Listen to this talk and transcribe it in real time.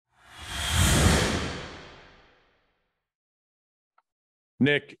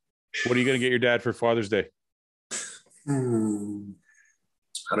Nick, what are you going to get your dad for Father's Day? I don't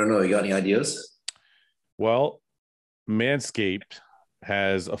know. You got any ideas? Well, Manscaped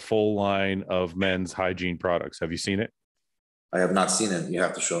has a full line of men's hygiene products. Have you seen it? I have not seen it. You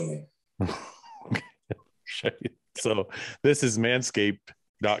have to show me. So this is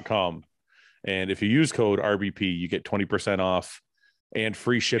manscaped.com. And if you use code RBP, you get 20% off and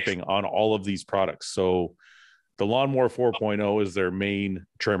free shipping on all of these products. So the Lawnmower 4.0 is their main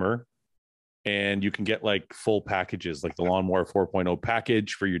trimmer. And you can get like full packages, like the Lawnmower 4.0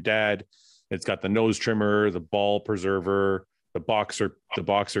 package for your dad. It's got the nose trimmer, the ball preserver, the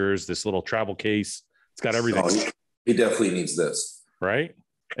boxers, this little travel case. It's got everything. Oh, he definitely needs this. Right?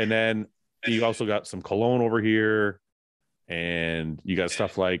 And then you also got some cologne over here. And you got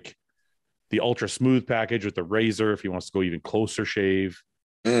stuff like the ultra smooth package with the razor if he wants to go even closer shave.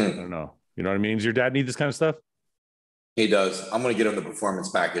 I don't know. You know what I mean? Does your dad need this kind of stuff? He does. I'm going to get him the performance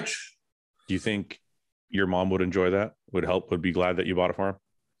package. Do you think your mom would enjoy that? Would be glad that you bought it for him?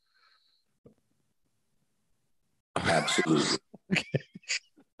 Absolutely. Okay.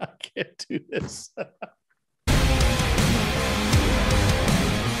 I can't do this.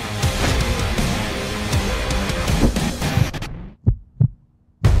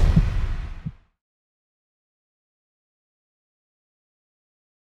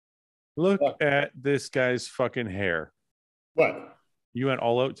 Look at this guy's fucking hair. What? You went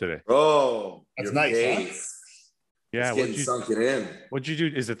all out today. Oh, that's nice. Huh? Yeah, sunk it in. What'd you do?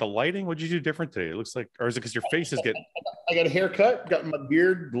 Is it the lighting? What'd you do different today? It looks like, or is it because your face is getting? I got a haircut, got my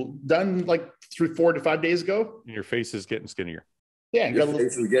beard done like 4 to 5 days ago. And your face is getting skinnier. Yeah, your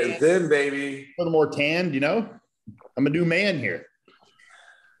face is getting thin, baby. A little more tanned, you know. I'm a new man here.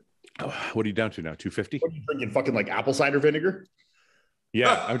 Oh, what are you down to now? 250? What are you drinking? Fucking like apple cider vinegar?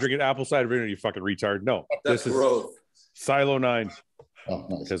 Yeah, I'm drinking apple cider vinegar. You fucking retard. No, this is Silo 9. Oh,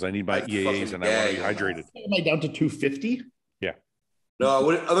 nice. Because I need my EAAs and I want to be hydrated. Am I down to 250? Yeah. No,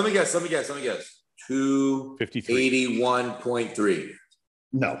 let me guess. 281.3.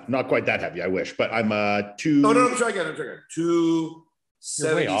 No, not quite that heavy. I wish, but I'm two. Oh no, I'm trying again.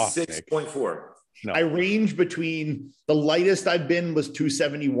 276.4. No. I range between the lightest I've been was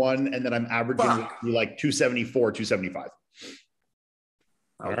 271, and then I'm averaging like 274, 275.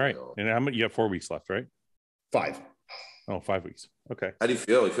 All right. And how many? You have 4 weeks left, right? 5. Oh, 5 weeks. Okay. How do you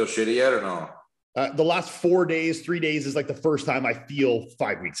feel? You feel shitty yet or no? The last 4 days, 3 days is like the first time I feel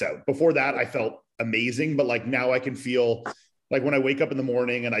 5 weeks out. Before that, I felt amazing, but like now I can feel like when I wake up in the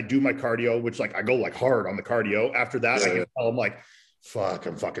morning and I do my cardio, which like I go like hard on the cardio. After that, I can tell I'm like, fuck,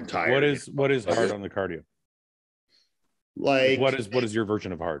 I'm fucking tired. What is hard on the cardio? Like what is your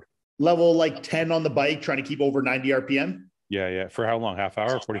version of hard? Level like 10 on the bike, trying to keep over 90 RPM. Yeah. For how long? Half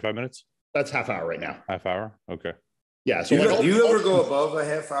hour? 45 minutes? That's half hour right now. Half hour? Okay. Yeah. So do you ever go above a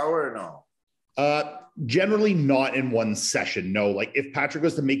half hour or no? Generally not in one session. No. Like if Patrick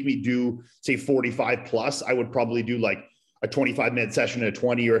was to make me do say 45 plus, I would probably do like a 25-minute session, a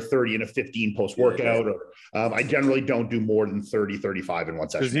 20 or a 30 and a 15 post-workout. Or I generally don't do more than 30, 35 in one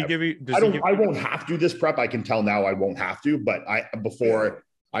session. Does he give you? I won't have to do this prep. I can tell now I won't have to, but I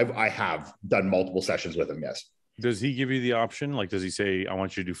have done multiple sessions with him. Yes. Does he give you the option? Like, does he say, I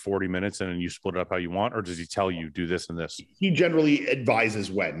want you to do 40 minutes and then you split it up how you want? Or does he tell you do this and this? He generally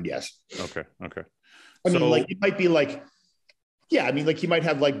advises when, yes. Okay. I mean, like, it might be like, yeah, I mean, like he might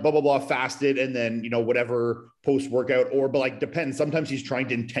have like blah, blah, blah fasted and then, you know, whatever post-workout but like depends. Sometimes he's trying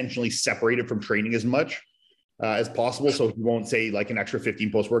to intentionally separate it from training as much as possible. So he won't say like an extra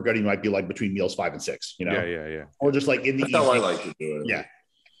 15 post-workout. He might be like between meals 5 and 6, you know? Yeah. Or just like in the That's how I like to do it. Yeah.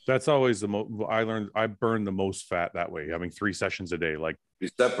 That's always the most. I burn the most fat that way, having 3 sessions a day, like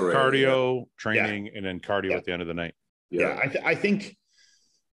cardio, training, and then cardio at the end of the night. I think.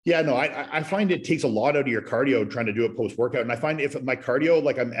 Yeah, no, I find it takes a lot out of your cardio trying to do it post-workout. And I find if my cardio,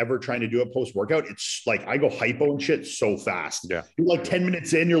 like I'm ever trying to do it post-workout, it's like I go hypo and shit so fast. Yeah. You're like 10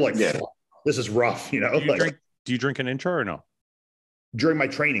 minutes in, you're like, this is rough, you know? Do you drink an intro or no? During my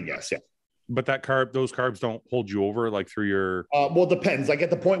training, yes. Yeah. But those carbs don't hold you over like through your. Well, it depends. Like at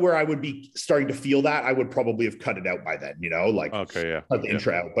the point where I would be starting to feel that, I would probably have cut it out by then, you know, like okay, cut the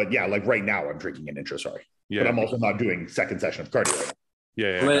intro out. But yeah, like right now I'm drinking an intro, sorry. Yeah. But I'm also not doing second session of cardio right now.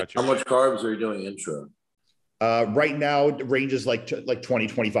 Yeah. How much carbs are you doing intro? Right now it ranges like 20,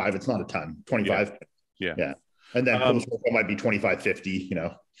 25. It's not a ton. 25. Yeah. And then post-workout might be 25, 50, you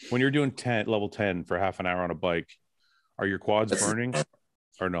know. When you're doing level 10 for half an hour on a bike, are your quads burning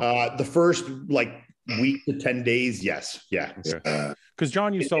or no? The first like week to 10 days, yes. Yeah. Because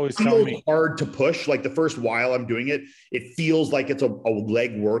John used to always tell me hard to push. Like the first while I'm doing it, it feels like it's a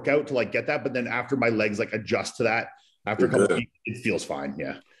leg workout to like get that. But then after my legs like adjust to that, After a couple of weeks, it feels fine.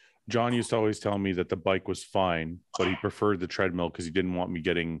 Yeah. John used to always tell me that the bike was fine, but he preferred the treadmill because he didn't want me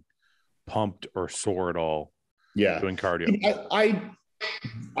getting pumped or sore at all. Yeah. Doing cardio.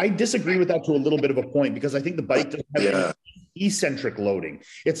 I disagree with that to a little bit of a point, because I think the bike doesn't have any eccentric loading.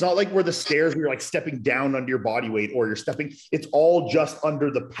 It's not like where the stairs where you're like stepping down under your body weight, or you're stepping, it's all just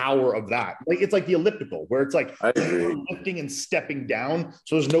under the power of that. Like it's like the elliptical where it's like lifting and stepping down.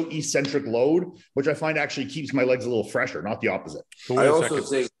 So there's no eccentric load, which I find actually keeps my legs a little fresher, not the opposite. So I also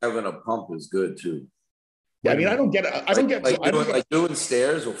think having a pump is good too. Yeah, I mean, I don't get doing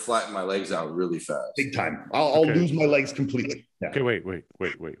stairs will flatten my legs out really fast. Big time. I'll lose my legs completely. Yeah. Okay, wait.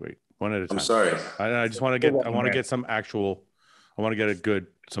 One at a time. I'm sorry. I just want to get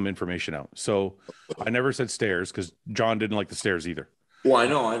some information out. So I never said stairs because John didn't like the stairs either. Well, I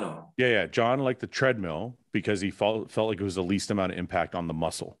know. Yeah. John liked the treadmill because he felt like it was the least amount of impact on the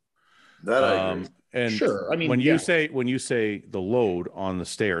muscle. That I agree. And sure. I mean, when you say the load on the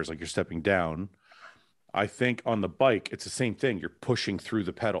stairs, like you're stepping down, I think on the bike, it's the same thing. You're pushing through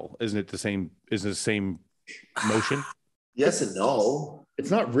the pedal. Isn't it the same? Is it the same motion? Yes and no. It's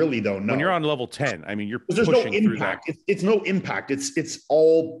not really though. No. When you're on level 10, I mean, you're there's pushing no impact. It's no impact.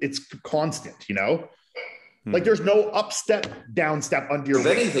 It's constant, you know? Like there's no up step, down step under your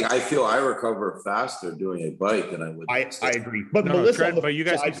weight. If anything, I feel I recover faster doing a bike than I would. I agree. But Melissa, but you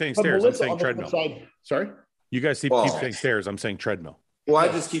guys keep saying stairs. I'm saying treadmill. Sorry? You guys keep saying stairs. I'm saying treadmill. Well, I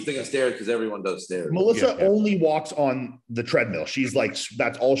just keep thinking stairs because everyone does stairs. Melissa only walks on the treadmill. She's like,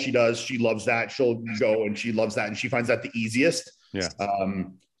 that's all she does. She loves that. She'll go and she loves that. And she finds that the easiest. Yeah.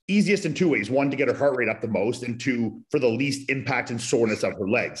 Easiest in two ways. One, to get her heart rate up the most, and two, for the least impact and soreness of her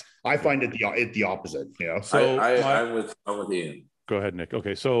legs. I find it the opposite, you know? So I'm with Iain. Go ahead, Nick.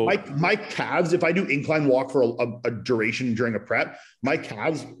 Okay, so my calves, if I do incline walk for a duration during a prep, my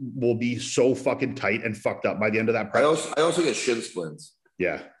calves will be so fucking tight and fucked up by the end of that prep. I also get shin splints.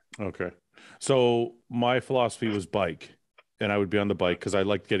 Yeah. Okay. So my philosophy was bike, and I would be on the bike because I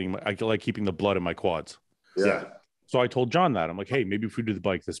like keeping the blood in my quads. Yeah. So I told John that I'm like, hey, maybe if we do the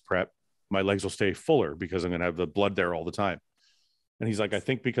bike this prep, my legs will stay fuller because I'm going to have the blood there all the time. And he's like, I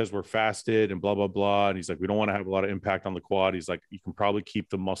think because we're fasted and blah, blah, blah. And he's like, we don't want to have a lot of impact on the quad. He's like, you can probably keep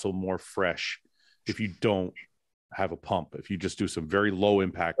the muscle more fresh if you don't have a pump, if you just do some very low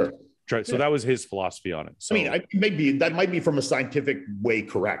impact. Sure. So that was his philosophy on it. So, I mean, that might be from a scientific way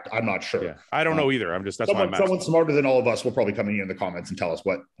correct. I'm not sure. Yeah. I don't know either. Someone smarter than all of us will probably come in the comments and tell us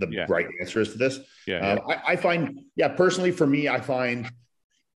what the right answer is to this. I find, personally for me, I find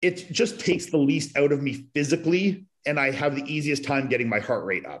it just takes the least out of me physically, and I have the easiest time getting my heart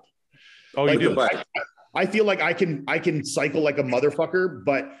rate up. Oh, you do? I feel like I can cycle like a motherfucker,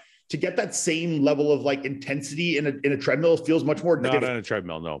 but to get that same level of like intensity in a treadmill feels much more difficult. Not in a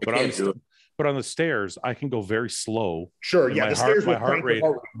treadmill, no. But on the stairs, I can go very slow. Sure, yeah. The stairs will heart rate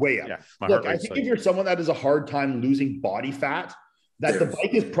way up. Yeah, look, I think if you're someone that has a hard time losing body fat, that the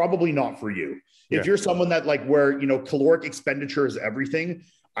bike is probably not for you. If you're someone that like where caloric expenditure is everything,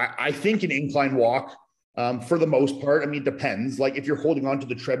 I think an incline walk. For the most part, I mean, it depends. Like if you're holding on to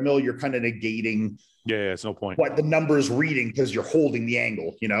the treadmill, you're kind of negating. Yeah, it's no point. What the number is reading because you're holding the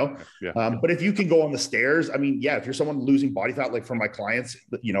angle, But if you can go on the stairs, I mean, if you're someone losing body fat, like for my clients,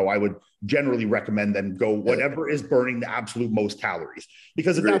 I would generally recommend them go whatever is burning the absolute most calories.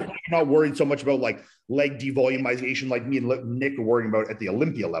 Because at that point, you're not worried so much about like leg devolumization, like me and Nick are worrying about at the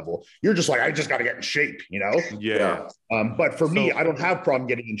Olympia level. You're just like, I just got to get in shape, Yeah. But for me, I don't have problem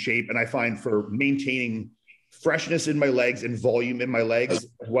getting in shape, and I find for maintaining freshness in my legs and volume in my legs,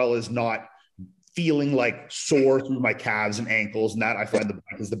 as well as not feeling like sore through my calves and ankles, and that I find the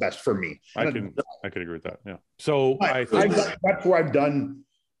bike is the best for me. I can agree with that. Yeah. So that's where I've done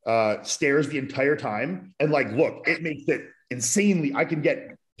stairs the entire time, and like, look, it makes it insanely. I can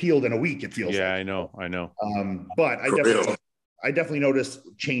get peeled in a week. It feels. Yeah, like. I know. But I definitely noticed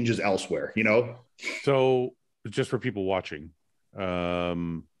changes elsewhere. So just for people watching, what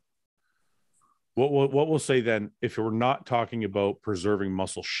we'll say then, if we're not talking about preserving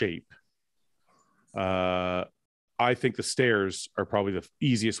muscle shape, I think the stairs are probably the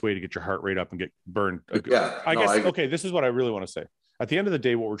easiest way to get your heart rate up and get burned. Okay, this is what I really want to say. At the end of the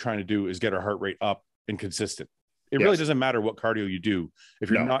day, what we're trying to do is get our heart rate up and consistent. It really doesn't matter what cardio you do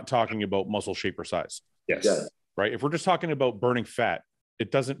if you're not talking about muscle shape or size. Yes. Right. If we're just talking about burning fat,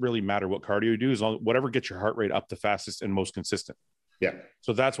 it doesn't really matter what cardio you do, as long whatever gets your heart rate up the fastest and most consistent. Yeah.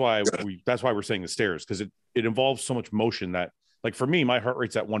 So that's why we're saying the stairs, because it involves so much motion that, like, for me, my heart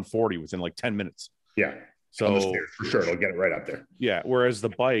rate's at 140 within like 10 minutes. Yeah. So on the stairs, for sure, it'll get it right up there. Yeah. Whereas the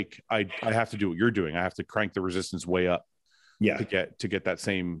bike, I have to do what you're doing. I have to crank the resistance way up. Yeah. To get that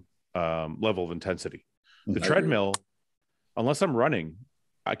same level of intensity. The treadmill, unless I'm running,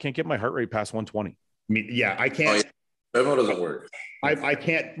 I can't get my heart rate past 120. I mean, yeah, I can't. Treadmill doesn't work. I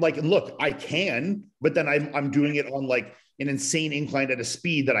can't, like, look, I can, but then I'm doing it on like an insane incline at a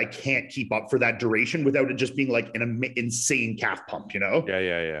speed that I can't keep up for that duration without it just being like an insane calf pump, you know?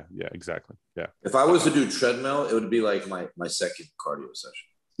 Yeah, exactly. Yeah. If I was to do treadmill, it would be like my second cardio session.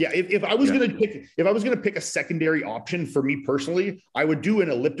 Yeah, if I was gonna pick a secondary option for me personally, I would do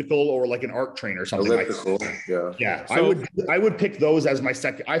an elliptical or like an arc train or something. Elliptical, yeah. So, I would pick those as my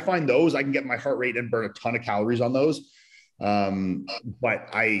second. I find those I can get my heart rate and burn a ton of calories on those. But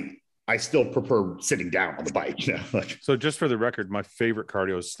I still prefer sitting down on the bike. You know? Like, so just for the record, my favorite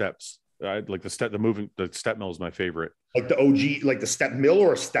cardio is steps. Like the step mill is my favorite. Like the OG, like the step mill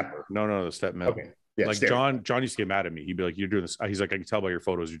or a stepper? No, the step mill. Okay. Yeah, like John used to get mad at me. He'd be like, "You're doing this." He's like, "I can tell by your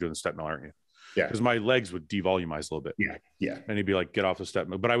photos you're doing the step mill, aren't you?" Yeah. Because my legs would devolumize a little bit. Yeah. And he'd be like, "Get off the step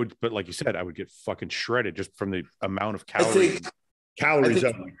mill." But like you said, I would get fucking shredded just from the amount of calories.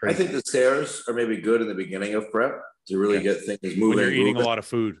 I think the stairs are maybe good in the beginning of prep to really get things moving. When you're eating a lot of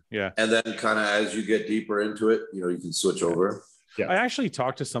food. Yeah. And then kind of as you get deeper into it, you can switch over. Yeah. I actually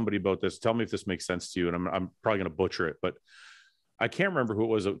talked to somebody about this. Tell me if this makes sense to you. And I'm probably going to butcher it, but I can't remember who it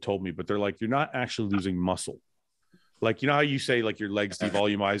was that told me, but they're like, you're not actually losing muscle. Like, you know how you say like your legs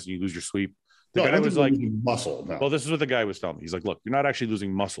devolumize and you lose your sweep? The guy was like, muscle. No. Well, this is what the guy was telling me. He's like, look, you're not actually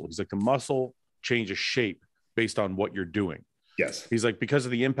losing muscle. He's like, the muscle changes shape based on what you're doing. Yes. He's like, because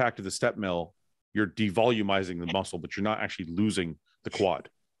of the impact of the step mill, you're devolumizing the muscle, but you're not actually losing the quad.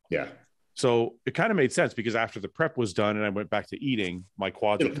 Yeah. So it kind of made sense because after the prep was done and I went back to eating, my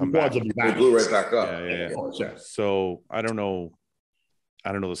quads would come back. They blew right back up. Yeah. So I don't know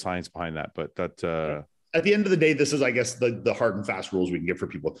the science behind that, but that at the end of the day, this is, I guess, the hard and fast rules we can give for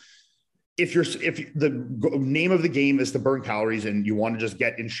people. If the name of the game is to burn calories and you want to just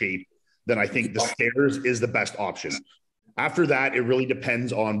get in shape, then I think the stairs is the best option. After that, it really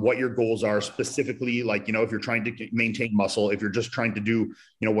depends on what your goals are specifically. Like, if you're trying to maintain muscle, if you're just trying to do,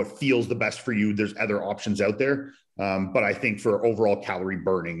 what feels the best for you, there's other options out there. But I think for overall calorie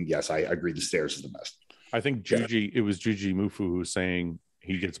burning, yes, I agree. The stairs is the best. I think it was Gigi Mufu who was saying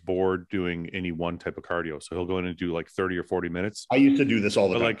he gets bored doing any one type of cardio. So he'll go in and do like 30 or 40 minutes. I used to do this all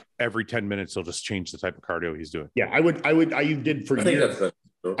the time. Like every 10 minutes, he'll just change the type of cardio he's doing. Yeah, I did for years.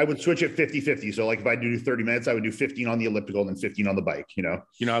 I would switch it 50-50. So like if I do 30 minutes, I would do 15 on the elliptical and then 15 on the bike, You know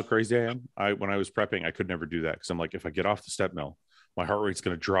how crazy I am? When I was prepping, I could never do that because I'm like, if I get off the step mill, my heart rate's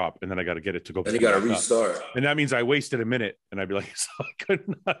going to drop and then I got to get it to go. And you got to restart. And that means I wasted a minute and I'd be like, so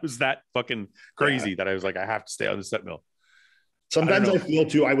I was that fucking crazy that I was like, I have to stay on the step mill. Sometimes I feel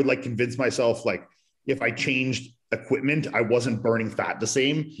too, I would like convince myself, like if I changed equipment, I wasn't burning fat the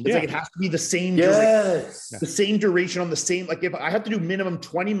same. It's like, it has to be the same. The same duration on the same, like if I have to do minimum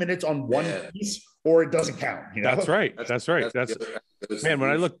 20 minutes on one piece or it doesn't count. That's right. That's man, when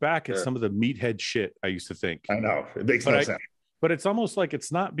I look back at some of the meathead shit I used to think. I know. It makes no sense. But it's almost like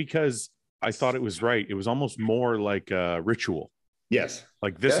it's not because I thought it was right. It was almost more like a ritual. Yes.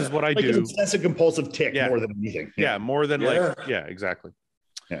 Like this is what I do. That's a compulsive tick more than anything. Yeah, more than exactly.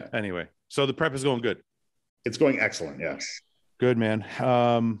 Yeah. Anyway, so the prep is going good. It's going excellent. Yes. Good, man.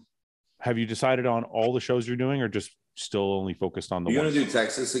 Have you decided on all the shows you're doing or just still only focused on the one? You're going to do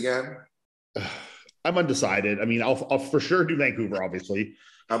Texas again? I'm undecided. I mean, I'll for sure do Vancouver, obviously.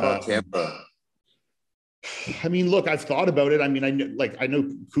 How about Tampa? I mean, look, I've thought about it. I mean, I know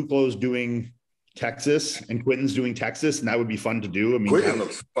Kuklo's doing Texas and Quentin's doing Texas, and that would be fun to do. I mean, Quentin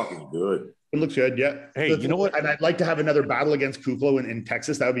looks fucking good. It looks good, yeah. Hey, you know what? And I'd like to have another battle against Kuklo in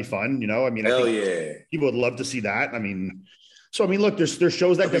Texas. That would be fun, I mean, hell I think people would love to see that. I mean, look, there's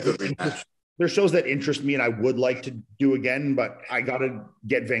shows there's shows that interest me and I would like to do again, but I got to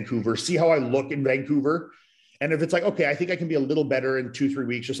get Vancouver, see how I look in Vancouver. And if it's like, okay, I think I can be a little better in 2-3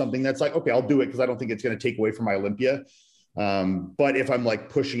 weeks or something, that's like, okay, I'll do it because I don't think it's going to take away from my Olympia. But if I'm like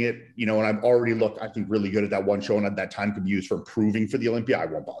pushing it, and I've already looked, I think really good at that one show and at that time could be used for improving for the Olympia, I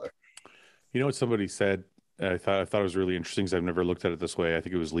won't bother. You know what somebody said? I thought it was really interesting because I've never looked at it this way. I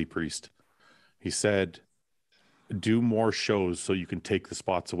think it was Lee Priest. He said, do more shows so you can take the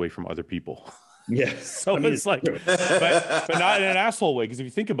spots away from other people. Yes. So it's like, but not in an asshole way. Because if you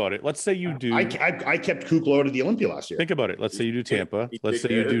think about it, let's say you do. I kept Kuklo out of the Olympia last year. Think about it. Let's say you do Tampa. Let's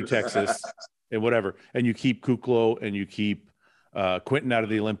say you do Texas and whatever. And you keep Kuklo and you keep Quentin out of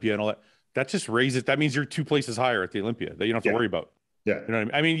the Olympia and all that. That just raises. That means you're 2 places higher at the Olympia that you don't have to worry about. Yeah. You know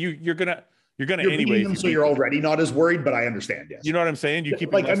what I mean? You're gonna anyway. Them, so you're already not as worried, but I understand. Yes. You know what I'm saying? You keep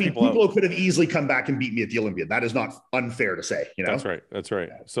Kuklo could have easily come back and beat me at the Olympia. That is not unfair to say. That's right.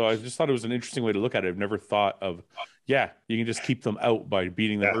 Yeah. So I just thought it was an interesting way to look at it. I've never thought of, you can just keep them out by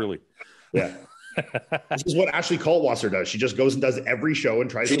beating them early. Yeah. This is what Ashley Kaltwasser does. She just goes and does every show and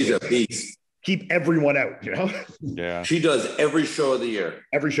tries to keep everyone out, you know? Yeah. She does every show of the year.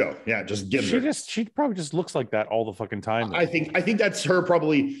 Every show. Yeah. Just give she probably just looks like that all the fucking time. Though. I think that's her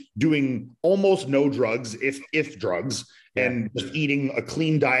probably doing almost no drugs, if drugs, and just eating a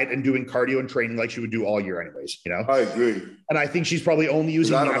clean diet and doing cardio and training like she would do all year anyways, you know? I agree. And I think she's probably only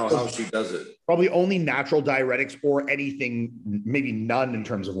using I don't know how she does it. Probably only natural diuretics or anything, maybe none in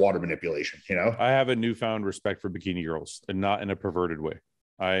terms of water manipulation, you know? I have a newfound respect for bikini girls and not in a perverted way.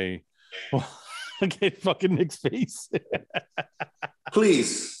 Look at fucking Nick's face.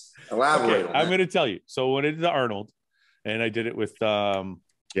 Please elaborate. Okay, I'm going to tell you. So when I did the Arnold, and I did it with Janet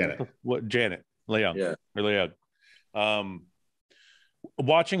Leung, or Leung.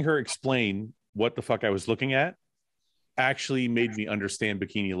 Watching her explain what the fuck I was looking at actually made me understand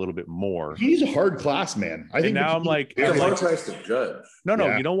bikini a little bit more. He's a hard class, man. I think now I'm like, it's a hard class to judge.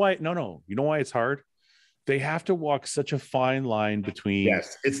 No, you know why? No, you know why it's hard? They have to walk such a fine line between.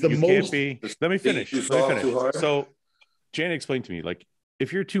 Yes, it's the most. Let me finish. So, Janet explained to me, like,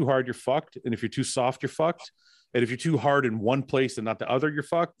 if you're too hard, you're fucked, and if you're too soft, you're fucked, and if you're too hard in one place and not the other, you're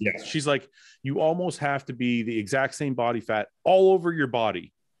fucked. Yes. She's like, you almost have to be the exact same body fat all over your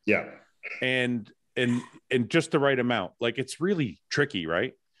body. Yeah, and just the right amount. Like, it's really tricky,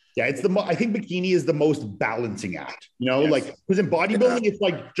 right? Yeah, it's I think bikini is the most balancing act, you know, like, because in bodybuilding, it's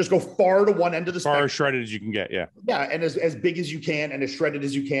like just go far to one end of the spectrum. Far as shredded as you can get. Yeah. Yeah. And as big as you can and as shredded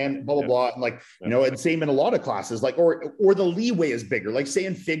as you can, blah, blah, blah. And like, you know, and same in a lot of classes, like, or the leeway is bigger. Like, say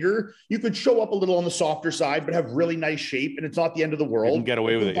in figure, you could show up a little on the softer side, but have really nice shape. And it's not the end of the world. You can get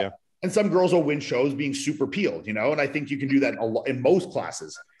away with it. Yeah. And some girls will win shows being super peeled, you know, and I think you can do that in most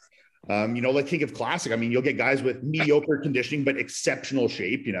classes. You know, like King of Classic. I mean, you'll get guys with mediocre conditioning, but exceptional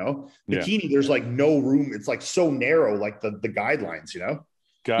shape, you know. Bikini, there's like no room. It's like so narrow, like the guidelines, you know.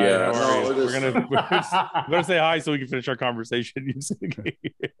 We're gonna say hi so we can finish our conversation.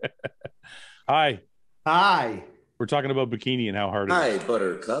 Hi. We're talking about bikini and how hard it is. Hi,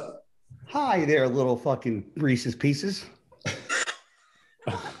 Buttercup. Hi there, little fucking Reese's Pieces.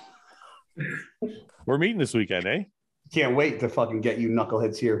 We're meeting this weekend, eh? Can't wait to fucking get you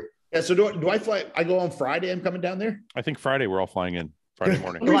knuckleheads here. Yeah, so do I fly? I go on Friday. I'm coming down there. I think Friday we're all flying in. Friday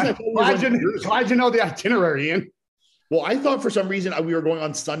morning. Glad you know the itinerary, Ian. Well, I thought for some reason we were going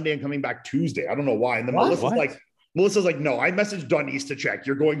on Sunday and coming back Tuesday. I don't know why. And then Melissa's like, no. I messaged Dunnies to check.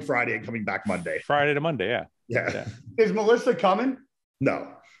 You're going Friday and coming back Monday. Friday to Monday, yeah. Is Melissa coming? No.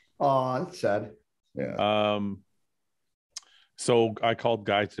 Oh, that's sad. Yeah. So I called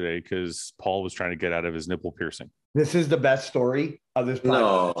Guy today because Paul was trying to get out of his nipple piercing. This is the best story of this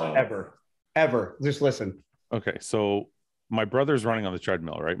podcast ever. Just listen. Okay, so my brother's running on the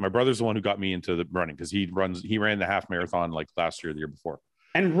treadmill, right? My brother's the one who got me into the running because he ran the half marathon like last year, the year before.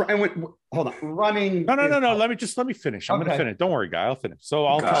 Hold on, running. No. Let me finish. I'm gonna finish. Don't worry, Guy. I'll finish. So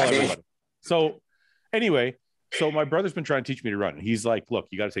I'll tell everybody. So anyway, so my brother's been trying to teach me to run. He's like, look,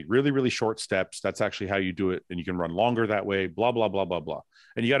 you got to take really, really short steps. That's actually how you do it, and you can run longer that way. Blah blah blah blah blah.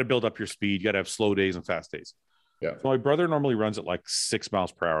 And you got to build up your speed. You got to have slow days and fast days. Yeah. So my brother normally runs at like 6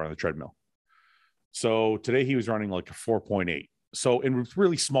 miles per hour on the treadmill. So today he was running like a 4.8. So in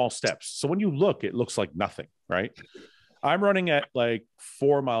really small steps. So when you look, it looks like nothing, right? I'm running at like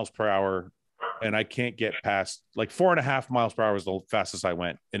 4 miles per hour and I can't get past like 4.5 miles per hour was the fastest I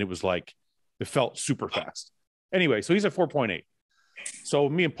went. And it was like, it felt super fast. Anyway, so he's at 4.8. So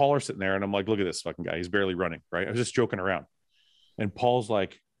me and Paul are sitting there and I'm like, look at this fucking guy. He's barely running, right? I was just joking around. And Paul's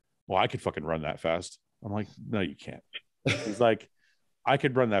like, well, I could fucking run that fast. I'm like, no, you can't. He's like, I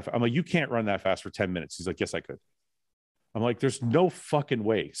could run that. I'm like, you can't run that fast for 10 minutes. He's like, yes, I could. I'm like, there's no fucking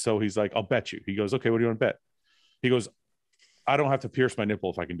way. So he's like, I'll bet you. He goes, okay, what do you want to bet? He goes, I don't have to pierce my nipple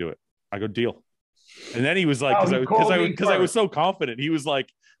if I can do it. I go, deal. And then he was like, because I was so confident. He was like,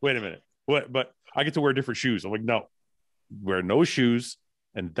 wait a minute, what? But I get to wear different shoes. I'm like, no, wear no shoes.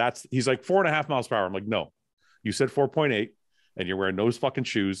 And he's like 4.5 miles per hour. I'm like, no, you said 4.8. And you're wearing those fucking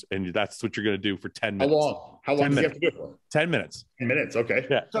shoes, and that's what you're going to do for 10 minutes. How long do you have to do it for? 10 minutes. 10 minutes, okay.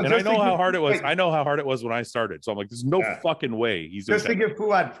 Yeah, so and I know how hard it was. I know how hard it was when I started. So I'm like, there's no fucking way he's just to give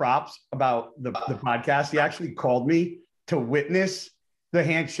Fouad props about the podcast. He actually called me to witness the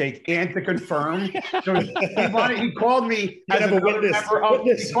handshake and to confirm. So he called me as another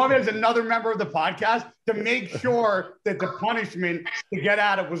member of the podcast to make sure that the punishment to get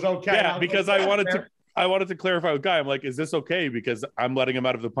at it was okay. Yeah, because I wanted to clarify with Guy. I'm like, is this okay? Because I'm letting him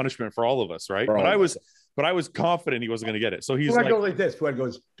out of the punishment for all of us, right? But I was confident he wasn't going to get it. So he's like this. Fouad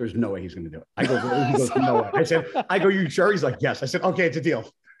goes, there's no way he's going to do it. He goes, no way. I go, you sure? He's like, yes. I said, okay, it's a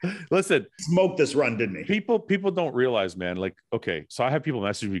deal. Listen, smoked this run, didn't he? People don't realize, man. Like, okay, so I have people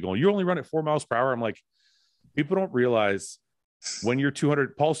message me going, "You only run at 4 miles per hour." I'm like, people don't realize when you're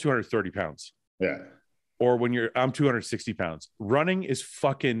 200. Paul's 230 pounds. Yeah. Or when I'm 260 pounds. Running is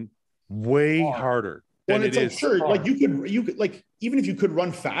fucking way harder. Well, it's absurd. Like you could like, even if you could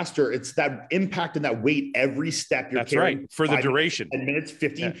run faster, it's that impact and that weight every step you're carrying. Right. For the duration. 10 minutes,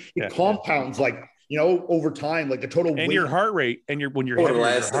 15. It compounds like, you know, over time, like the total and weight. Your heart rate and when you're heavier,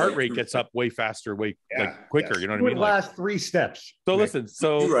 your heart rate gets up way faster, way like quicker. You know what I mean? Last 3 steps. So listen,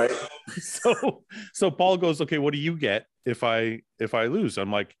 You're right. So Paul goes, okay, what do you get if I lose?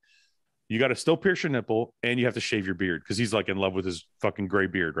 I'm like, you got to still pierce your nipple and you have to shave your beard, because he's like in love with his fucking gray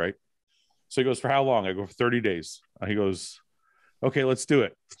beard, right? So he goes, for how long? I go, for 30 days. He goes, okay, let's do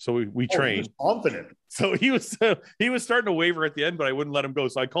it. So we trained. He was confident. So he was starting to waver at the end, but I wouldn't let him go.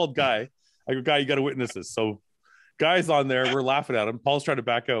 So I called Guy. I go, Guy, you got to witness this. So Guy's on there. We're laughing at him. Paul's trying to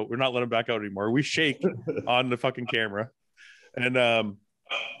back out. We're not letting him back out anymore. We shake on the fucking camera. And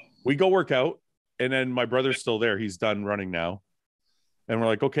we go work out. And then my brother's still there. He's done running now. And we're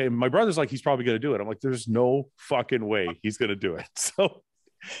like, okay. My brother's like, he's probably going to do it. I'm like, there's no fucking way he's going to do it. So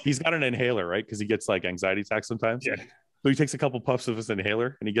he's got an inhaler, right? Because he gets like anxiety attacks sometimes. Yeah. So he takes a couple puffs of his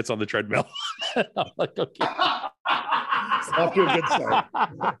inhaler and he gets on the treadmill. I'm like, okay. Off to a good start.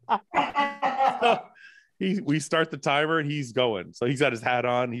 So we start the timer and he's going. So he's got his hat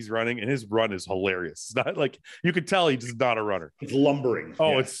on, he's running, and his run is hilarious. It's not like, you could tell he's not a runner. It's lumbering.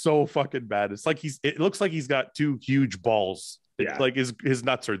 Oh, it's so fucking bad. It's like it looks like he's got 2 huge balls. It's like his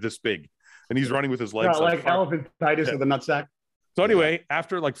nuts are this big, and he's running with his legs like elephantitis of the nutsack. So anyway,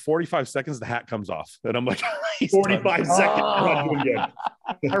 after like 45 seconds, the hat comes off, and I'm like, 45 seconds.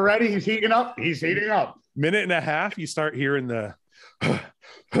 Already, he's heating up. He's heating up. Minute and a half, you start hearing the.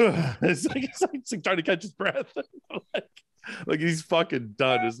 It's like trying to catch his breath. like he's fucking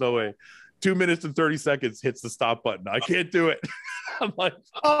done. There's no way. 2 minutes and 30 seconds hits the stop button. I can't do it. I'm like,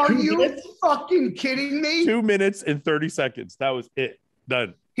 are you fucking kidding me? 2 minutes and 30 seconds. That was it.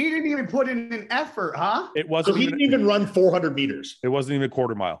 Done. He didn't even put in an effort, huh? It wasn't. So he didn't even run 400 meters. It wasn't even a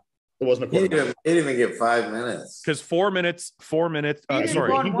quarter mile. It wasn't a quarter mile. He didn't even get 5 minutes. Because 4 minutes. He wouldn't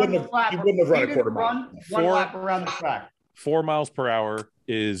have run a quarter mile. One lap around the track. 4 miles per hour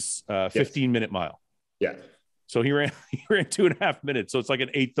is 15-minute mile. Yeah. So he ran 2.5 minutes. So it's like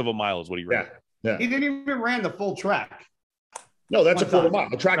an eighth of a mile is what he ran. Yeah. He didn't even ran the full track. No, that's a quarter mile.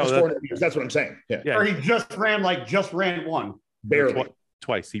 The track is 400 meters. That's what I'm saying. Yeah. Or he just ran one. Barely.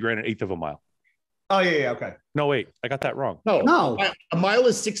 Twice. He ran an eighth of a mile. Oh, yeah. Okay. No, wait. I got that wrong. No. A mile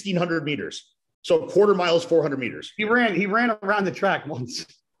is 1,600 meters. So a quarter mile is 400 meters. He ran around the track once.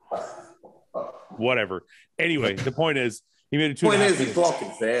 Whatever. Anyway, the point is, he made it 2.5 minutes. He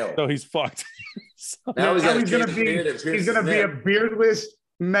fucking failed. So he's fucked. Now he's gonna be a beardless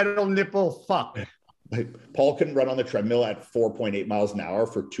metal nipple fuck. Paul can run on the treadmill at 4.8 miles an hour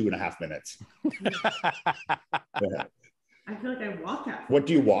for 2.5 minutes. I feel like I walk at. What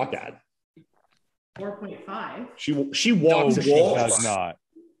do you walk at? 4.5. She walks. No, she does not.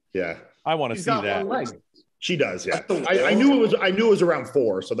 Yeah, I want to see that. She does. Yeah, I knew it was around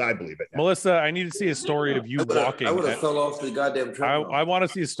 4, so that I believe it. Yeah. Melissa, I need to see a story of you walking. I would have fell off the goddamn treadmill. I want to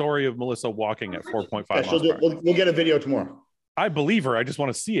see a story of Melissa walking at 4.5 miles per hour. We'll get a video tomorrow. I believe her. I just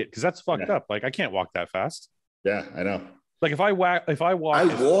want to see it because that's fucked up. Like, I can't walk that fast. Yeah, I know. Like, if I walk, I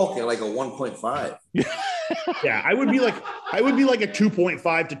walk at like a 1.5. Yeah, I would be like a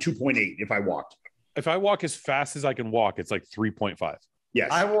 2.5 to 2.8 if I walked. If I walk as fast as I can walk, it's like 3.5.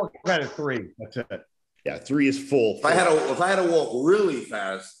 Yes, I walk at a 3. That's it. Yeah, 3 is full. If I had to walk really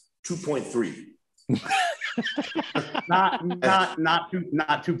fast, 2.3. not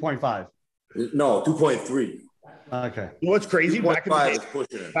 2.5. No, 2.3. Okay. You know what's crazy? Back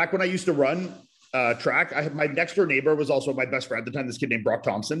when I used to run track, my next door neighbor was also my best friend at the time. This kid named Brock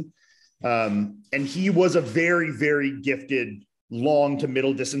Thompson, and he was a very, very gifted long to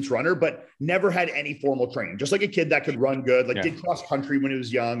middle distance runner, but never had any formal training. Just like a kid that could run good, did cross country when he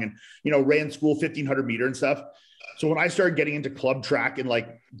was young, and ran school 1,500 meter and stuff. So when I started getting into club track in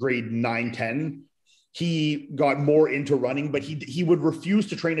like grade 9, 10, he got more into running, but he would refuse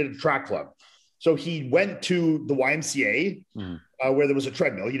to train at a track club. So he went to the YMCA where there was a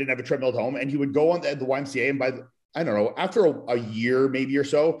treadmill. He didn't have a treadmill at home, and he would go on the YMCA. And after a year maybe or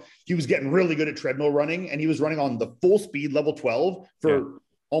so, he was getting really good at treadmill running, and he was running on the full speed level 12 for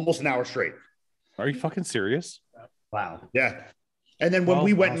almost an hour straight. Are you fucking serious? Wow. Yeah. And then when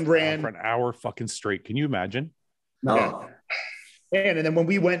we went and ran for an hour fucking straight, can you imagine? No. Yeah. And then when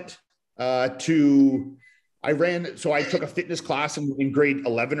we went I took a fitness class in grade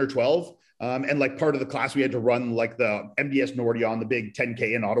 11 or 12. And like part of the class, we had to run like the MDS Nordia on the big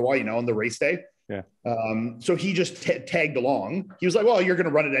 10K in Ottawa, on the race day. Yeah. So he just tagged along. He was like, well, you're going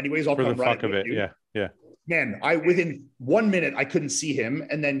to run it anyways. I'll For come the run fuck of it. you. Yeah. Yeah. Man, within 1 minute, I couldn't see him.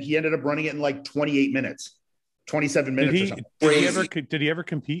 And then he ended up running it in like 28 minutes, 27 minutes or something. Did he ever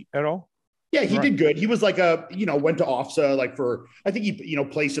compete at all? Yeah, he did good. He was like went to OFSA like for, I think he,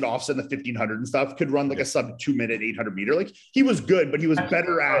 placed at OFSA in the 1500 and stuff, could run like a sub 2 minute 800 meter. Like he was good, but he was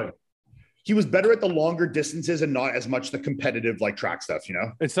better at the longer distances and not as much the competitive like track stuff,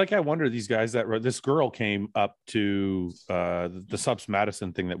 It's like, I wonder these guys this girl came up to the Subs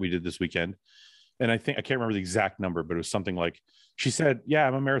Madison thing that we did this weekend. And I can't remember the exact number, but it was something like, she said, yeah,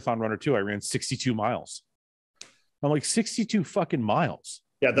 I'm a marathon runner too. I ran 62 miles. I'm like, 62 fucking miles.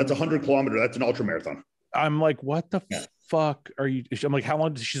 Yeah, that's 100 kilometers. That's an ultra marathon. I'm like, what the fuck are you? I'm like, how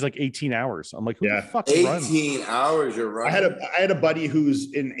long? She's like 18 hours. I'm like, who the fuck 18 hours you're running. I had a buddy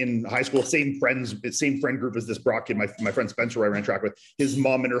who's in high school, same friend group as this Brock kid, my friend Spencer, who I ran track with. His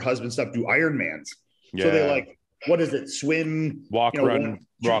mom and her husband stuff do Ironmans. Yeah. So they like, what is it? Swim, walk, run,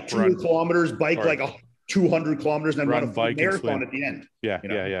 rock, 2 kilometers, bike like 200 kilometers, and then run a bike marathon at the end.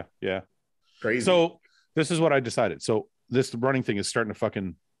 Yeah. Crazy. So this is what I decided. So this running thing is starting to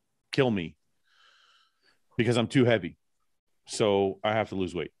fucking kill me because I'm too heavy. So I have to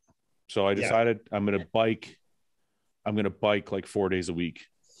lose weight. So I decided I'm going to bike like 4 days a week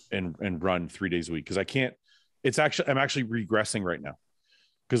and run 3 days a week. Cause I'm actually regressing right now.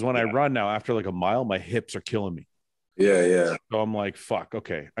 Cause when I run now, after like a mile, my hips are killing me. Yeah. So I'm like, fuck,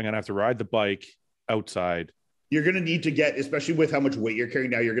 okay. I'm going to have to ride the bike outside. You're going to need to get, especially with how much weight you're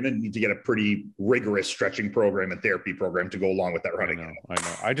carrying now, you're going to need to get a pretty rigorous stretching program and therapy program to go along with that running. I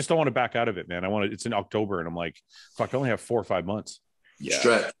know. I just don't want to back out of it, man. It's in October and I'm like, fuck, I only have 4 or 5 months. Yeah.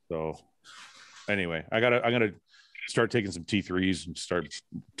 Stretch. So anyway, I'm going to start taking some T3s and start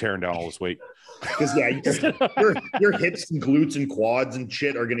tearing down all this weight. Because your hips and glutes and quads and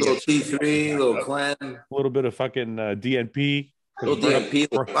shit are going to get T3, little cleanse, a little bit of fucking DNP. A little DNP.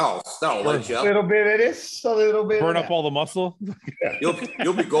 A little bit of this, a little bit. Burn up all the muscle. Yeah.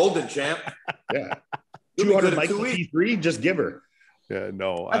 You'll be golden, champ. Yeah. 200 mics T3, just give her. Yeah,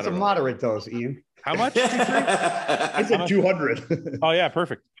 no. That's a moderate dose, Ian. How much? T3? I said 200. Oh yeah,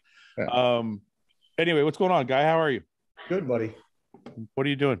 perfect. Yeah. Anyway, what's going on, Guy? How are you? Good, buddy. What are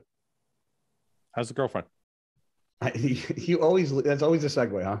you doing? How's the girlfriend? That's always a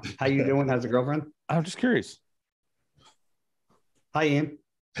segue, huh? How you doing? How's the girlfriend? I'm just curious. Hi, Ian.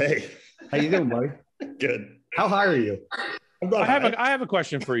 Hey. How you doing, buddy? Good. How high are you? I have a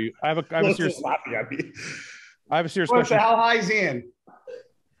question for you. I have a serious question. How high is Ian?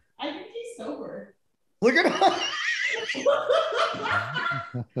 I think he's sober. Look at him.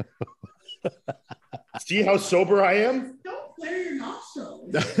 See how sober I am? Don't flare your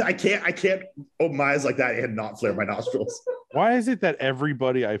nostrils. I can't open my eyes like that and not flare my nostrils. Why is it that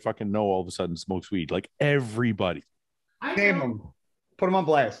everybody I fucking know all of a sudden smokes weed? Like everybody. Name them. Put them on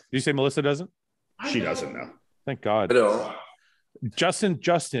blast. Did you say Melissa doesn't? She doesn't know. Thank God. Hello. Justin,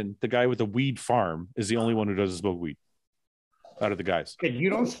 the guy with the weed farm, is the only one who doesn't smoke weed out of the guys. Nick,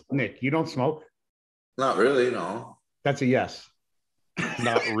 you don't smoke? Not really, no. That's a yes.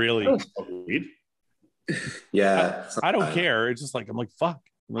 Not really. I don't smoke weed. Yeah. I don't care. It's just like, I'm like, fuck.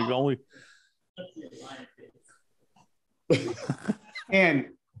 I'm like, only. And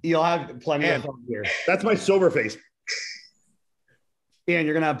you'll have plenty of fun here. That's my sober face. And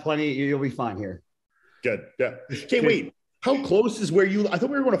you're gonna have plenty. You'll be fine here. Good. Yeah. Okay, wait. How close is where you? I thought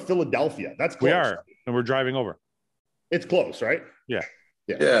we were going to Philadelphia. That's close. We are, and we're driving over. It's close, right? Yeah.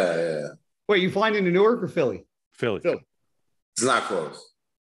 Wait, you flying into Newark or Philly? Philly. It's not close.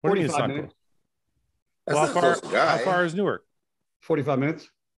 What do you mean it's 45 not minutes. close? Well, how far is Newark? 45 minutes.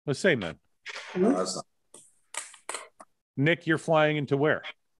 Let's say, man. No, that's not. Nick, you're flying into where?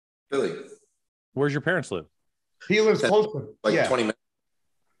 Philly. Where's your parents live? He lives closer. Like 20 minutes.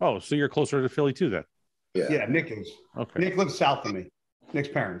 Oh, so you're closer to Philly too then? Yeah, Nick is. Okay. Nick lives south of me. Nick's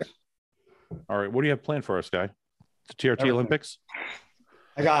parents. All right. What do you have planned for us, Guy? The TRT Everything. Olympics?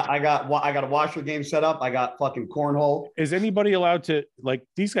 I got a washer game set up. I got fucking cornhole. Is anybody allowed to, like,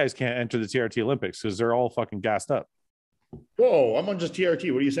 these guys can't enter the TRT Olympics because they're all fucking gassed up. Whoa, I'm on just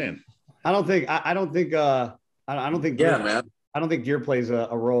TRT. What are you saying? I don't think Yeah, man. I don't think gear plays a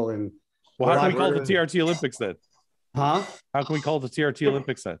role in. Well, how can we call it the TRT Olympics then? Huh? How can we call it the TRT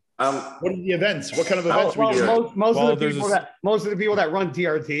Olympics then? What are the events? What kind of events are we doing? Most of the people that run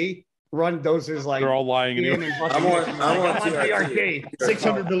TRT run doses like they're all lying. I'm on TRT.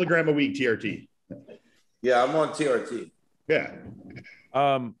 600 milligram a week TRT. Yeah, I'm on TRT. Yeah.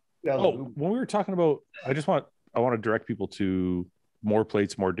 When we were talking about, I want to direct people to more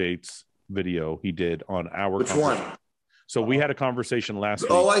plates, more dates, video he did on our. Which one? So we had a conversation last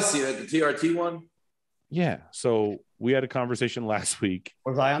week. Oh, I see it. The TRT one? Yeah. So we had a conversation last week.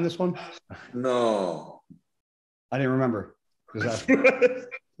 Was I on this one? No. I didn't remember.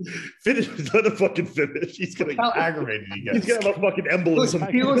 Finish. Let him fucking finish. He's gonna. How aggravated he gets. He's gonna have a fucking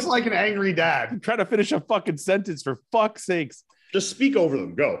embolism. He looks like an angry dad. I'm trying to finish a fucking sentence, for fuck's sakes. Just speak over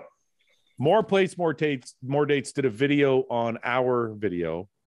them. Go. More Plates, More Dates did a video on our video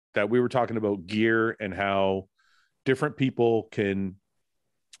that we were talking about gear and how different people can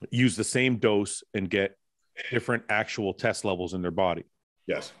use the same dose and get different actual test levels in their body.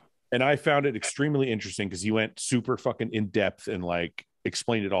 Yes. And I found it extremely interesting because he went super fucking in depth and like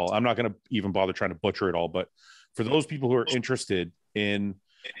explained it all. I'm not going to even bother trying to butcher it all, but for those people who are interested in,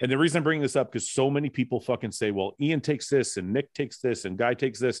 and the reason I'm bringing this up, because so many people fucking say, well, Iain takes this and Nick takes this and Guy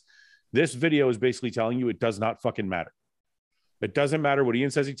takes this. This video is basically telling you it does not fucking matter. It doesn't matter what Iain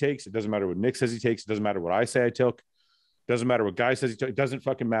says he takes. It doesn't matter what Nick says he takes. It doesn't matter what I say I took. It doesn't matter what Guy says he took. It doesn't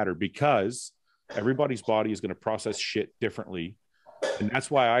fucking matter, because everybody's body is going to process shit differently. And that's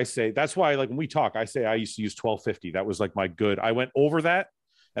why like when we talk, I say I used to use 1250. That was like my good. I went over that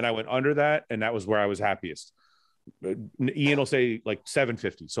and I went under that, and that was where I was happiest. Iain will say like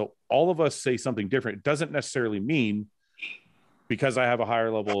 750. So all of us say something different. It doesn't necessarily mean because I have a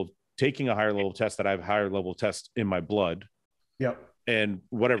higher level of taking a higher level test that I have a higher level test in my blood. Yep. And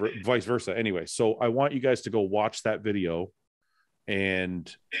whatever, vice versa. Anyway, so I want you guys to go watch that video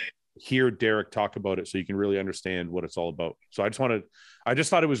and hear Derek talk about it so you can really understand what it's all about. So I just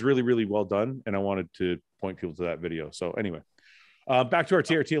thought it was really, really well done, and I wanted to point people to that video. So anyway, back to our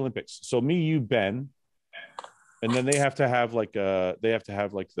TRT Olympics. So me, you, Ben, and then they have to have like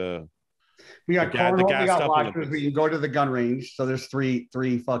the we got gas washers. Olympics. We can go to the gun range. So there's three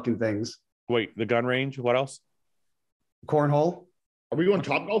fucking things. Wait, the gun range. What else? Cornhole. Are we going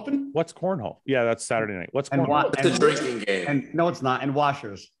top golfing? What's cornhole? Yeah, that's Saturday night. What's And cornhole? It's a drinking game. And no, it's not. And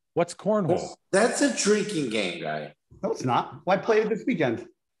washers. What's cornhole? That's a drinking game, Guy. No, it's not. Why play it this weekend?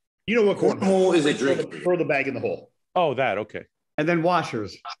 You know what Cornhole is a drinking game. Throw the bag in the hole. Oh, that okay. And then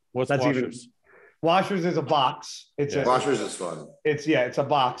washers. What's That's washers? Washers is a box. Washers is fun. It's a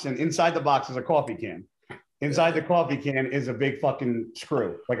box, and inside the box is a coffee can. Inside the coffee can is a big fucking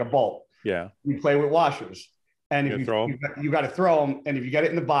screw, like a bolt. Yeah. You play with washers. And if throw them? you got to throw them, and if you get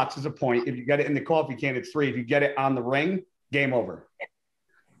it in the box, it's a point. If you get it in the coffee can, it's 3. If you get it on the ring, game over.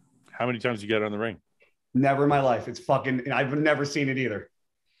 How many times you get on the ring? Never in my life. It's fucking. I've never seen it either.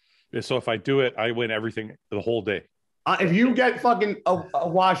 So if I do it, I win everything the whole day. If you get fucking a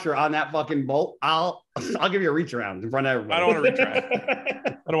washer on that fucking bolt, I'll give you a reach around in front of everybody. I don't want to reach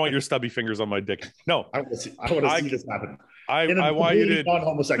around. I don't want your stubby fingers on my dick. No, I want to see this happen. I want you to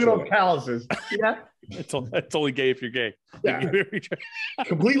non-homosexual calluses. Yeah, it's only gay if you're gay. Yeah.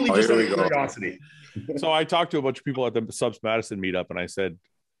 Completely just out of curiosity. So I talked to a bunch of people at the Subs Madison meetup, and I said,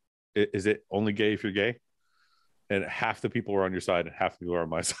 "Is it only gay if you're gay?" And half the people were on your side, and half the people are on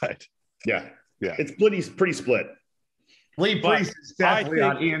my side. Yeah, yeah, it's pretty split. Lee Priest is definitely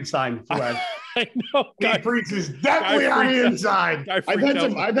on Iain's side. I know. Lee Priest is definitely on Iain's side.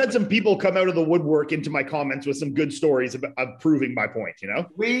 I've had some people come out of the woodwork into my comments with some good stories of proving my point. You know,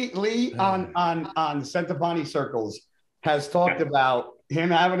 Lee on Centopani Circles has talked about him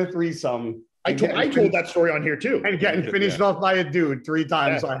having a threesome. I told that story on here too, and getting finished off by a dude 3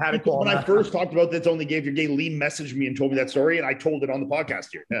 times. Yeah. So I had to call. When I first talked about that's only gay if you're gay, Lee messaged me and told me that story, and I told it on the podcast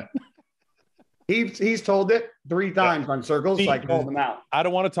here. Yeah. He's told it 3 times on Circles, so I called him out. I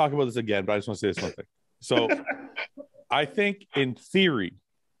don't want to talk about this again, but I just want to say this one thing. So I think in theory,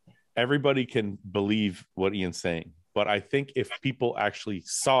 everybody can believe what Iain's saying, but I think if people actually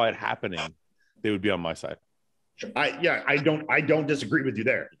saw it happening, they would be on my side. I don't disagree with you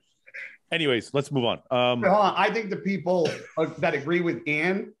there. Anyways, let's move on. Hold on. I think the people that agree with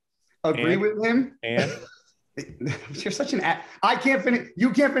Iain agree with him. And you're such an I can't finish.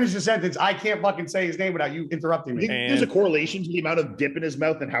 You can't finish the sentence. I can't fucking say his name without you interrupting me. There's a correlation to the amount of dip in his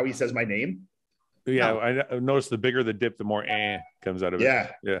mouth and how he says my name. Yeah, no. I noticed the bigger the dip, the more comes out of it.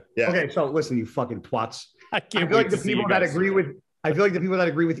 Yeah. Okay, so listen, you fucking twats. I feel like the people that agree with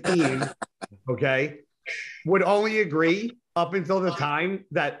Iain, okay, would only agree up until the time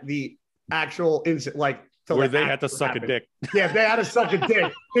that the actual incident, like where they had to suck a dick. Yeah, if they had to suck a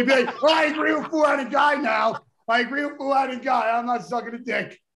dick, they'd be like, I agree with Fouad and Guy now. I agree with Fouad and Guy. I'm not sucking a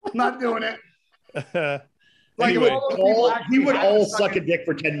dick. I'm not doing it. Like anyway, he would all suck a dick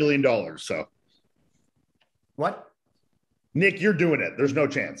for $10 million. So what? Nick, you're doing it. There's no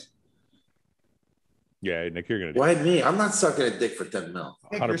chance. Yeah, Nick, you're gonna do Why it. me? I'm not sucking a dick for 10 mil.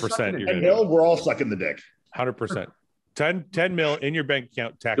 100%. 10 mil, we're all sucking the dick. 100%. 10 mil in your bank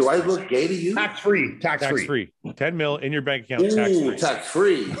account, tax. Do I look gay to you? Tax free. 10 mil in your bank account, tax free. Tax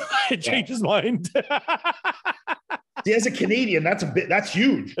free. It changed his mind. See, as a Canadian, that's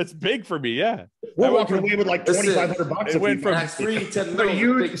huge. That's big for me. Yeah, we're walking away with like $2,500. It went from tax free 10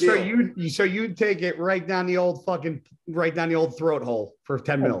 mil. So you'd take it right down the old throat hole for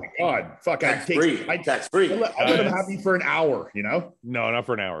 10 mil. Oh my God, fuck! Tax free. Tax free. I let him have me for an hour. You know? No, not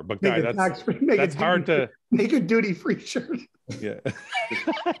for an hour. But guy, that's hard to make a duty free shirt. Yeah,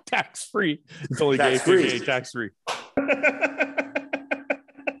 tax free. It's only tax gay, free. Tax free.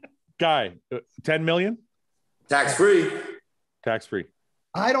 Guy, 10 million. Tax free. Tax free.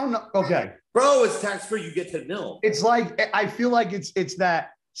 I don't know. Okay, bro, it's tax free. You get 10 mil. It's like I feel like it's that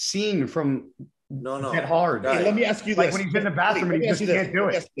scene from Get Hard. Hey, let me ask you like this: when he's in the bathroom and he just can't do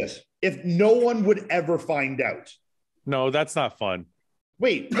it. If no one would ever find out, no, that's not fun.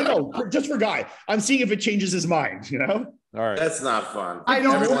 Wait, no, just for Guy. I'm seeing if it changes his mind. You know? All right, that's not fun. I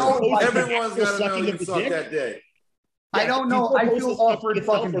don't know. Everyone's got to know you suck that day. I don't know. I feel awkward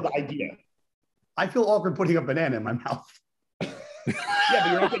fucking for the idea. I feel awkward putting a banana in my mouth. Yeah,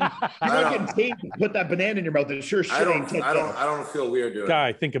 but you're not getting paid to put that banana in your mouth. It sure I don't feel weird doing it.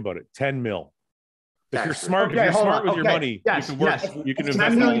 Guy, think about it. 10 mil. If you're smart, with your money, yes, you can work. Yes. You can invest.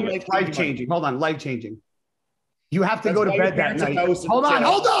 10 million life changing. Hold on, life changing. You have to go to bed that night. Hold on.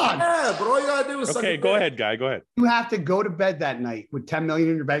 Yeah, but all you gotta do is okay. Go ahead, Guy. Go ahead. You have to go to bed that night with 10 million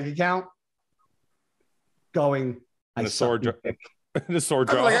in your bank account. Going. And a sore jaw. The sore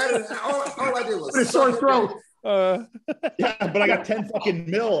jaw. All I did was a sore throat. Yeah, but I got 10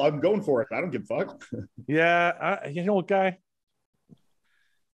 fucking mil. I'm going for it. I don't give a fuck. Yeah, you know what, Guy?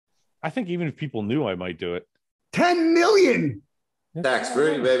 I think even if people knew, I might do it. 10 million. Tax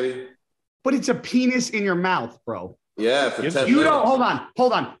free, baby. But it's a penis in your mouth, bro. Yeah, for 10 you don't.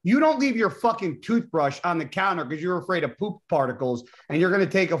 Hold on. You don't leave your fucking toothbrush on the counter because you're afraid of poop particles, and you're gonna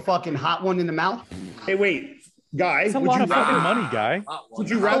take a fucking hot one in the mouth. Hey, wait. Guy, it's a lot of fucking money, Guy. Would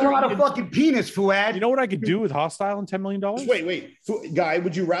you rather a lot of fucking penis, Fouad? You know what I could do with Hostile and $10 million? Wait, Guy,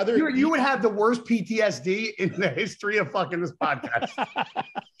 would you rather? You would have the worst PTSD in the history of fucking this podcast.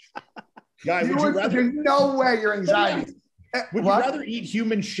 Guy, would you rather? There's no way your anxiety. Would you rather eat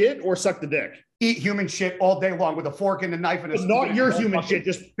human shit or suck the dick? Eat human shit all day long with a fork and a knife and a. Not your human shit,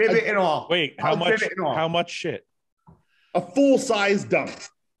 just pivot and all. Wait, how much? How much shit? A full-size dump.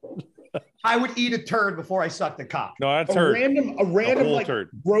 I would eat a turd before I suck the cock. No, that's a random like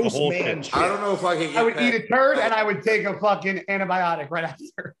turd. Gross man shit. I don't know if I can. I would eat a turd and I would take a fucking antibiotic right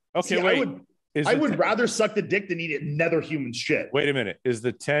after. Okay, see, wait. I would rather suck the dick than eat another human shit. Wait a minute. Is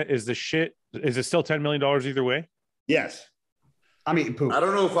it still $10 million either way? Yes. I'm eating poop. I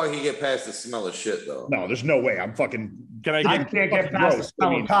don't know if I can get past the smell of shit though. No, there's no way. I'm fucking. I can't get past the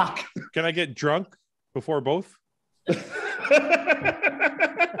smell of cock. Can I get drunk before both?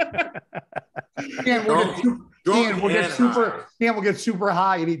 Ian, we'll get super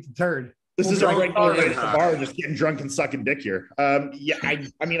high and eat the turd. This is a regular at the bar, just getting drunk and sucking dick here. Yeah,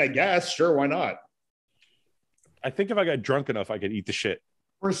 I mean, I guess, sure, why not? I think if I got drunk enough, I could eat the shit.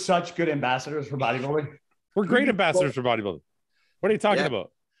 We're such good ambassadors for bodybuilding. We're great ambassadors for bodybuilding. What are you talking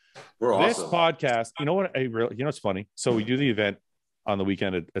about? We're this awesome. podcast. You know what? It's funny. So we do the event on the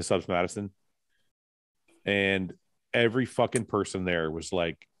weekend at Subs Madison, and every fucking person there was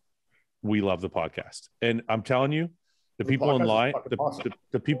like, "We love the podcast," and I'm telling you, the people in line,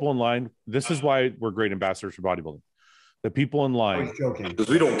 the people in line. This is why we're great ambassadors for bodybuilding. The people in line, because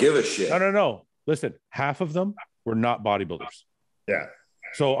we don't give a shit. No. Listen, half of them were not bodybuilders. Yeah.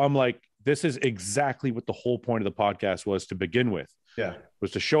 So I'm like, this is exactly what the whole point of the podcast was to begin with. Yeah.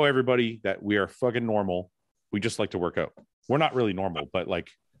 Was to show everybody that we are fucking normal. We just like to work out. We're not really normal, but like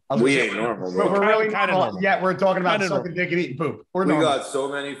we ain't normal. But we're really kind of normal. Yeah, we're talking about sucking dick and eating poop. We got so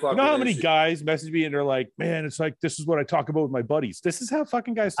many fucking. You know how many guys message me and they're like, "Man, it's like this is what I talk about with my buddies. This is how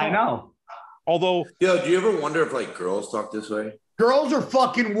fucking guys talk." I know. Although, do you ever wonder if like girls talk this way? Girls are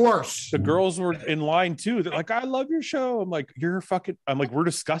fucking worse. The girls were in line too. They're like, "I love your show." I'm like, "You're fucking." I'm like, "We're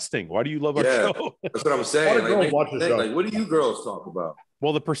disgusting. Why do you love our show?" That's what I'm saying. Like, what do you girls talk about?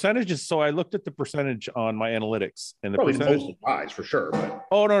 Well, the percentages. So I looked at the percentage on my analytics, and the probably percentage. Most of the guys for sure. But...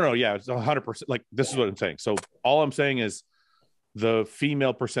 Oh no, yeah, it's 100%. Like this is what I'm saying. So all I'm saying is, the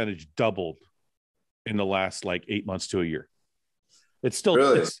female percentage doubled in the last like 8 months to a year. It's still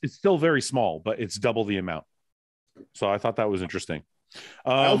it's still very small, but it's double the amount. So I thought that was interesting.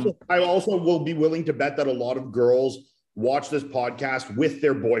 I also will be willing to bet that a lot of girls watch this podcast with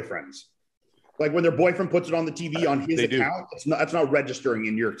their boyfriends. Like when their boyfriend puts it on the TV on his account, it's not registering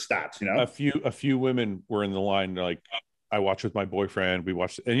in your stats. You know, a few women were in the line. They're like, I watch with my boyfriend. We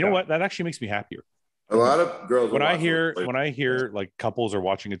watch, and you know what? That actually makes me happier. A lot of girls. When I hear like couples are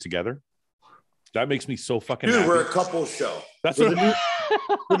watching it together, that makes me so fucking dude. happy. We're a couple show. That's we're what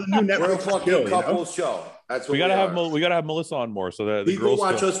the new Netflix. We're a fucking couple show. That's what we gotta have. We gotta have Melissa on more so that the people girls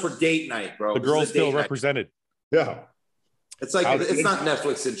watch us for date night, bro. The girls feel represented. Yeah, it's like it's not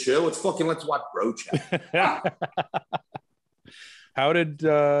Netflix and chill. It's fucking let's watch bro chat. How did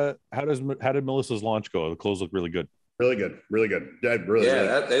Melissa's launch go? The clothes look really good. Really good. They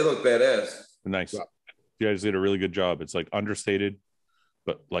look badass. Nice. You guys did a really good job. It's like understated,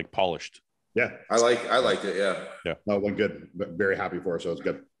 but like polished. Yeah, I liked it. Yeah. No, it went good. Very happy for her. So it's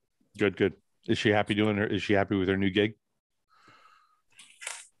good. Good. Is she happy Is she happy with her new gig?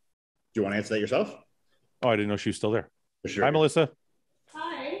 Do you want to answer that yourself? Oh, I didn't know she was still there. For sure. Hi, Melissa.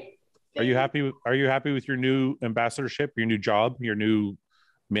 Hi. Are you happy with your new ambassadorship, your new job, your new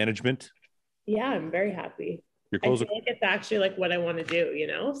management? Yeah, I'm very happy. Your clothes I feel like it's actually like what I want to do, you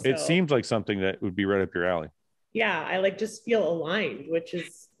know? So, it seems like something that would be right up your alley. yeah, I like just feel aligned, which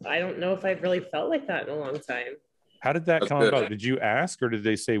is, I don't know if I've really felt like that in a long time. How did that come about? Did you ask, or did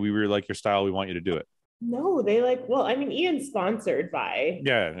they say, we really like your style, we want you to do it? No, they well, I mean, Ian's sponsored by.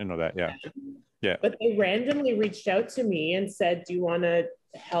 Yeah, I know that. Yeah. But they randomly reached out to me and said, do you want to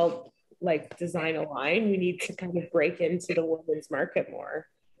help like design a line? We need to kind of break into the women's market more.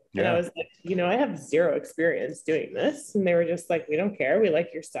 And I was like, I have zero experience doing this. And they were just like, we don't care. We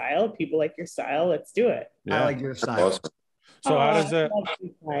like your style. People like your style. Let's do it. I like your style. So how does that?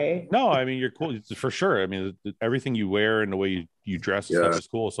 No, I mean, you're cool for sure. I mean, everything you wear and the way you dress and stuff is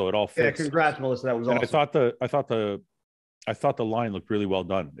cool. So it all fits. Yeah, congrats, Melissa. That was awesome. And I thought the line looked really well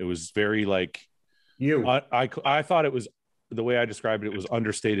done. It was very like you. I thought it was, the way I described it, it was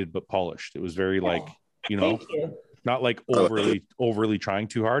understated but polished. It was very like, Thank you. not like overly trying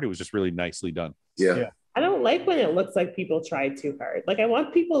too hard. It was just really nicely done. Yeah. I don't like when it looks like people tried too hard. Like I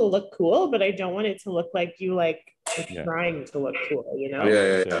want people to look cool, but I don't want it to look like you trying to look cool,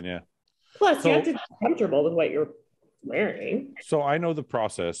 Yeah. Plus, you have to be comfortable with what you're wearing. So I know the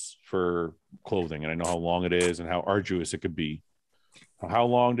process for clothing, and I know how long it is and how arduous it could be. How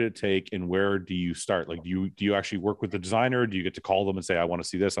long did it take, and where do you start? Like, do you actually work with the designer? Do you get to call them and say, I want to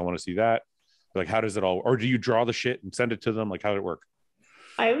see this, I want to see that? Like, how does it all, or do you draw the shit and send it to them? Like, how did it work?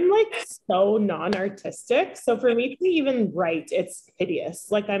 I'm like so non-artistic. So for me to even write, it's hideous.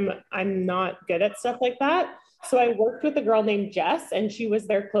 Like I'm not good at stuff like that. So I worked with a girl named Jess, and she was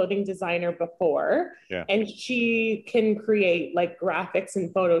their clothing designer before. Yeah. And she can create like graphics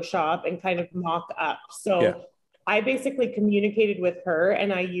in Photoshop and kind of mock up. So I basically communicated with her,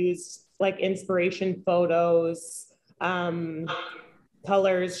 and I used like inspiration photos,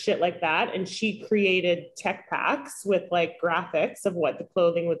 colors, shit like that. And she created tech packs with like graphics of what the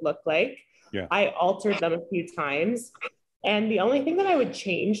clothing would look like. Yeah. I altered them a few times. And the only thing that I would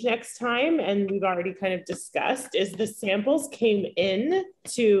change next time, and we've already kind of discussed, is the samples came in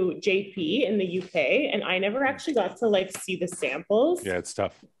to JP in the UK, and I never actually got to like see the samples. Yeah, it's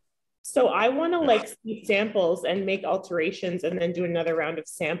tough. So I want to like see samples and make alterations and then do another round of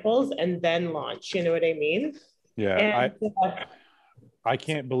samples and then launch. You know what I mean? Yeah. And, I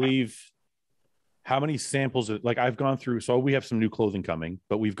can't believe how many samples, like I've gone through. So we have some new clothing coming,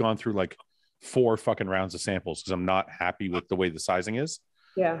 but we've gone through like 4 fucking rounds of samples because I'm not happy with the way the sizing is.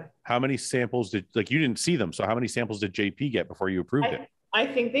 Yeah. How many samples did, like, you didn't see them. So how many samples did JP get before you approved it? I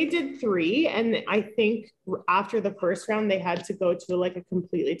think they did 3. And I think after the first round, they had to go to like a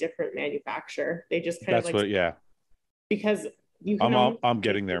completely different manufacturer. They just kind of like, because you can I'm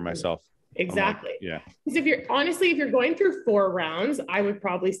getting there myself. Exactly. Like, because if you're going through 4 rounds, I would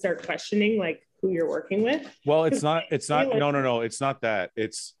probably start questioning like who you're working with. Well, it's not, no, it's not that.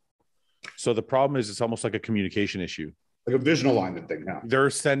 So the problem is it's almost like a communication issue. Like a vision alignment thing now. They're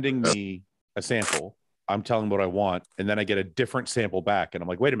sending me a sample. I'm telling them what I want. And then I get a different sample back. And I'm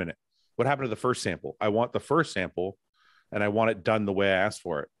like, wait a minute, what happened to the first sample? I want the first sample and I want it done the way I asked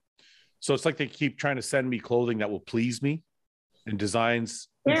for it. So it's like they keep trying to send me clothing that will please me and designs.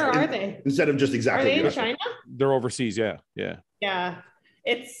 Where are they? Instead of just exactly. Are they in China? They're overseas. Yeah.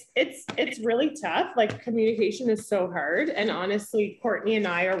 It's really tough. Like communication is so hard. And honestly, Courtney and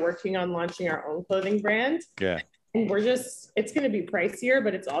I are working on launching our own clothing brand. Yeah. And it's going to be pricier,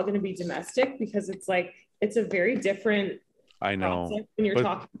 but it's all going to be domestic because it's a very different. I know. When you're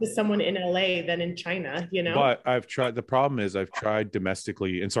talking to someone in LA than in China, But the problem is I've tried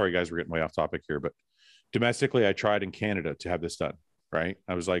domestically, and sorry guys, we're getting way off topic here, but domestically, I tried in Canada to have this done. Right.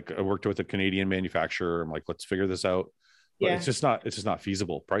 I worked with a Canadian manufacturer. I'm like, let's figure this out. But it's just not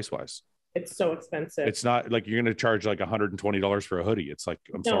feasible price wise. It's so expensive. It's not like you're going to charge like $120 for a hoodie. It's like,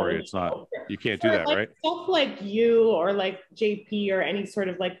 I'm sorry, it's not. You can't do that, like right? Stuff like you or like JP or any sort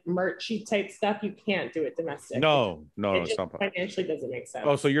of like merchy type stuff, you can't do it domestic. No, it it's not. Financially doesn't make sense.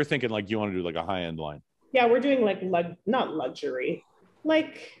 Oh, so you're thinking like you want to do like a high end line? Yeah, we're doing like not luxury.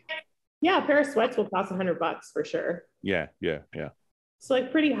 Like, yeah, a pair of sweats will cost $100 for sure. Yeah. So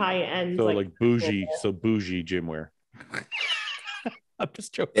like pretty high end. So like bougie, bougie gym wear. I'm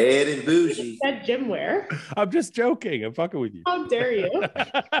just joking. Head and bougie. That gym wear. I'm just joking. I'm fucking with you. How dare you?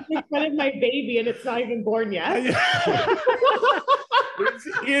 Make fun of my baby and it's not even born yet.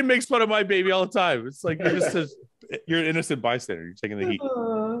 Ian makes fun of my baby all the time. It's like you're an innocent bystander. You're taking the heat.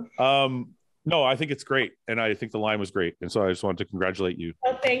 No, I think it's great, and I think the line was great, and so I just wanted to congratulate you.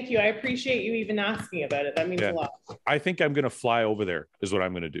 Oh, thank you. I appreciate you even asking about it. That means a lot. I think I'm going to fly over there. Is what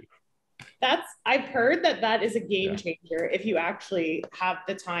I'm going to do. I've heard that is a game changer if you actually have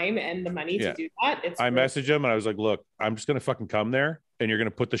the time and the money to do that. I messaged him and I was like, look, I'm just going to fucking come there and you're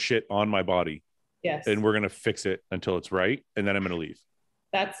going to put the shit on my body. Yes. And we're going to fix it until it's right. And then I'm going to leave.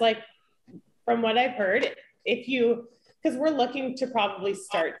 That's like, from what I've heard, because we're looking to probably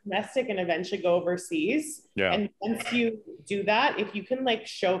start domestic and eventually go overseas. Yeah. And once you do that, if you can like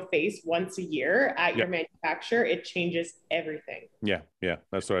show face once a year at your manufacturer, it changes everything. Yeah.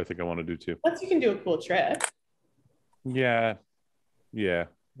 That's what I think I want to do too. Plus you can do a cool trip. Yeah.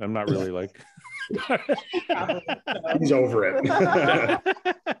 I'm not really like. He's over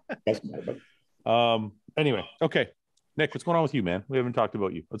it. Anyway, okay. Nick, what's going on with you, man? We haven't talked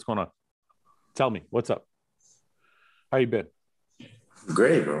about you. What's going on? Tell me, what's up? How you been?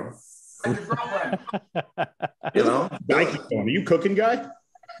 Great, bro. You know? Are you cooking, guy?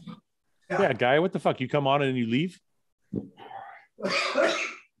 Yeah, guy, what the fuck? You come on and you leave?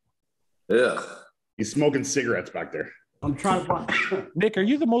 Yeah. He's smoking cigarettes back there. I'm trying to Nick, are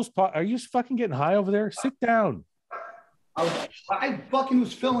you are you fucking getting high over there? Sit down. I fucking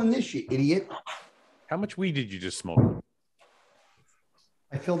was filling this shit, idiot. How much weed did you just smoke?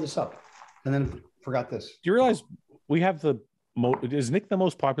 I filled this up and then forgot this. Do you realize we have is Nick the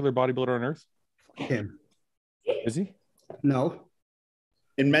most popular bodybuilder on earth? Him. Is he? No.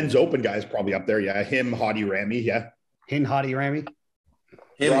 In men's open, guys, probably up there. Yeah. Him, Hottie Ramy. Yeah. Him, Hottie Ramy.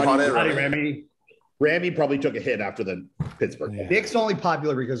 Hottie Ramy. Ramy probably took a hit after the Pittsburgh. Yeah. Nick's only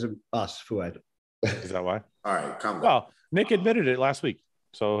popular because of us, Fouad. Is that why? All right, come on. Well, Nick admitted it last week.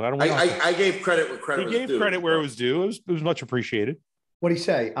 So I don't want I gave credit where credit was due. He gave credit where it was due. It was much appreciated. What'd he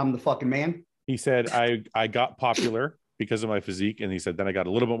say? I'm the fucking man? He said, I got popular because of my physique. And he said, then I got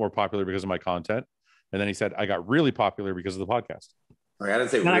a little bit more popular because of my content. And then he said, I got really popular because of the podcast. I didn't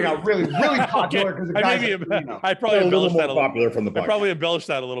say really. I got really, really popular because I probably embellished that a little popular from the podcast. I probably embellished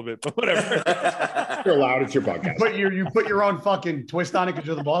that a little bit, but whatever. You're allowed. It's your podcast. But you put your own fucking twist on it because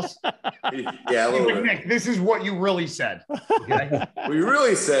you're the boss. Yeah, a little bit. Nick, this is what you really said. Okay? Well, you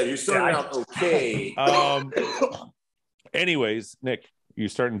really said you started out okay. Anyways, Nick, you're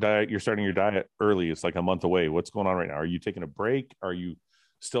starting your diet early. It's like a month away. What's going on right now? Are you taking a break? Are you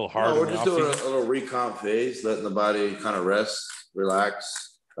still hard? No, we're just doing a little recomp phase, letting the body kind of rest,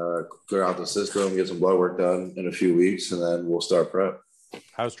 relax, clear out the system, get some blood work done in a few weeks, and then we'll start prep.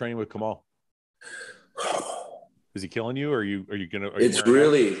 How's training with Kamal? Is he killing you? Or are you gonna? It's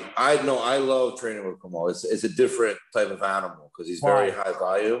really I love training with Kamal. It's a different type of animal because he's very high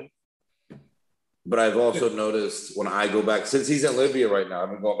volume. But I've also noticed when I go back, since he's in Libya right now, I've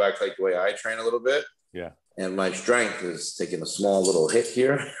been going back like the way I train a little bit. Yeah. And my strength is taking a small little hit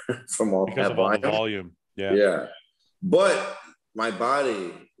here from all because that of all the volume. Yeah. Yeah. But my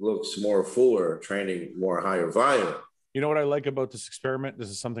body looks more fuller, training more higher volume. You know what I like about this experiment? This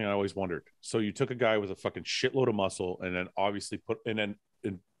is something I always wondered. So you took a guy with a fucking shitload of muscle and then obviously put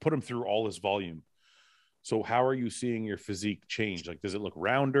him through all his volume. So how are you seeing your physique change? Like, does it look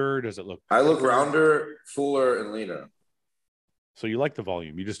rounder? Does it look? I look rounder, fuller, and leaner. So you like the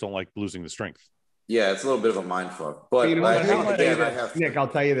volume. You just don't like losing the strength. Yeah, it's a little bit of a mind fuck. But you know Nick, I'll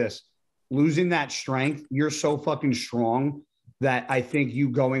tell you this. Losing that strength, you're so fucking strong that I think you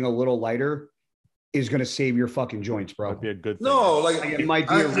going a little lighter is going to save your fucking joints, bro. That'd be a good thing. No, like it might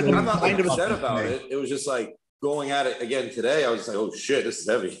be I'm not kind of upset about it. It was just like going at it again today. I was just like, oh shit, this is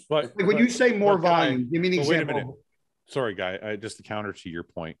heavy. But when you say more volume, give me an example. Wait a minute. Sorry, guy. Just the counter to your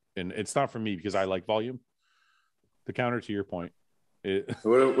point, and it's not for me because I like volume. The counter to your point.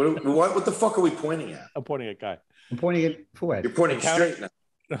 What the fuck are we pointing at? I'm pointing at Guy. I'm pointing at Fouad. You're pointing straight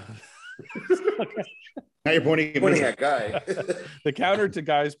now. Now you're pointing at Guy. The counter to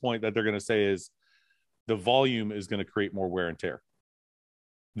Guy's point that they're going to say is the volume is going to create more wear and tear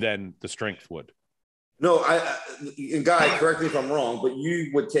than the strength would. No, Guy, correct me if I'm wrong, but you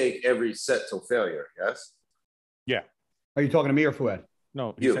would take every set till failure, yes? Yeah. Are you talking to me or Fouad?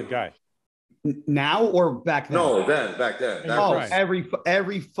 No, you said Guy. Now or back then? No, back then. Oh, right. every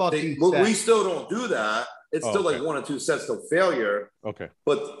fucking set. We still don't do that. It's still like 1 or 2 sets till failure. Okay.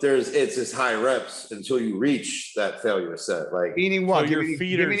 But it's just high reps until you reach that failure set. Like, meaning what? So give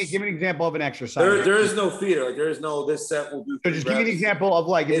me an example of an exercise. There is no feeder. Like, there is no this set will do. So just give me an example of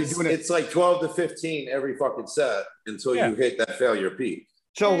like if you're doing it's like 12 to 15 every fucking set until you hit that failure peak.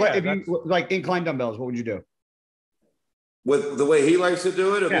 So if you like incline dumbbells, what would you do? With the way he likes to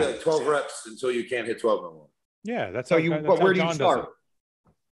do it, it'll be like 12 reps until you can't hit 12 no more. Yeah, that's so you. But where do you start?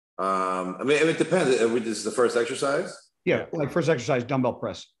 I mean, it depends. This is the first exercise. Yeah, like first exercise, dumbbell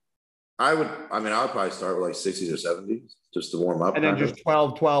press. I would probably start with like 60s or 70s just to warm up. And then just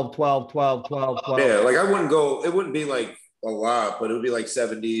 12. Yeah, like I wouldn't go, it wouldn't be like a lot, but it would be like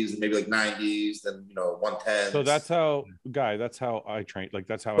 70s and maybe like 90s, then 110. So that's how I train. Like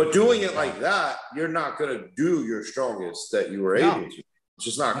that's how. But doing it like that, you're not gonna do your strongest that you were able to. It's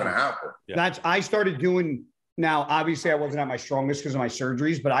just not gonna happen. Yeah. I started doing. Now, obviously, I wasn't at my strongest because of my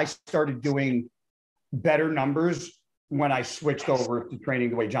surgeries, but I started doing better numbers when I switched over to training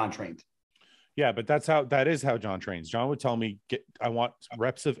the way John trained. Yeah, but that is how John trains. John would tell me, I want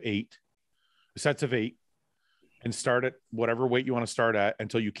reps of 8, sets of 8, and start at whatever weight you want to start at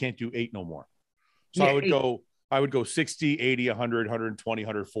until you can't do 8 no more. So I would go 60, 80, 100, 120,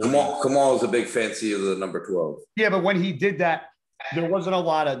 140. Kamal is a big fancy of the number 12. Yeah, but when he did that, there wasn't a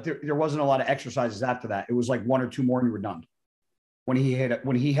lot of exercises after that. It was like 1 or 2 more and you were done. When he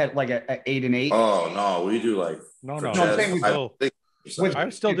had like a 8 and 8. Oh no, we do like I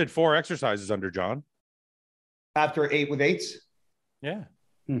still did 4 exercises under John. After 8 with 8s? Yeah.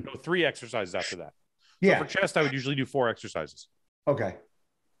 No, 3 exercises after that. Yeah. So for chest, I would usually do 4 exercises. Okay.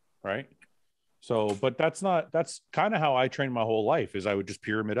 Right. So, but that's kind of how I trained my whole life is I would just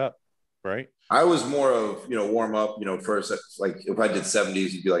pyramid up. Right. I was more of, warm up, first, like if I did 70s,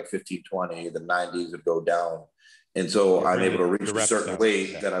 it'd be like 15, 20, the 90s would go down. And so I'm able to reach a certain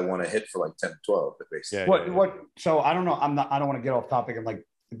weight that I want to hit for like 10, 12. Basically. So I don't know. I don't want to get off topic and like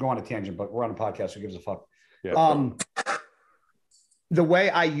go on a tangent, but we're on a podcast. Who gives a fuck? Yeah. The way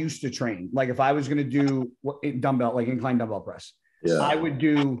I used to train, like if I was going to do dumbbell, like incline dumbbell press, I would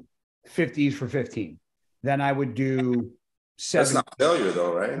do 50s for 15. Then I would do 70s. That's not failure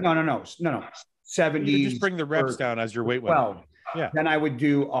though, right? No. 70s. You just bring the reps down as your weight went 12. up. Yeah. Then I would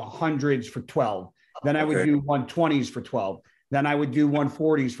do 100s for 12. Then I would do 120s for 12. Then I would do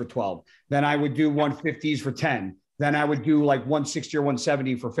 140s for 12. Then I would do 150s for 10. Then I would do like 160 or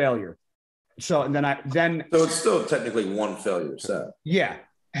 170 for failure. So it's still technically one failure set. Yeah.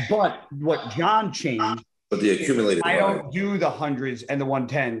 But what John changed, but the accumulated I don't do the 100s and the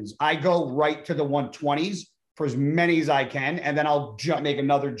 110s. I go right to the 120s for as many as I can. And then I'll make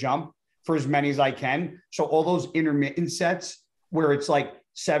another jump for as many as I can. So all those intermittent sets where it's like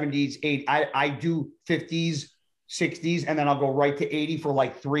 70s, 8, I do 50s, 60s, and then I'll go right to 80 for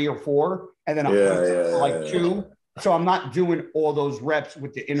like 3 or 4, and then for like 2. So I'm not doing all those reps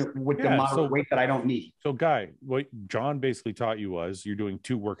with the moderate weight that I don't need. So, Guy, what John basically taught you was you're doing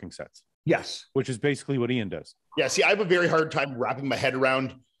 2 working sets. Yes, which is basically what Iain does. Yeah. See, I have a very hard time wrapping my head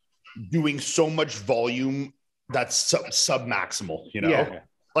around doing so much volume that's sub maximal. Yeah.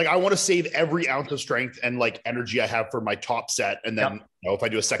 Like I want to save every ounce of strength and like energy I have for my top set, and then if I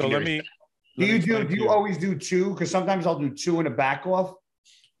do a secondary. So do you always do 2? Because sometimes I'll do 2 and a back off.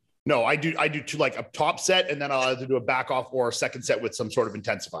 No, I do 2 like a top set, and then I'll either do a back off or a second set with some sort of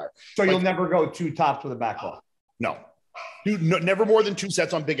intensifier. So you'll never go 2 tops with a back off. No. Dude, never more than 2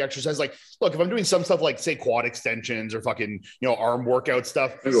 sets on big exercise. Like, look, if I'm doing some stuff like say quad extensions or fucking arm workout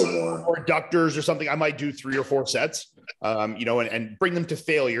stuff or adductors or something, I might do 3 or 4 sets, and bring them to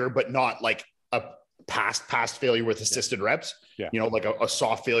failure, but not like a past failure with assisted reps. Yeah. Like a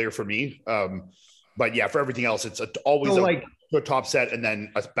soft failure for me. But yeah, for everything else, it's always a top set and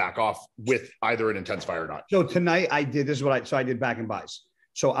then a back off with either an intensifier or not. So tonight I did I did back and buys.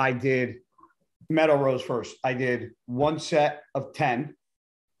 So I did metal rows first. I did 1 set of 10,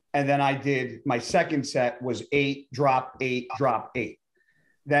 and then I did my second set was 8, drop 8, drop 8.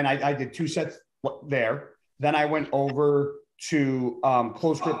 Then I did 2 sets there. Then I went over to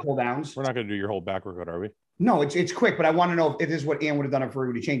close grip pull downs. We're not going to do your whole back workout, are we? No, it's quick, but I want to know if this is what Iain would have done if we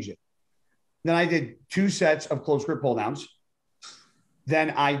would have changed it. Then I did 2 sets of close grip pull downs.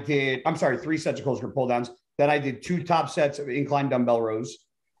 Then I did 3 sets of close grip pull downs. Then I did 2 top sets of incline dumbbell rows.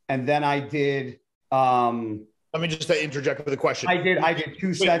 And then I did. Let me just interject with a question. I did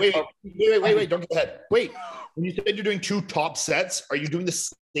 2 sets. Wait! Don't go ahead. Wait. When you said you're doing 2 top sets, are you doing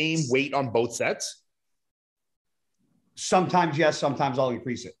the same weight on both sets? Sometimes yes, sometimes I'll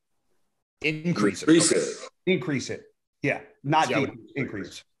increase it. Increase it. Increase it. Yeah, not decrease,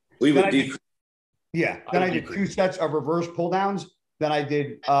 increase. We would decrease. Yeah. Then I did 2 sets of reverse pull downs. Then I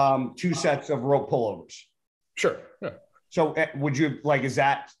did 2 sets of rope pullovers. Sure. Yeah. So would you like, is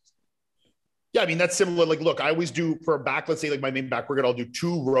that? Yeah, I mean, that's similar. Like, look, I always do for a back, let's say like my main back workout, I'll do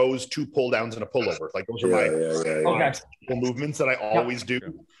 2 rows, 2 pull downs and a pullover. Like those are my movements that I always do.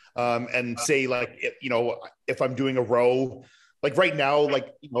 And say like, if I'm doing a row, like right now, like,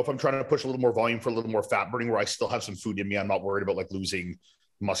 if I'm trying to push a little more volume for a little more fat burning where I still have some food in me, I'm not worried about like losing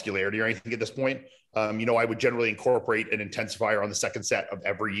muscularity or anything at this point. I would generally incorporate an intensifier on the second set of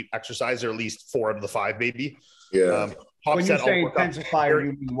every exercise, or at least 4 out of the 5, maybe. Yeah. When you say intensifier,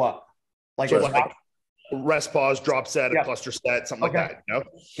 you mean what? Like rest pause, drop set, a cluster set, something like that.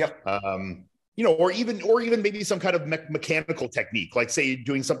 Yep. Or even maybe some kind of mechanical technique. Like say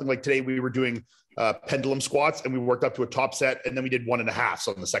doing something like today, we were doing pendulum squats and we worked up to a top set and then we did 1.5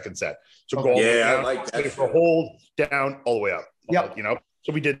 on the second set. So go all the way down, I like that. For hold down, all the way up. Yep.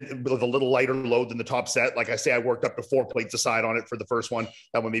 So we did with a little lighter load than the top set. Like I say, I worked up to 4 plates aside on it for the first one.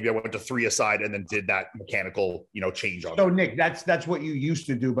 That one, maybe I went to 3 aside and then did that mechanical, change on it. So Nick, that's what you used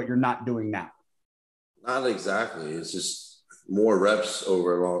to do, but you're not doing now. Not exactly. It's just more reps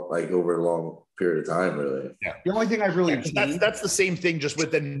over a long period of time, really. Yeah. The only thing I really that's the same thing, just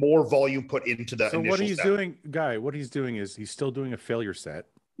with then more volume put into the. So what he's doing, Guy, what he's doing is he's still doing a failure set.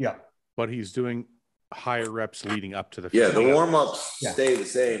 Yeah. But he's doing higher reps leading up to the. Yeah, the warm ups stay the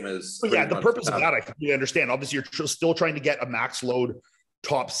same as. The purpose of that I completely understand. Obviously, you're still trying to get a max load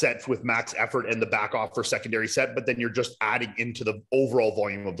top set with max effort and the back off for secondary set, but then you're just adding into the overall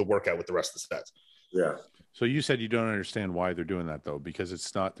volume of the workout with the rest of the sets. Yeah. So you said you don't understand why they're doing that though, because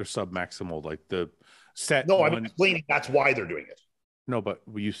it's not, they're sub maximal, like the set. No, I'm explaining that's why they're doing it. No, but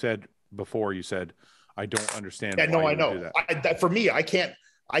you said before, I don't understand. Yeah, no, I know. Do that. For me, I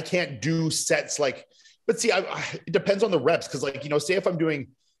can't do sets like, but see, it depends on the reps. Cause like, say if I'm doing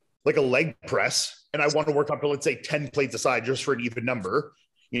like a leg press and I want to work up to, let's say 10 plates aside just for an even number,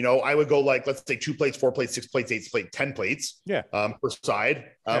 I would go like, let's say 2 plates, 4 plates, 6 plates, 8 plates, 10 plates per side.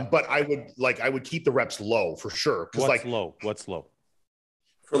 But I would keep the reps low for sure. What's low?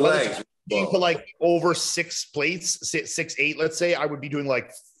 For legs? To like over 6 plates, 6, 8, let's say, I would be doing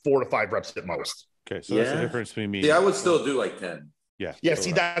like 4 to 5 reps at most. Okay. So that's the difference between me. Yeah, I would still do like 10. Yeah. Yeah.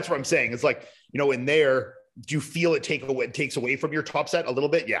 See, that's what I'm saying. It's like, in there, do you feel it takes away from your top set a little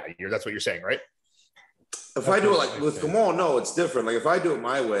bit? Yeah. That's what you're saying, right? If I do it like with Kamal, no, it's different. Like if I do it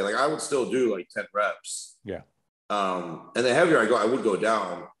my way, like I would still do like 10 reps. Yeah. And the heavier I go, I would go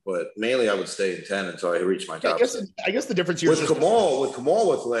down, but mainly I would stay in 10 until I reach my top. I guess the difference here with Kamal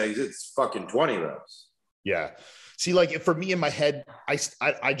with legs, it's fucking 20 reps. Yeah. See, like for me in my head,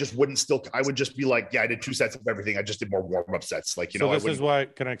 I just wouldn't still. I would just be like, yeah, I did 2 sets of everything. I just did more warm up sets. Like So this is why.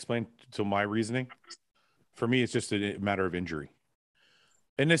 Can I explain to my reasoning? For me, it's just a matter of injury.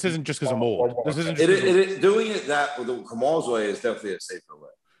 And this isn't just because I'm old. This isn't just doing it that with the Kamal's way is definitely a safer way.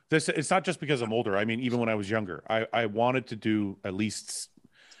 It's not just because I'm older. I mean, even when I was younger, I wanted to do at least,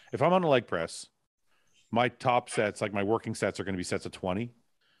 if I'm on a leg press, my top sets, like my working sets, are going to be sets of 20.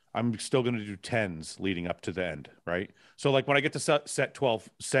 I'm still going to do 10s leading up to the end, right? So like when I get to set 12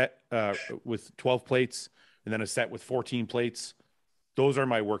 with 12 plates and then a set with 14 plates, those are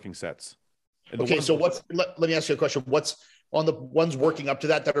my working sets. Okay, so let me ask you a question. What's on the ones working up to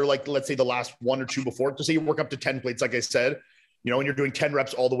that are like, let's say the last 1 or 2 before, to say you work up to 10 plates, like I said, and you're doing 10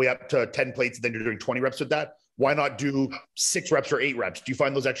 reps all the way up to 10 plates, and then you're doing 20 reps with that. Why not do 6 reps or 8 reps? Do you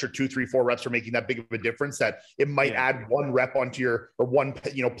find those extra 2, 3, 4 reps are making that big of a difference that it might add 1 rep onto your, or 1,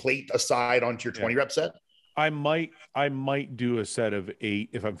 plate aside onto your 20 rep set? I might do a set of 8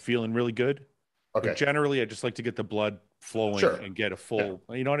 if I'm feeling really good. Okay. But generally, I just like to get the blood flowing and get a full,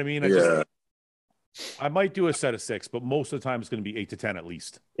 you know what I mean? I might do a set of 6, but most of the time it's going to be 8 to 10 at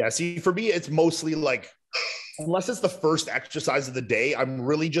least. Yeah. See, for me, it's mostly like, unless it's the first exercise of the day, I'm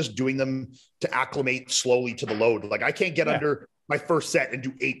really just doing them to acclimate slowly to the load. Like I can't get under my first set and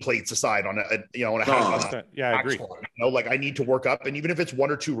do 8 plates aside on a house. Yeah, I agree. Like I need to work up, and even if it's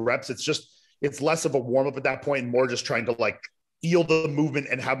 1 or 2 reps, it's less of a warm up at that point, and more just trying to like feel the movement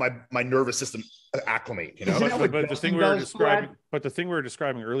and have my nervous system acclimate. But the thing we were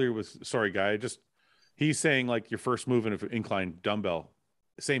describing earlier was, sorry, Guy, he's saying like your first movement of incline dumbbell,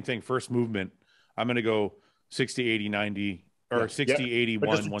 same thing. First movement, I'm going to go 60, 80, 90, or 60, 80,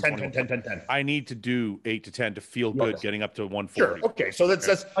 120. 10. I need to do 8 to 10 to feel good getting up to 140. Sure. Okay. So that's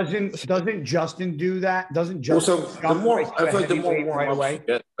doesn't Justin do that? Doesn't Justin the more warm-ups you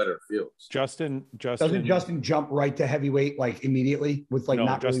get, better it feels. Justin doesn't Justin jump right to heavyweight like immediately with like no,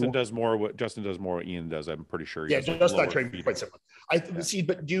 not Justin really does more what Ian does. I'm pretty sure. Yeah, just not training quite similar. See,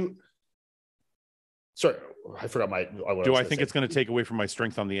 but sorry, I forgot my. Do I think it's going to take away from my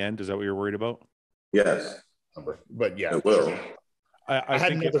strength on the end? Is that what you're worried about? Yes, but yeah, it will. I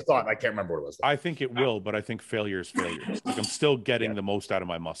had another thought. I can't remember what it was. I think it will, but I think failure is failure. Like I'm still getting the most out of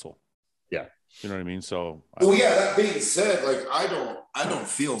my muscle. Yeah, you know what I mean. So, well, yeah. That being said, like I don't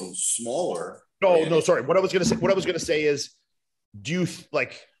feel smaller. No, sorry. What I was gonna say is, do you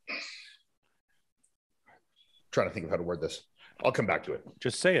like? Trying to think of how to word this. I'll come back to it.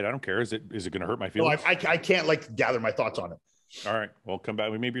 Just say it. I don't care. Is it going to hurt my feelings? No, I can't like gather my thoughts on it. All right. Well, come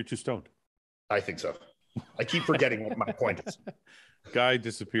back. Maybe you're too stoned. I think so. I keep forgetting what my point is. Guy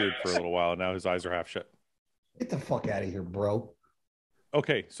disappeared for a little while. Now his eyes are half shut. Get the fuck out of here, bro.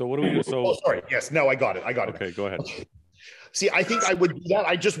 Okay. So what do we do? So sorry. Yes. No, I got it. Okay. Go ahead. Okay. See, I think I would do that.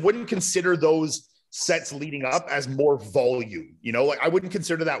 I just wouldn't consider those sets leading up as more volume. You know, like I wouldn't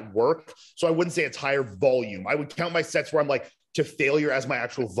consider that work. So I wouldn't say it's higher volume. I would count my sets where I'm like to failure as my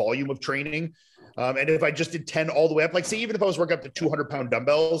actual volume of training. And if I just did 10 all the way up, like say, even if I was working up to 200-pound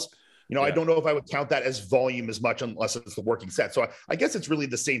dumbbells, you know, I don't know if I would count that as volume as much unless it's the working set. So I guess it's really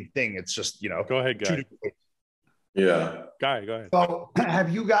the same thing. It's just, you know, go ahead, Guy. Yeah. Guy, go ahead. So have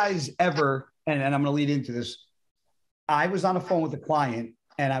you guys ever, and I'm going to lead into this. I was on the phone with a client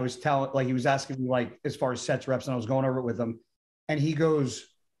and I was he was asking me like, as far as sets, reps, and I was going over it with him. And he goes,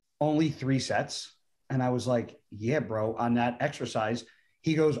 only 3 sets. And I was like, yeah, bro, on that exercise.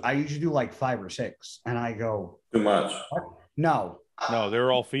 He goes, I usually do like 5 or 6. And I go, too much. What? No,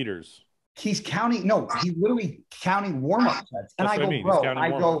 they're all feeders. He's counting. No, he's literally counting warm-up sets. And I go,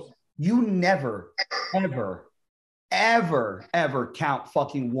 bro, you never, ever count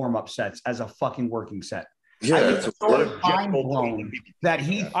fucking warm-up sets as a fucking working set. Yeah, it's so mind blown that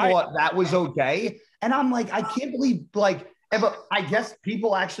he thought that was okay. And I'm like, I can't believe I guess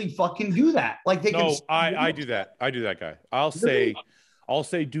people actually fucking do that. Like they can. I do that. I do that, Guy. I'll say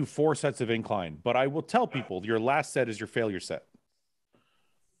do 4 sets of incline, but I will tell people your last set is your failure set.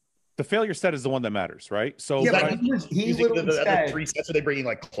 The failure set is the one that matters, right? So yeah, he literally said, the 3 sets, are they bringing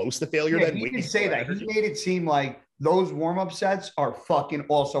like close to failure? Yeah, he did say that. He made it seem like those warm-up sets are fucking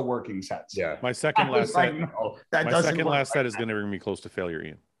also working sets. Yeah. My second last set is going to bring me close to failure,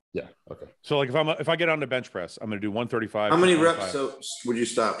 Ian. Yeah. Okay. So like if I get on the bench press, I'm going to do 135. How many reps would you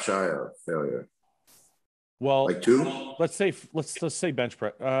stop shy of failure? Well, like 2. Let's say bench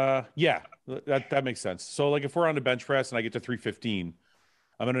press. Yeah, that makes sense. So like if we're on the bench press and I get to 315,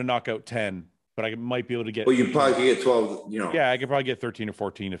 I'm going to knock out 10, but I might be able to get. Well, you probably could get 12. You know. Yeah, I could probably get 13 or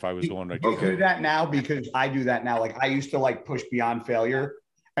 14 if I was going. You do that now because I do that now. Like I used to like push beyond failure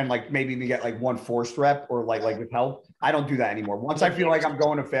and like maybe even get like 1 forced rep or like with help. I don't do that anymore. Once I feel like I'm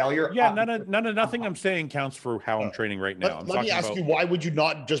going to failure. Yeah, nothing I'm saying counts for how I'm training right now. Let me ask you, why would you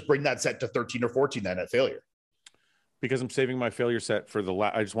not just bring that set to 13 or 14 then at failure? Because I'm saving my failure set for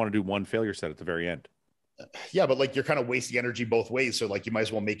I just want to do 1 failure set at the very end. Yeah, but like you're kind of wasting energy both ways. So like you might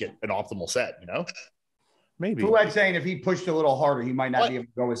as well make it an optimal set, you know? Maybe. Fouad's saying if he pushed a little harder, he might not be able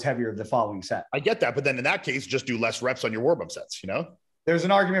to go as heavier the following set. I get that. But then in that case, just do less reps on your warm-up sets, you know? There's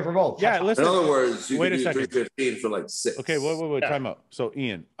an argument for both. Yeah, listen. In other words, you wait could a second. 315 for like 6. Okay, wait, time out. So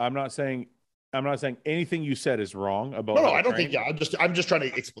Ian, I'm not saying anything you said is wrong about. No, I don't think. Yeah, I'm just trying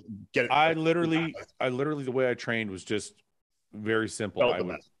to get it. I literally, the way I trained was just very simple.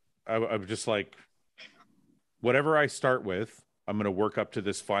 I was just like, whatever I start with, I'm going to work up to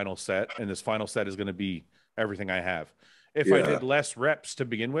this final set, and this final set is going to be everything I have. If I did less reps to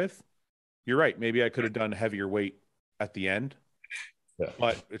begin with, you're right. Maybe I could have done heavier weight at the end. Yeah.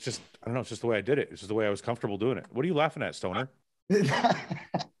 But it's just, I don't know. It's just the way I did it. It's just the way I was comfortable doing it. What are you laughing at, Stoner?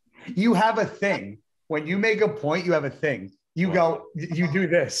 You have a thing. When you make a point, you have a thing. You go, you do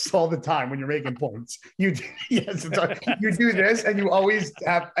this all the time when you're making points. You do this, and you always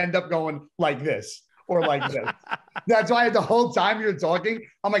end up going like this or like this. That's why the whole time you're talking,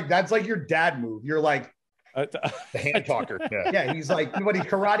 I'm like, that's like your dad move. You're like the hand talker. Yeah, he's like, but he's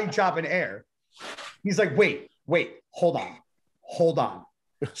karate chopping air. He's like, wait, hold on.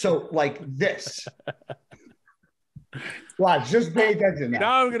 So like this. Watch, just pay attention now.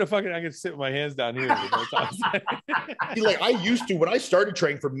 Now I'm gonna sit with my hands down here. See, like I used to when I started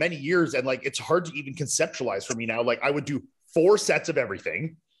training for many years, and like it's hard to even conceptualize for me now. Like I would do 4 sets of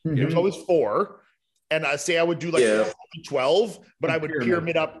everything. Mm-hmm. It was always 4. And say I would do like 12, but I would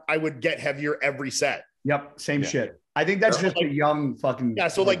pyramid up. I would get heavier every set. Yep, same shit. I think that's just a young fucking. Yeah,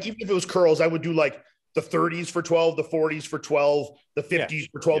 so like even if it was curls, I would do like the 30s for 12, the 40s for 12, the 50s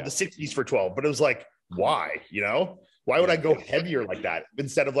for 12, the 60s for 12. But it was like, why? You know? Why would I go heavier like that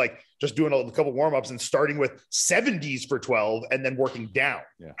instead of like just doing a couple warm-ups and starting with 70s for 12 and then working down?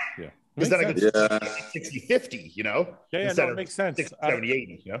 Yeah. Because then I could 60, 50, you know? Yeah, no, it makes sense. 60, 70,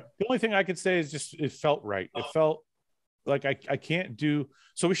 80, you know? The only thing I could say is just it felt right. It felt like I can't do.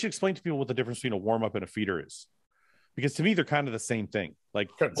 So we should explain to people what the difference between a warm-up and a feeder is. Because to me, they're kind of the same thing. Like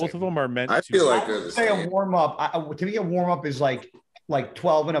both of them are meant I to. feel like I would say a warm-up. To me, a warm-up is like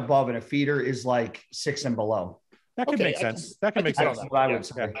 12 and above, and a feeder is like 6 and below. That can make sense. That can make sense. That's what I would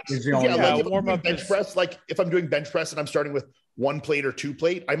say. Like warm up bench press. Like if I'm doing bench press and I'm starting with 1 plate or 2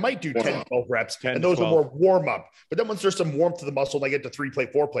 plate, I might do 10, 12 reps, and those 12. Are more warm up. But then once there's some warmth to the muscle, and I get to 3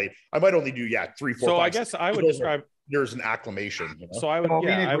 plate, 4 plate, I might only do 3, 4. So 5, I guess I would describe there's an acclimation. You know? So I would.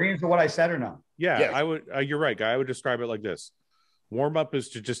 Agree to what I said or no? Yeah, I would. You're right, guy. I would describe it like this: warm up is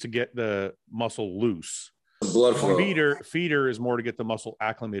to get the muscle loose. Blood flow. Feeder is more to get the muscle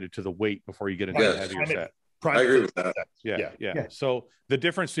acclimated to the weight before you get into a heavier set. I agree with that. Yeah. So the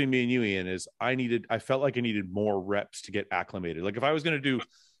difference between me and you, Ian, is I felt like I needed more reps to get acclimated. Like if I was going to do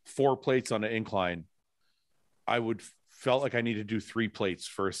 4 plates on an incline, I would felt like I needed to do 3 plates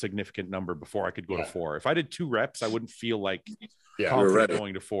for a significant number before I could go to 4. If I did 2 reps, I wouldn't feel like confident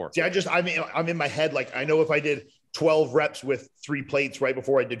going to 4. See, I'm in my head. Like I know if I did 12 reps with 3 plates right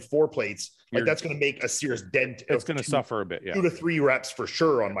before I did 4 plates, like that's going to make a serious dent. It's going to suffer a bit. 2 to 3 reps for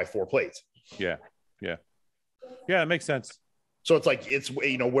sure on my 4 plates. Yeah, it makes sense. So it's like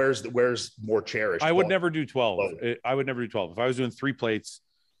where's more cherished? I would never do 12. I would never do 12. If I was doing 3 plates,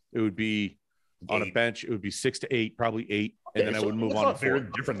 it would be 8. On a bench. It would be 6 to 8, probably 8, and then I would move on to 4. Very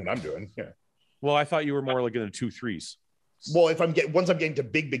different than I'm doing. Yeah. Well, I thought you were more like in the 2 3s. Well, once I'm getting to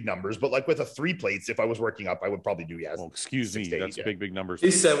big numbers, but like with a 3 plates, if I was working up, I would probably do Well, excuse me, that's big numbers.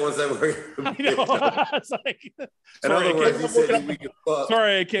 He said once I work. I know. It's like,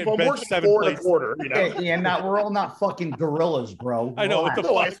 sorry, I can't bench 7 plates. Quarter, you know? And we're all not fucking gorillas, bro. I know. What the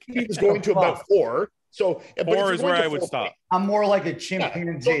fuck? He was going to about 4. So 4 is where I would stop. I'm more like a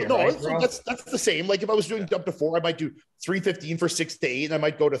chimpanzee. That's the same. Like if I was doing up to 4, I might do 315 for 6 to 8, and I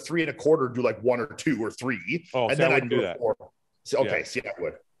might go to 3 1/4, do like 1 or 2 or 3. Oh, and then I wouldn't do that. 4. So, okay, see, I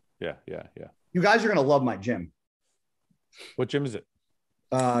would. Yeah. You guys are gonna love my gym. What gym is it?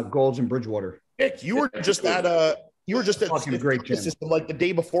 Golds in Bridgewater. Nick, you were just at fucking great gym system like the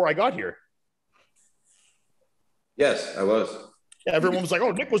day before I got here. Yes, I was. Yeah, everyone was like,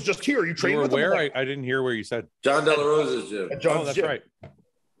 "Oh, Nick was just here. You trained with him?" Where? I didn't hear where you said. John De La Rosa's gym. That's gym. right.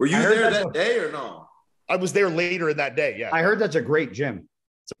 Were you there that day or no? I was there later in that day. Yeah, I heard that's a great gym.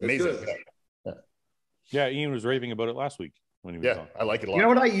 It's amazing. Yeah, Ian was raving about it last week when he was on. I like it a lot. You know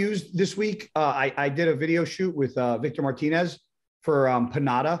what I used this week? I did a video shoot with Victor Martinez for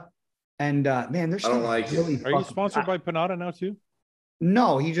Panada, and man, there's some really. Are you sponsored by Panada now too?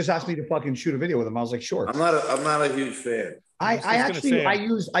 No, he just asked me to fucking shoot a video with him. I was like, sure. I'm not a huge fan. I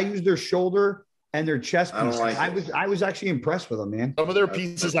use their shoulder and their chest piece. I was actually impressed with them, man. Some of their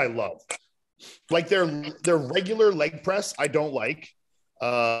pieces I love. Like their regular leg press, I don't like.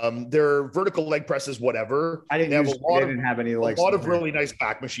 Their vertical leg presses, whatever. I didn't have any legs. A lot of really nice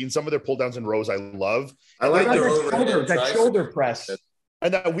back machines. Some of their pull downs and rows I love. I like that shoulder press.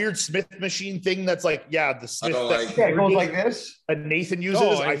 And that weird Smith machine thing that's like, the Smith it goes like this. And Nathan uses.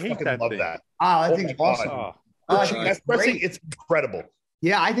 I fucking love that. I think it's awesome. Chest pressing, it's incredible.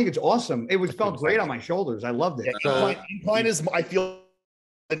 Yeah, I think it's awesome. It felt great on my shoulders. I loved it. Incline is, I feel,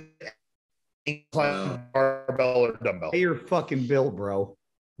 incline barbell or dumbbell. Pay your fucking bill, bro.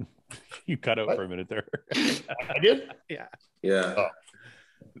 You cut out for a minute there. I did. Yeah.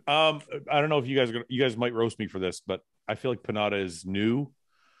 I don't know if you guys might roast me for this, but I feel like Panada is new.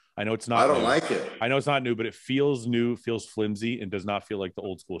 I know it's not. I don't like it. I know it's not new, but it feels new, feels flimsy, and does not feel like the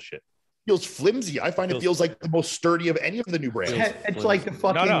old school shit. Feels flimsy. I find it feels like the most sturdy of any of the new brands. It's like the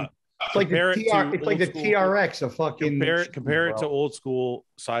fucking. No. It's like the TRX of fucking. Compare it to old school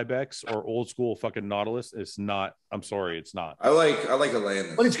Cybex or old school fucking Nautilus. It's not. I'm sorry, it's not. I like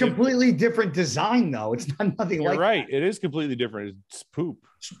Atlantis. But it's completely different design, though. It's not nothing like. You're right. It is completely different. It's poop.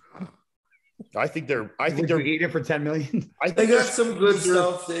 I think they're eat it for 10 million. They got some good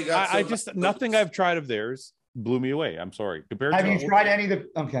stuff. They got. Nothing I've tried of theirs blew me away. I'm sorry. Have you tried any of the?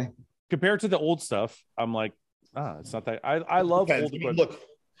 Okay. Compared to the old stuff, I'm like, it's not that. I love old equipment. Look,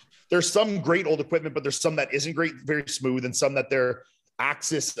 there's some great old equipment, but there's some that isn't great, very smooth, and some that their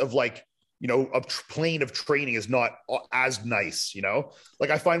axis of plane of training is not as nice.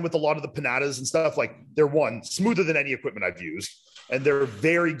 Like I find with a lot of the Panadas and stuff, like they're smoother than any equipment I've used, and they're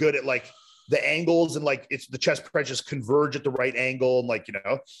very good at like the angles and like it's the chest press converge at the right angle and like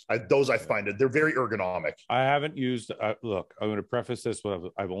I find it they're very ergonomic. I haven't used. Look, I'm going to preface this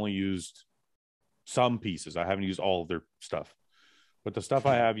with I've only used some pieces. I haven't used all of their stuff, but the stuff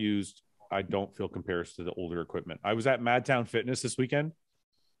I have used, I don't feel compares to the older equipment. I was at Madtown Fitness this weekend.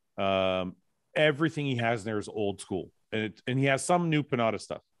 Everything he has there is old school, and he has some new Panada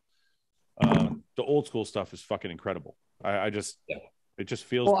stuff. The old school stuff is fucking incredible. It just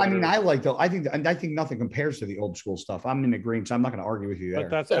feels. Well, better. I mean, I think nothing compares to the old school stuff. I'm in agreement, so I'm not going to argue with you there.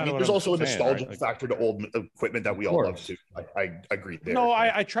 But that's there's also a nostalgia factor to old equipment that we all love too. I agree there. No,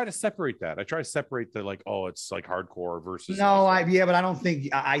 I try to separate that. I try to separate the like, oh, it's like hardcore versus. No, but I don't think.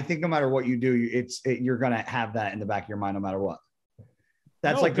 I think no matter what you do, you're going to have that in the back of your mind no matter what.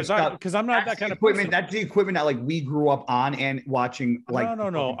 That's because I'm not that kind of equipment. That's the equipment that like we grew up on and watching. Like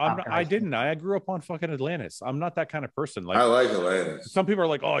no. I didn't. I grew up on fucking Atlantis. I'm not that kind of person. Like I like Atlantis. Some people are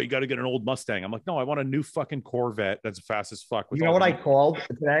like, oh, you got to get an old Mustang. I'm like, no, I want a new fucking Corvette that's fast as fuck. You know what I called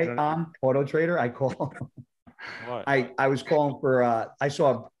today on Auto Trader? I called. What? I was calling for. I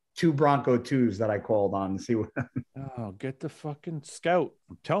saw 2 Bronco 2s that I called on to see what. Oh, get the fucking Scout!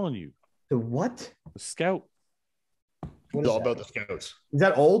 I'm telling you. The what? The Scout. It's all about the Scouts. Is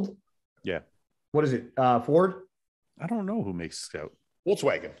that old? Yeah. What is it? Ford? I don't know who makes Scout.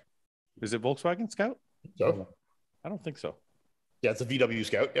 Volkswagen. Is it Volkswagen Scout? So? I don't think so. Yeah, it's a VW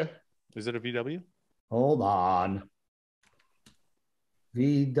Scout. Yeah. Is it a VW? Hold on.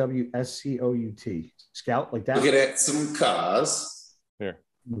 VW Scout like that. Look at some cars. Here.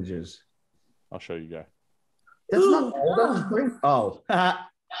 Images. I'll show you guys. That's not old. Oh.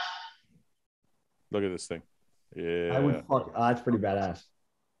 Look at this thing. Yeah. I would fuck. That's pretty badass.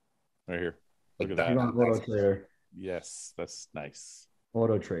 Right here. Look at that. Auto Trader. Yes, that's nice.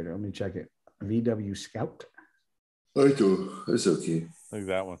 Auto Trader. Let me check it. VW Scout. I do. It's okay. Look at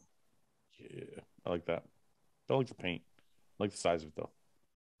that one. Yeah, I like that. Don't like the paint. I like the size of it though.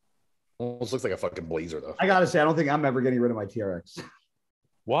 Almost looks like a fucking Blazer though. I gotta say, I don't think I'm ever getting rid of my TRX.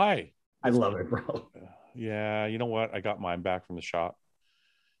 Why? I love it, bro. Yeah, you know what? I got mine back from the shop,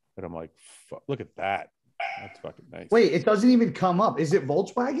 but I'm like, fuck, look at that. That's fucking nice. Wait, it doesn't even come up. Is it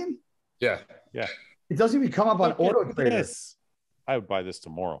Volkswagen? Yeah. It doesn't even come up on Auto Trader. I would buy this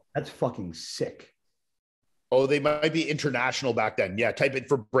tomorrow. That's fucking sick. Oh, they might be international back then. Yeah, type it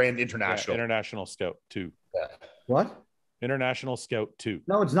for brand international. Yeah, International Scout 2. Yeah. What? International Scout 2.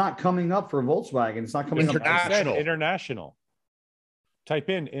 No, it's not coming up for Volkswagen. It's not coming up. International.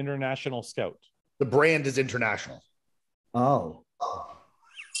 Type in International Scout. The brand is international. Oh.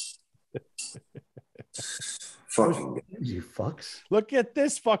 Fucking you fucks. Look at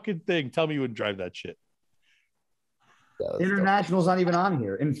this fucking thing. Tell me you would drive that shit. International's not even on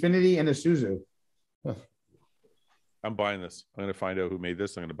here. Infinity and Isuzu. I'm buying this. I'm going to find out who made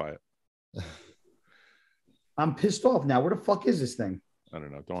this. I'm going to buy it. I'm pissed off now. Where the fuck is this thing? I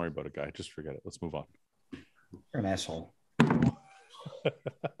don't know. Don't worry about it, guy. Just forget it. Let's move on. You're an asshole.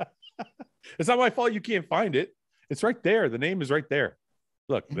 It's not my fault you can't find it. It's right there. The name is right there.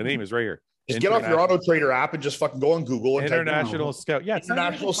 Look, the name is right here. Just get off your Auto Trader app and just fucking go on Google and International Scout. Yeah,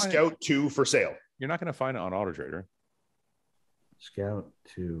 International Scout 2 for sale. You're not going to find it on Auto Trader. Scout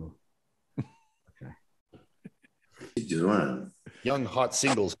 2. Okay. what you doing? Young hot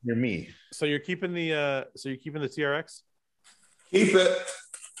singles near me. So you're keeping the TRX? Keep it.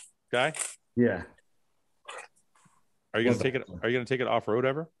 Guy? Yeah. Are you going to take it? Are you going to take it off road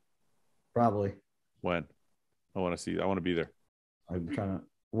ever? Probably. When? I want to see. I want to be there. I'm trying to.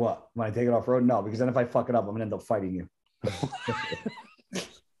 What? When I take it off road? No, because then if I fuck it up, I'm gonna end up fighting you.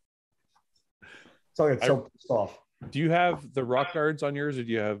 So I get so pissed off. Do you have the rock guards on yours, or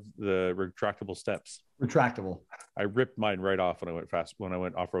do you have the retractable steps? Retractable. I ripped mine right off when I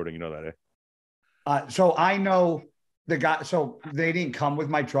went off roading. You know that, eh? So I know the guy. So they didn't come with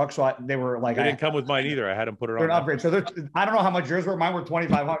my truck, so they were like, they didn't come with mine either. I had them put it on. An upgrade. So I don't know how much yours were. Mine were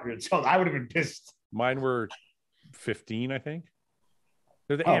 2,500. So I would have been pissed. Mine were 15, I think.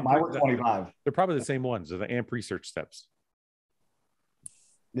 They're the mine were 25. They're probably the same ones. They're the AMP Research steps.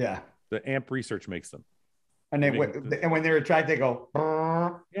 Yeah. The AMP Research makes them. And and when they retract, they go.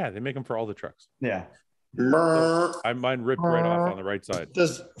 Yeah, they make them for all the trucks. Yeah. Mine ripped right off on the right side.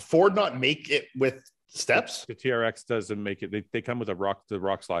 Does Ford not make it with steps? The TRX doesn't make it. They come with the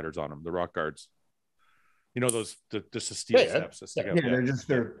rock sliders on them, the rock guards. You know those just the steel steps that stick up.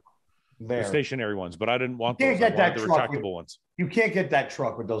 They're the stationary ones, but I didn't want those. I wanted the retractable ones. You can't get that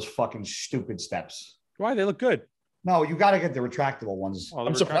truck with those fucking stupid steps. Why? They look good. No, you got to get the retractable ones. Well,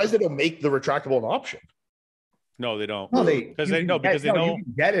 I'm surprised they don't make the retractable an option. No, they don't. No, because they know you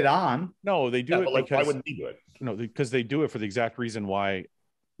can get it on. No, they do it. But why wouldn't they do it? No, because they do it for the exact reason why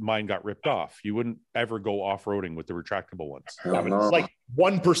mine got ripped off. You wouldn't ever go off-roading with the retractable ones. Yeah, but it's like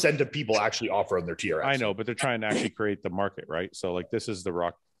 1% of people actually off-road their TRX. I know, but they're trying to actually create the market, right? So like this is the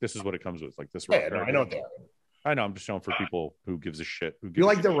rock. This is what it comes with, like this rock. Yeah, no, I know what they are. I know. I'm just showing for people who gives a shit. You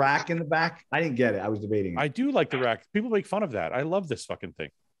like the rack in the back? I didn't get it. I was debating it. I do like the rack. People make fun of that. I love this fucking thing.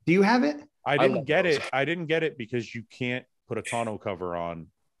 Do you have it? I didn't get it. I didn't get it because you can't put a tonneau cover on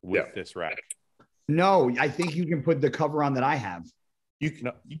with this rack. No, I think you can put the cover on that I have. You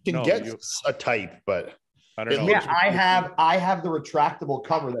can get a type, but I don't know. Yeah, I have the retractable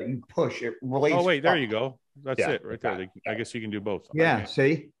cover that you push. It relates. Oh wait, there you go. That's it right there. I guess you can do both. Yeah.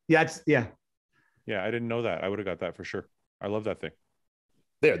 See. Yeah. Yeah, I didn't know that. I would have got that for sure. I love that thing.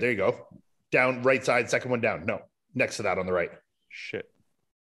 There you go. Down right side, second one down. No, next to that on the right. Shit.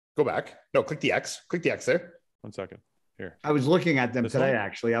 Go back. No, click the X. Click the X there. 1 second. Here. I was looking at them today,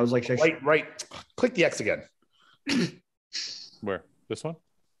 actually. I was like, right. Click the X again. Where? This one?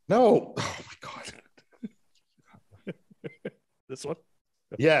 No. Oh my God. This one?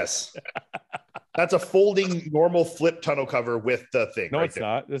 Yes. That's a folding normal flip tonneau cover with the thing. No, it's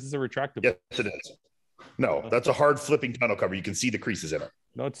not. This is a retractable. Yes, it is. No, that's a hard flipping tonneau cover. You can see the creases in it.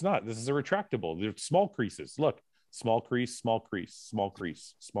 No, it's not. This is a retractable. They're small creases. Look, small crease, small crease, small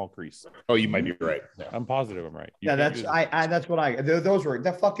crease, small crease. Oh, you might be right. Yeah. I'm positive I'm right. That's what those were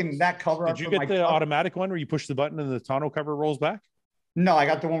that cover. Did you get the automatic one where you push the button and the tonneau cover rolls back? No, I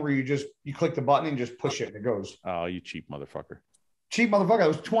got the one where you click the button and just push it and it goes. Oh, you cheap motherfucker. Cheap motherfucker. It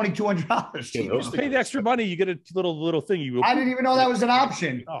was $2,200. Pay the extra money. You get a little thing. I didn't even know that was an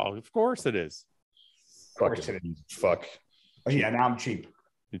option. Oh, of course it is. Fuck. Oh, yeah, now I'm cheap.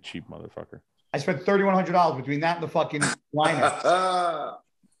 You cheap motherfucker. I spent $3,100 between that and the fucking liner.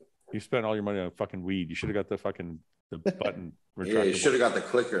 You spent all your money on fucking weed. You should have got the button. Yeah, you should have got the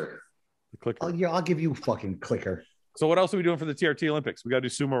clicker. The clicker. Oh, yeah, I'll give you fucking clicker. So what else are we doing for the TRT Olympics? We got to do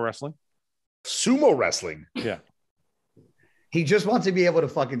sumo wrestling. Sumo wrestling? Yeah. He just wants to be able to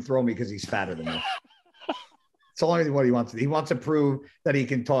fucking throw me because he's fatter than me. It's the only thing what he wants to do. He wants to prove that he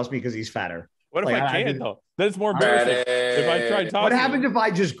can toss me because he's fatter. What if I can, though? That's more embarrassing. If I try tossing. What happens if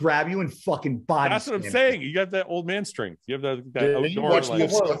I just grab you and fucking body? That's what I'm saying. You got that old man strength. You have that outdoor. You watch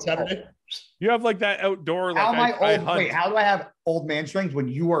UFC on Saturday? You have like that outdoor. How am I old? Wait, how do I have old man strength when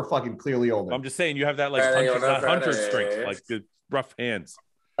you are fucking clearly older? I'm just saying you have that like hunter strength, like the rough hands.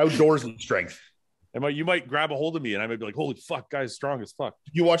 Outdoorsman strength. You might grab a hold of me and I might be like, holy fuck, guy's strong as fuck.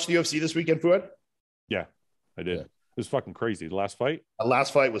 Did you watch the UFC this weekend, Fouad? Yeah, I did. Yeah. It was fucking crazy. The last fight? The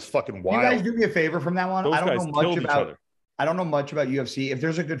last fight was fucking wild. You guys do me a favor from that one? Those guys killed each other. I don't know much about UFC. If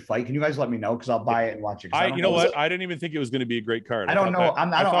there's a good fight, can you guys let me know? Because I'll buy it and watch it. You know what? I didn't even think it was going to be a great card. I don't know.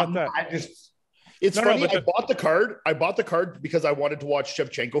 It's funny. I bought the card. I bought the card because I wanted to watch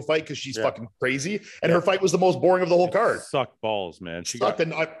Shevchenko fight because she's fucking crazy, and her fight was the most boring of the whole card. Sucked balls, man. She sucked,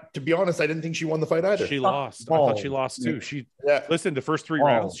 and to be honest, I didn't think she won the fight either. She lost. I thought she lost too. Listen, the first 3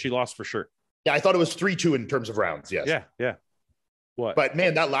 rounds, she lost for sure. Yeah, I thought it was 3-2 in terms of rounds. Yes. Yeah. What? But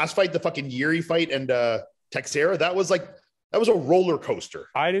man, that last fight, the fucking Yuri fight and Teixeira, that was a roller coaster.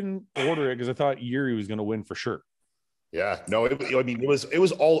 I didn't order it because I thought Yuri was going to win for sure. Yeah, no, it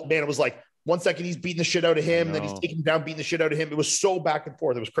was all, man. It was like 1 second he's beating the shit out of him, and then he's taking him down, beating the shit out of him. It was so back and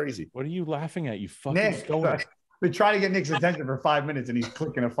forth. It was crazy. What are you laughing at? You fucking Nick, been trying to get Nick's attention for 5 minutes, and he's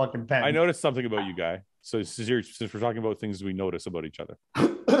clicking a fucking pen. I noticed something about you, Guy. So since we're talking about things we notice about each other,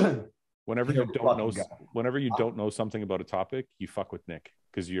 whenever you don't know something about a topic, you fuck with Nick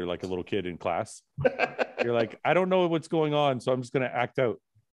because you're like a little kid in class. You're like, I don't know what's going on, so I'm just gonna act out.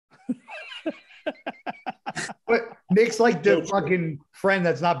 But Nick's like the fucking friend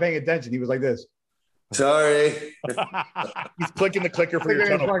that's not paying attention. He was like this. Sorry. He's clicking the clicker for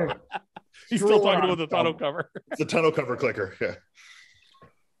your tunnel. He's still talking about the tonneau cover. It's the tonneau cover clicker. Yeah.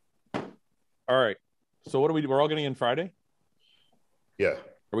 All right. So what are we're all getting in Friday? Yeah.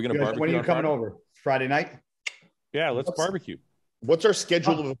 Are we gonna barbecue? When are you coming over? Friday night? Yeah, let's barbecue. What's our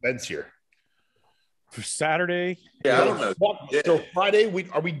schedule of events here? For Saturday? Yeah, I don't know. So Friday,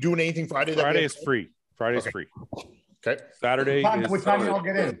 are we doing anything Friday? Friday is free. Friday's free. Okay. Saturday. What time do you all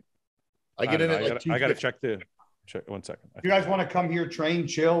get in? I get in at I gotta check 1 second. You guys want to come here, train,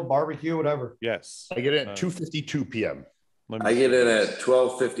 chill, barbecue, whatever? Yes. I get in at 2:52 p.m. I get in at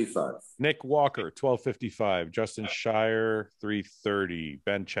 12:55. Nick Walker, 12:55. Justin Shier, 3:30.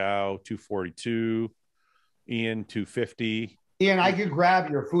 Ben Chow, 2:42. Ian, 2:50. Ian, I could grab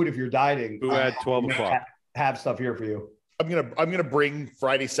your food if you're dieting. Who had 12 o'clock? Have stuff here for you. I'm gonna bring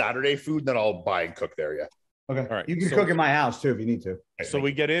Friday, Saturday food, then I'll buy and cook there. Yeah. Okay. All right. You can cook in my house too if you need to. So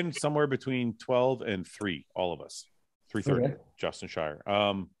we get in somewhere between 12 and 3, all of us. 3:30. Okay. Justin Shier.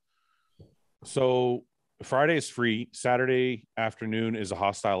 So Friday is free. Saturday afternoon is a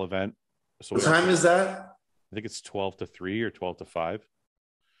hostile event. So what time is that? I think it's 12 to 3 or 12 to 5.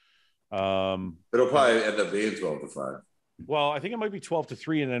 It'll probably end up being 12 to 5. Well, I think it might be 12 to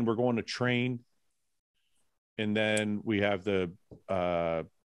 3, and then we're going to train. And then we have the we're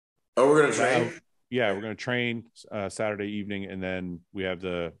gonna train? Yeah, we're gonna train Saturday evening, and then we have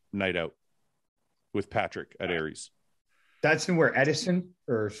the night out with Patrick at Aries. That's in where, Edison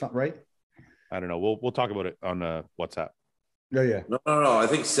or something, right? I don't know. We'll talk about it on WhatsApp. Yeah. No. I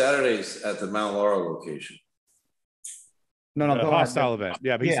think Saturday's at the Mount Laurel location. No, the hostile event.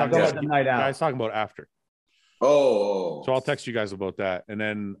 Yeah, but he's talking about the night out. Guys talking about after. Oh. So I'll text you guys about that. And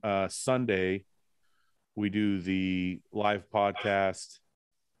then Sunday, we do the live podcast,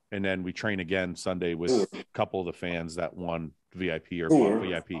 and then we train again Sunday with a couple of the fans that won VIP or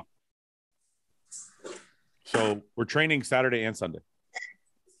VIP. So we're training Saturday and Sunday.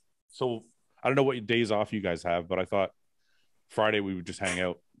 So I don't know what days off you guys have, but I thought Friday we would just hang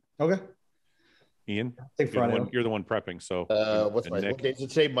out. Okay. Ian, take Friday. You're the one prepping. So what day is it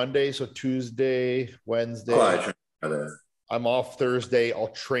today? Monday. So Tuesday, Wednesday. I'm off Thursday. I'll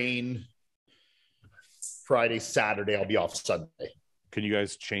train Friday, Saturday. I'll be off Sunday. Can you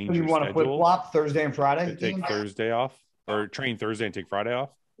guys change? You want to flip flop Thursday and Friday? Take Thursday off, or train Thursday and take Friday off.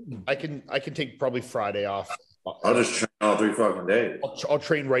 I can take probably Friday off. I'll just train all 3 fucking days. I'll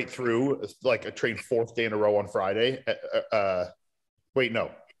train right through, like a train 4th day in a row on Friday. Wait,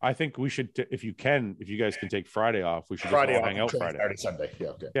 no. I think we should, if you guys can take Friday off, we should Friday just all hang out Friday. Saturday, Sunday. Yeah,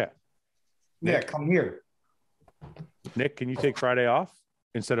 okay. Yeah. Nick, come here. Nick, can you take Friday off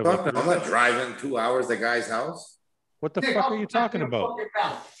instead of? I'm not driving 2 hours to the guy's house. What the fuck are you talking about?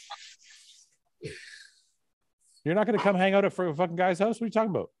 You're not going to come hang out at a fucking guy's house? What are you talking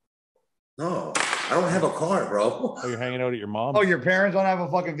about? No, I don't have a car, bro. Oh, you're hanging out at your mom's? Oh, your parents don't have a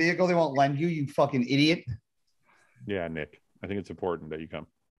fucking vehicle? They won't lend you, you fucking idiot. Yeah, Nick. I think it's important that you come.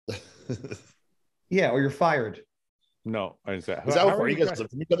 Yeah, or you're fired. No, I didn't say. Is that how far you guys live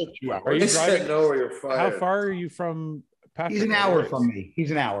from each other? 2 hours. Are you driving? No, or you're fired. How far are you from Patrick? He's an hour from me.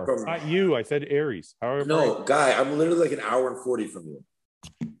 He's an hour. Not you. I said Aries. However, no, Guy, I'm literally like an hour and 40 from you.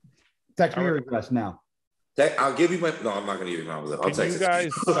 Text me your address now. I'll give you my. No, I'm not going to give you my. I'll text it. You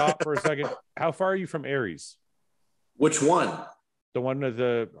guys stop for a second. How far are you from Aries? Which one? The one that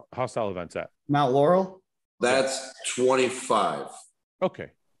the hostile event's at. Mount Laurel? That's 25. Okay.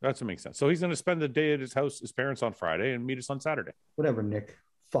 That's what makes sense. So he's going to spend the day at his house, his parents on Friday, and meet us on Saturday. Whatever, Nick.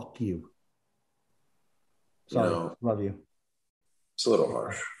 Fuck you. Sorry. No. Love you. It's a little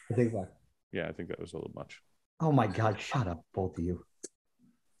harsh. I think that. Yeah, I think that was a little much. Oh my God. Shut up, both of you.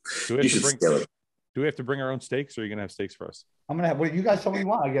 Do we have to bring our own steaks, or are you going to have steaks for us? I'm going to have, well, you guys tell me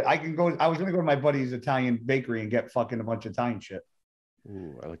what you want. I can go. I was going to go to my buddy's Italian bakery and get fucking a bunch of Italian shit.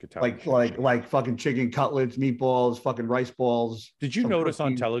 Ooh, I like Italian. Like fucking chicken cutlets, meatballs, fucking rice balls. Did you notice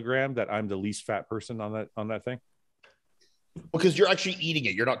on Telegram that I'm the least fat person on that thing? Because you're actually eating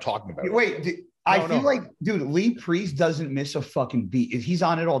it. You're not talking about it. Wait, I feel like, dude, Lee Priest doesn't miss a fucking beat. He's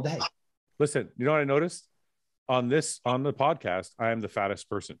on it all day. Listen, you know what I noticed? On the podcast, I am the fattest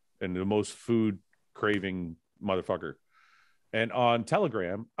person and the most food craving motherfucker. And on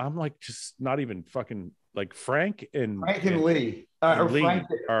Telegram, I'm like just not even fucking like Frank and Lee. Lee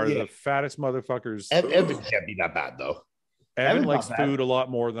are the fattest motherfuckers. Evan can't be that bad though. Evan likes food a lot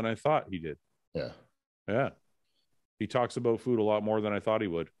more than I thought he did. Yeah. He talks about food a lot more than I thought he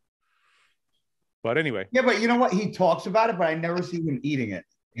would. But anyway. Yeah, but you know what? He talks about it, but I never see him eating it.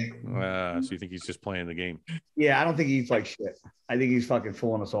 So you think he's just playing the game? Yeah, I don't think he eats like shit. I think he's fucking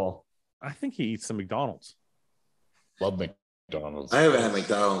fooling us all. I think he eats some McDonald's. Love McDonald's. I haven't had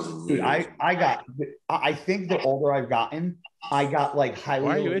McDonald's in years. Dude, I think the older I've gotten, I got like highly.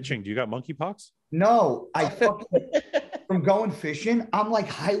 Why are you itching? Do you got monkeypox? No, I fucking from going fishing, I'm like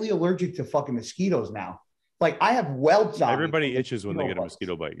highly allergic to fucking mosquitoes now. Like I have welts on. Everybody itches when they get a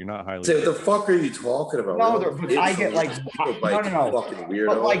mosquito bite. You're not highly. So what the fuck are you talking about? No, but I get like no. Fucking weirdo.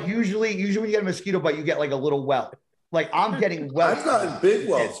 But like usually when you get a mosquito bite, you get like a little welt. Like I'm getting welts. I've gotten big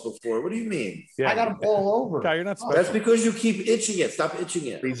welts before. What do you mean? Yeah. I got them all over. Guy, you're not special. That's because you keep itching it. Stop itching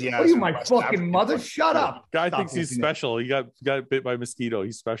it. What are you, my fucking mother? Shut up. Guy thinks he's special. He got bit by a mosquito.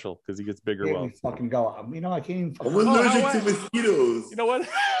 He's special because he gets bigger welts. Fucking go. You know I can't even. I'm allergic to mosquitoes. You know what?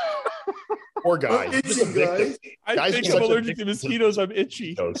 Poor guy. Guys. I think I'm allergic to mosquitoes. I'm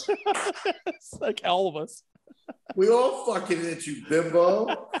itchy. It's like all of us. We all fucking itch, you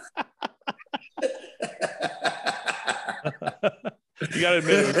bimbo. You gotta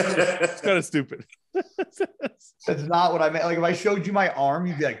admit it's kind of stupid. That's not what I meant. Like if I showed you my arm,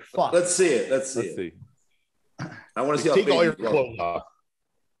 you'd be like, "Fuck." Let's see it. Let's see. I want to see how Take big all your you are. clothes off.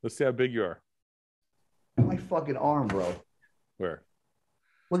 Let's see how big you are. My fucking arm, bro. Where?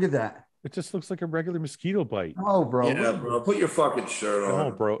 Look at that. It just looks like a regular mosquito bite. Oh, bro. Yeah, bro. Put your fucking shirt on.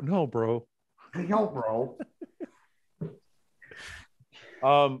 No, bro. No, bro. No, bro.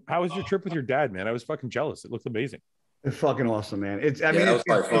 How was your trip with your dad, man? I was fucking jealous. It looked amazing. It's fucking awesome, man. It's I Yeah, mean, that was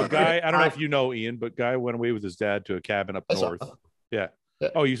probably fun. Guy, I don't know if you know Ian, but Guy went away with his dad to a cabin up north. Yeah.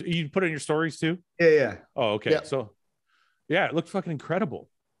 Oh, you put it in your stories too? Yeah. Oh, okay. Yeah. So yeah, it looked fucking incredible.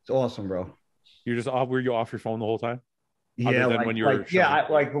 It's awesome, bro. You're just off. Were you off your phone the whole time? Yeah, like, when you were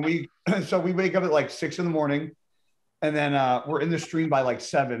like when we so we wake up at like 6 a.m. and then we're in the stream by like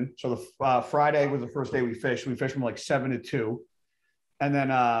 7. So the Friday was the first day we fished. We fished from like 7 to 2. And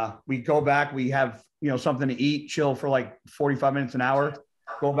then we go back, we have, something to eat, chill for like 45 minutes, an hour,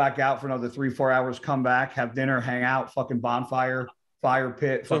 go back out for another 3-4 hours, come back, have dinner, hang out, fucking bonfire, fire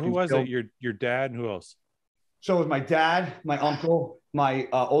pit. So who was it? Your dad and who else? So it was my dad, my uncle, my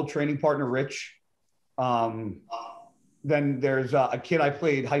old training partner, Rich. Then there's a kid I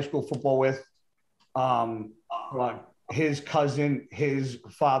played high school football with, his cousin, his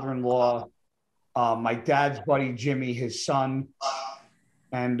father-in-law, my dad's buddy, Jimmy, his son.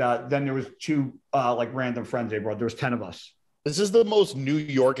 And then there was 2 like random friends they brought. There was 10 of us. This is the most New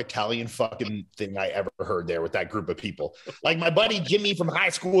York Italian fucking thing I ever heard there with that group of people. Like my buddy Jimmy from high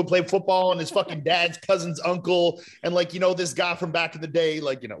school would play football and his fucking dad's cousin's uncle. And like, this guy from back in the day,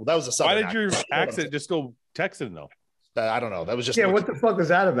 like, that was a Southern Why did your accent just go Texan though? I don't know. That was just what the fuck was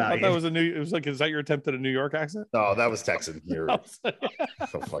that about? I thought that was it was like, is that your attempt at a New York accent? No, that was Texan. You're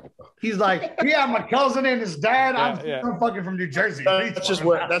so fucking. He's like, yeah, my cousin and his dad. I'm fucking from New Jersey. That's just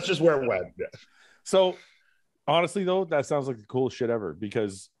where it went. Yeah. So honestly though, that sounds like the coolest shit ever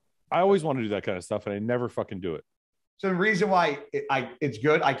because I always want to do that kind of stuff and I never fucking do it. So the reason why it's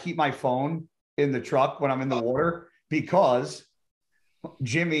good, I keep my phone in the truck when I'm in the water because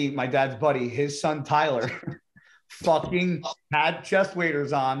Jimmy, my dad's buddy, his son Tyler fucking had chest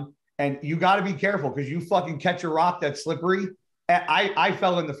waders on, and you got to be careful because you fucking catch a rock that's slippery. And I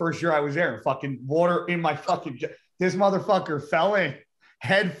fell in the first year I was there, and fucking water in my fucking. This motherfucker fell in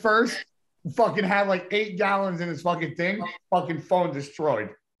head first. Fucking had like 8 gallons in his fucking thing. Fucking phone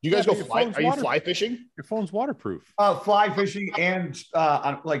destroyed. You guys go fly? Are you fly fishing? Your phone's waterproof. Fly fishing and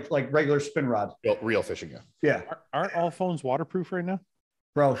on like regular spin rod. Real fishing, yeah. Aren't all phones waterproof right now?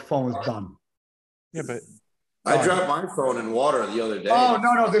 Bro, phone was done. Yeah, but I dropped my phone in water the other day. Oh,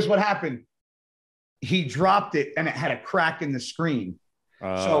 no. This is what happened. He dropped it and it had a crack in the screen.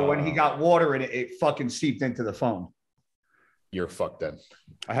 So when he got water in it, it fucking seeped into the phone. You're fucked then.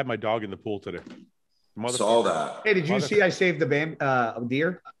 I had my dog in the pool today. Saw that. Hey, did you see I saved the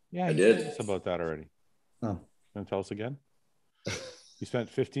deer? Yeah, I did. It's about that already. Oh. Can you tell us again? You spent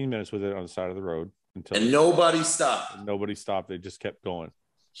 15 minutes with it on the side of the road. And nobody stopped. Nobody stopped. They just kept going.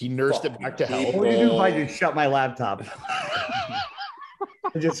 He nursed it back to health. What would you do if I just shut my laptop?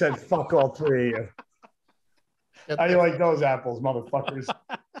 I just said, fuck all 3 of you. How do you like those apples, motherfuckers?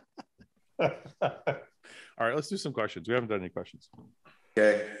 All right, let's do some questions. We haven't done any questions.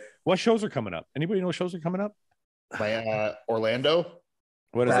 Okay. What shows are coming up? Anybody know what shows are coming up? My Orlando.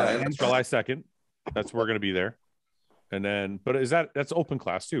 What is that? That's July 2nd. That's we're going to be there. And then, but that's open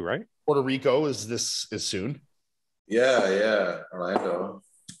class too, right? Puerto Rico is soon. Yeah, Orlando.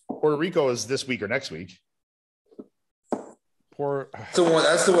 Puerto Rico is this week or next week. That's the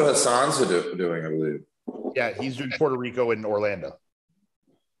one Hassan's doing, I believe. Yeah, he's doing Puerto Rico and Orlando.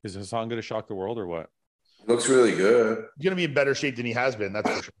 Is Hassan going to shock the world or what? Looks really good. He's going to be in better shape than he has been. That's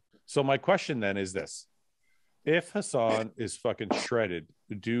for sure. So my question then is this. If Hassan is fucking shredded,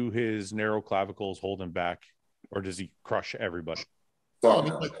 do his narrow clavicles hold him back or does he crush everybody?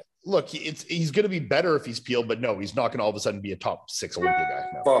 Look, he's going to be better if he's peeled, but no, he's not going to all of a sudden be a top 6 Olympia guy.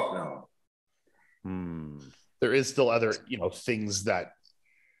 No. Fuck no. There is still other, things that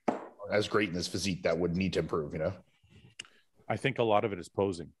are as great in his physique that would need to improve, I think a lot of it is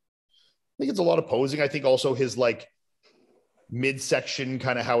posing. I think it's a lot of posing. I think also his like midsection,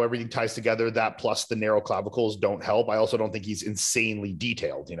 kind of how everything ties together, that plus the narrow clavicles don't help. I also don't think he's insanely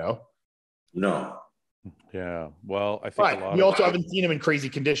detailed, No. Yeah. Well, I think we also haven't seen him in crazy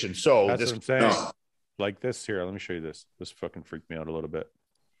conditions. So that's what I'm saying. Like this here. Let me show you this. This fucking freaked me out a little bit.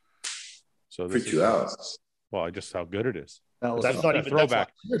 So this freaked you out. Well, just how good it is. That's not even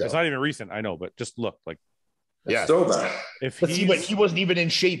throwback. It's not even recent. I know, but just look like. Yeah, throwback. But he wasn't even in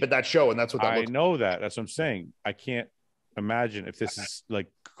shape at that show, and that's what that I know. That's what I'm saying. I can't imagine if this is like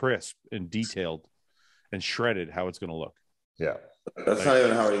crisp and detailed and shredded, how it's going to look. Yeah, that's not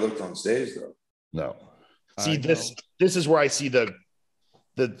even how he looked on stage, though. No. See, this is where I see the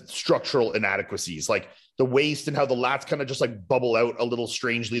structural inadequacies, like the waist and how the lats kind of just like bubble out a little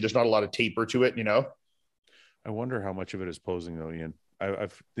strangely. There's not a lot of taper to it, I wonder how much of it is posing though, Ian. I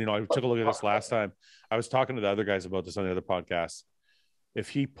took a look at this last time. I was talking to the other guys about this on the other podcast. If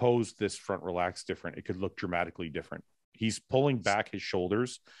he posed this front relaxed different, it could look dramatically different. He's pulling back his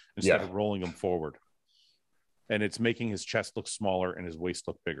shoulders instead of rolling them forward. And it's making his chest look smaller and his waist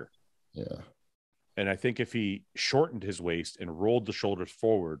look bigger. Yeah. And I think if he shortened his waist and rolled the shoulders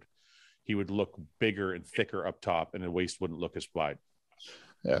forward, he would look bigger and thicker up top and the waist wouldn't look as wide.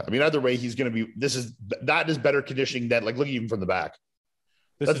 Yeah. I mean, either way, he's going to be, that is better conditioning than like, look at him from the back.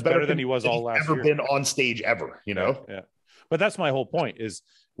 That's better than he was all last year. Never been on stage ever, you know? Yeah. But that's my whole point is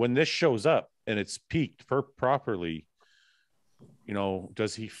when this shows up and it's peaked properly, you know,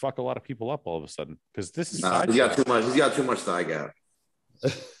 does he fuck a lot of people up all of a sudden? Because this is he's got too much. He's got too much thigh gap.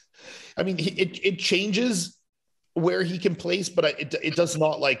 I mean, it changes where he can place, but it does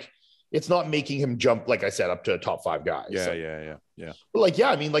not like it's not making him jump, like I said, up to a top 5 guys. Yeah. But like, yeah,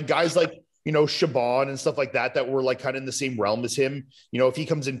 I mean, like guys like, you know, Shaban and stuff like that were like kind of in the same realm as him. You know, if he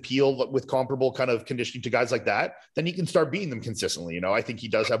comes in peel with comparable kind of conditioning to guys like that, then he can start beating them consistently. You know, I think he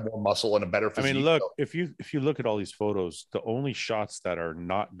does have more muscle and a better physique. I mean, look, if you look at all these photos, the only shots that are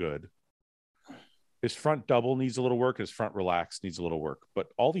not good, his front double needs a little work, his front relax needs a little work. But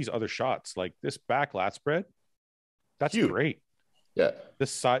all these other shots, like this back lat spread, that's great. Yeah.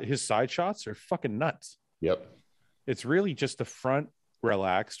 His side shots are fucking nuts. Yep. It's really just the front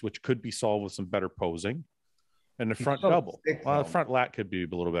relaxed, which could be solved with some better posing, and the front double. The front lat could be a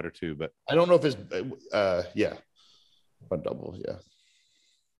little better too, but I don't know if it's front double. Yeah,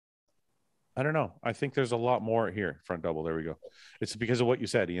 I don't know. I think there's a lot more here. Front double. There we go. It's because of what you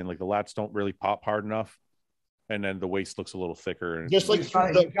said, Ian. Like the lats don't really pop hard enough, and then the waist looks a little thicker. And just like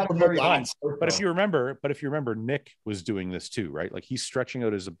But if you remember, Nick was doing this too, right? Like he's stretching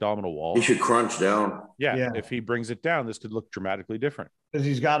out his abdominal wall. He should crunch down. Yeah. If he brings it down, this could look dramatically different. Because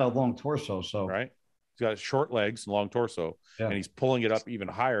he's got a long torso, so right. He's got short legs, long torso, and he's pulling it up even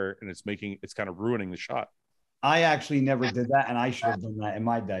higher, and it's kind of ruining the shot. I actually never did that, and I should have done that in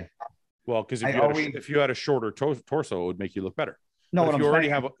my day. Well, because if you had a shorter torso, it would make you look better. No, what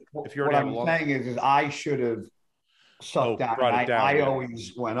I'm saying is I should have sucked down. I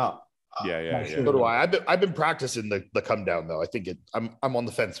always went up. Yeah. So do I. I've been practicing the come down though. I think I'm on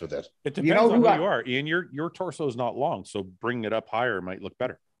the fence with it. It depends on who you are, Ian. Your torso is not long, so bringing it up higher might look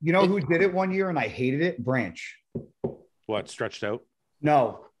better. You know who did it one year and I hated it? Branch. What, stretched out?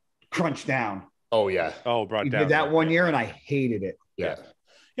 No, crunch down. Oh yeah. Oh, brought down. Did that one year and I hated it. Yeah.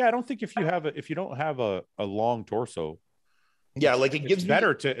 I don't think if you don't have a long torso. Yeah, like it gives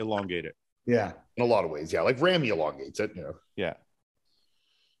better to elongate it. Yeah, in a lot of ways. Yeah, like Ramy elongates it. You know. Yeah.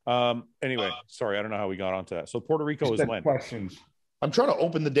 Anyway, sorry, I don't know how we got onto that. So Puerto Rico is when? Questions. I'm trying to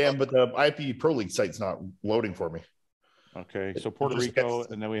open the damn, but the IFBB Pro League site's not loading for me. Okay, so Puerto Rico,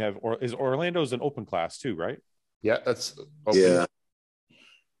 and then we have Orlando's an open class too, right? Yeah, that's open. Yeah.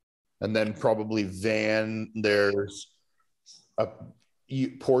 And then probably there's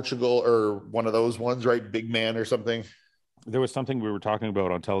Portugal or one of those ones, right? Big Man or something. There was something we were talking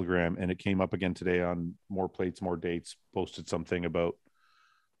about on Telegram, and it came up again today on More Plates, More Dates. Posted something about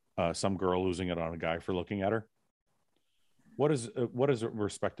some girl losing it on a guy for looking at her. What is a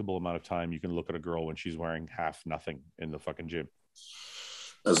respectable amount of time you can look at a girl when she's wearing half nothing in the fucking gym?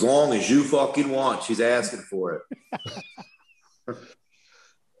 As long as you fucking want, she's asking for it.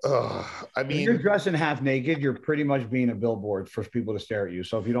 I mean, if you're dressing half naked, you're pretty much being a billboard for people to stare at you.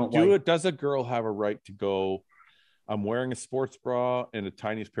 So if you don't does a girl have a right to go, I'm wearing a sports bra and the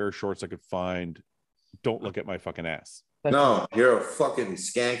tiniest pair of shorts I could find. Don't look at my fucking ass. No, you're a fucking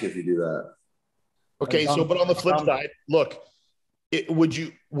skank if you do that. Okay, so but on the flip side, look, would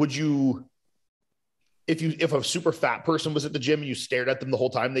you if a super fat person was at the gym and you stared at them the whole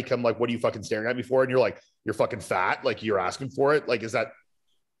time, they come like, what are you fucking staring at me for? And you're like, you're fucking fat, like you're asking for it. Like, is that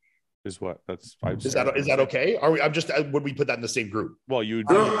is that okay? Would we put that in the same group? Well, it'd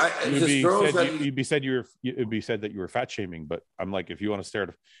be said that you were fat shaming, but I'm like, if you want to stare at,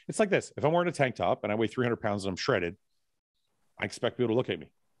 it's like this. If I'm wearing a tank top and I weigh 300 pounds and I'm shredded, I expect people to look at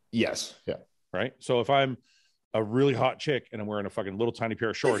me. Yes. Yeah. Right. So if I'm a really hot chick and I'm wearing a fucking little tiny pair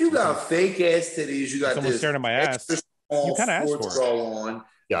of shorts, if you got fake ass titties, you got someone staring at my ass, you kind of ask for it. On.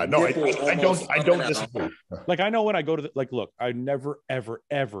 Yeah, no, I don't disagree. Like, I know when I go to look, I never, ever,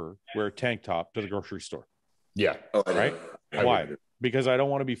 ever wear a tank top to the grocery store. Yeah. Oh, right. Why? Because I don't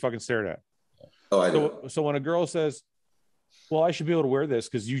want to be fucking stared at. Oh, I do. So when a girl says, well, I should be able to wear this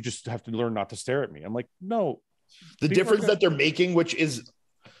because you just have to learn not to stare at me, I'm like, no. The difference that they're making, which is,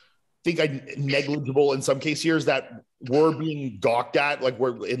 I think, negligible in some cases here, is that we're being gawked at, like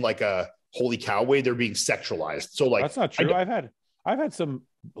we're in like a holy cow way. They're being sexualized. So like, that's not true. I've had some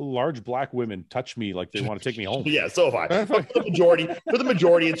large black women touch me like they want to take me home. Yeah, so have I. But for the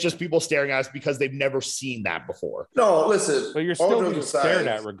majority, it's just people staring at us because they've never seen that before. No, listen. But you're still being stared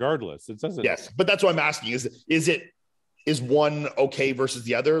at regardless. It doesn't. Yes, but that's what I'm asking. Is one okay versus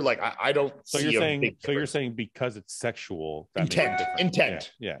the other? Like I don't. So you're saying because it's sexual,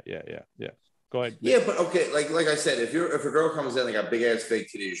 intent. Yeah. Go ahead. Yeah, but okay, like I said, if a girl comes in, they got big ass fake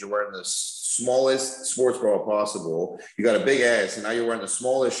titties, you're wearing the smallest sports bra possible, you got a big ass, and now you're wearing the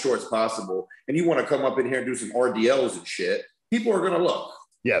smallest shorts possible, and you want to come up in here and do some RDLs and shit, people are gonna look.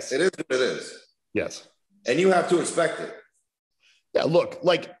 Yes. It is what it is. Yes. And you have to expect it. Yeah, look,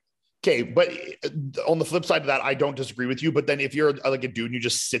 like, okay, but on the flip side of that, I don't disagree with you. But then if you're like a dude and you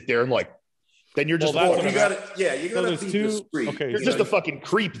just sit there and like, then you're just you got to be discreet. Okay, you're just a fucking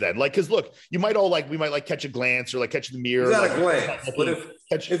creep then. Like, because look, we might like catch a glance or like catch the mirror. You got like, a glance, but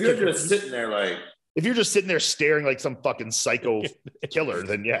if you're just sitting there like, if you're just sitting there staring like some fucking psycho killer,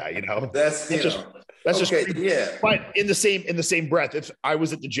 then yeah, you know, that's just creepy. Yeah. But in the same breath, if I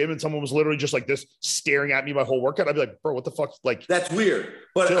was at the gym and someone was literally just like this staring at me my whole workout, I'd be like, bro, what the fuck? Like, that's weird.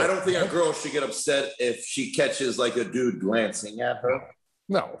 But chill. I don't think a girl should get upset if she catches like a dude glancing at her.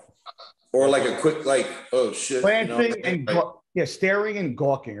 No. Or like a quick like, oh shit. Glancing and staring and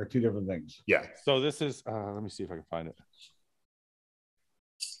gawking are two different things. Yeah. So this is let me see if I can find it.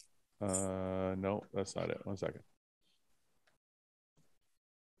 No, that's not it. 1 second.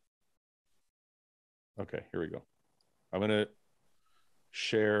 Okay, here we go. I'm gonna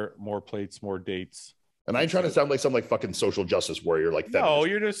share more plates, more dates. And I ain't trying to sound like some like fucking social justice warrior. Like, no,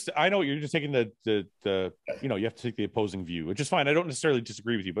 I know you're just taking the you know, you have to take the opposing view, which is fine. I don't necessarily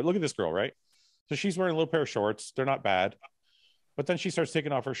disagree with you, but look at this girl, right? So she's wearing a little pair of shorts. They're not bad, but then she starts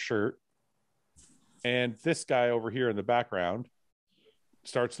taking off her shirt, and this guy over here in the background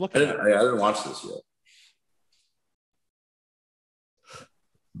starts looking at her. I didn't watch this yet.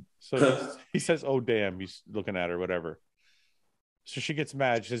 So he says, "Oh damn," he's looking at her, whatever. So she gets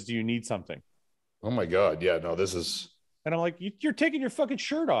mad. She says, "Do you need something?" Oh my God. Yeah, no, this is. And I'm like, you're taking your fucking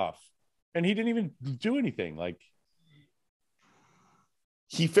shirt off. And he didn't even do anything. Like,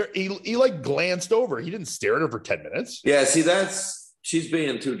 he like glanced over. He didn't stare at her for 10 minutes. Yeah, see, she's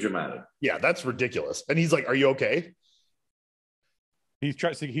being too dramatic. Yeah, that's ridiculous. And he's like, "Are you okay?"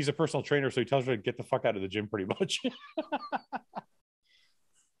 He's a personal trainer, so he tells her to get the fuck out of the gym pretty much.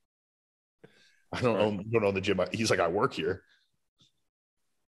 I don't know the gym. He's like, "I work here."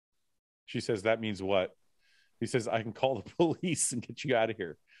 She says, "That means what?" He says, "I can call the police and get you out of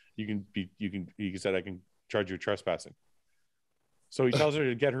here. He said, I can charge you trespassing." So he tells her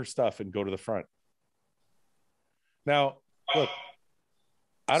to get her stuff and go to the front. Now, look,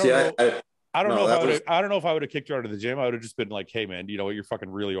 I don't know if I would have kicked her out of the gym. I would have just been like, "Hey man, you know what? You're fucking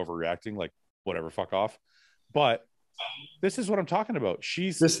really overreacting. Like, whatever, fuck off." But this is what I'm talking about.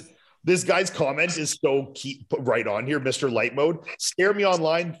 This guy's comment is so right on here, Mr. Light Mode. Stare me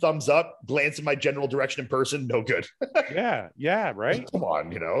online, thumbs up. Glance in my general direction in person, no good. yeah, right? Come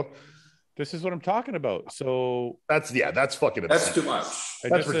on, you know. This is what I'm talking about. So that's fucking that's too much.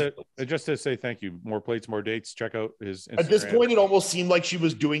 Just to say thank you. More plates, more dates. Check out his Instagram. At this point, it almost seemed like she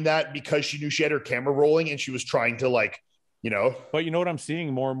was doing that because she knew she had her camera rolling and she was trying to, like, you know. But you know what I'm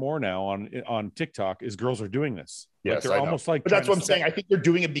seeing more and more now on TikTok is girls are doing this. Yes, like they're almost like. But that's what I'm saying. I think they're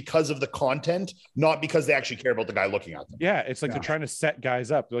doing it because of the content, not because they actually care about the guy looking at them. Yeah, it's like they're trying to set guys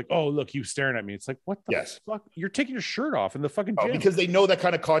up. They're like, "Oh, look, you staring at me." It's like, what the fuck? You're taking your shirt off in the fucking gym. Because they know that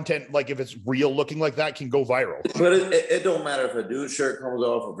kind of content, like if it's real looking like that, can go viral. But it don't matter if a dude's shirt comes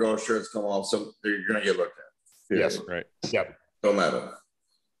off or girl's shirts come off. So you're gonna get looked at. Yes, right. Yep. Don't matter.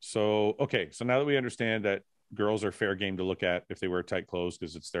 So so now that we understand that girls are fair game to look at if they wear tight clothes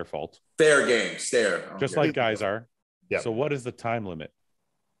because it's their fault. Fair game, stare. Just like guys are. Yeah. So what is the time limit?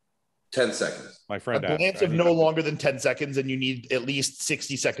 10 seconds. My friend asked. A glance of no longer than 10 seconds, and you need at least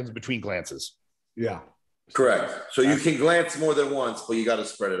 60 seconds between glances. Yeah. Correct. So you can glance more than once, but you got to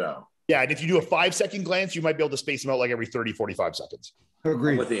spread it out. Yeah, and if you do a 5-second glance, you might be able to space them out like every 30, 45 seconds.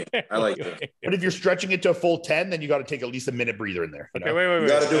 Agreed. With you. I like it. But if you're stretching it to a full 10, then you got to take at least a minute breather in there. Okay, wait. You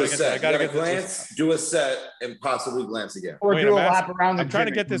got to do a set. You got to glance, do a set, and possibly glance again. Or do a lap around the gym. I'm trying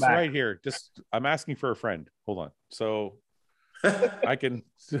to get this right here. I'm asking for a friend. Hold on. So I can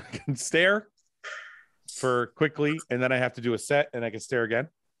stare for quickly, and then I have to do a set, and I can stare again.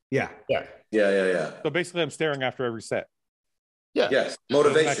 Yeah. So basically, I'm staring after every set. Yeah. Yes.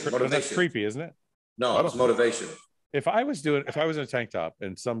 Motivation. That's creepy, isn't it? No, it's motivation. If I was in a tank top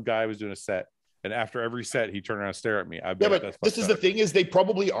and some guy was doing a set, and after every set he turned around and stared at me, I bet but this is the thing: is they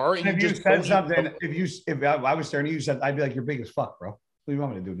probably are. And if you said something, if I was staring at you, I'd be like, "You're big as fuck, bro. What do you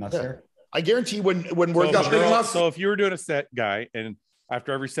want me to do? Not stare?" I guarantee when we're so if you were doing a set, guy, and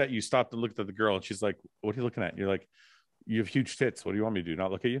after every set you stopped and looked at the girl and she's like, "What are you looking at?" And you're like, "You have huge tits. What do you want me to do?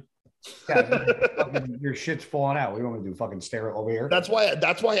 Not look at you?" Yeah, your shit's falling out. What do you want me to do? Fucking stare over here? That's why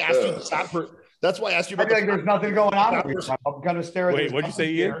I asked you the fat person. That's why I asked you about there's nothing going on. I'm gonna stare at. Wait, what'd you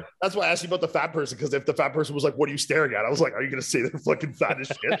say, Ian? That's why I asked you about the fat person, because if the fat person was like, "What are you staring at?" I was like, "Are you gonna say they're fucking fat as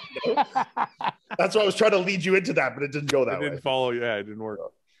shit?" You know? That's why I was trying to lead you into that, but it didn't go that way. It didn't follow. Yeah, it didn't work.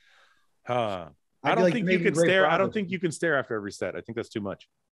 Huh. I don't think you can stare. I don't think you can stare after every set. I think that's too much.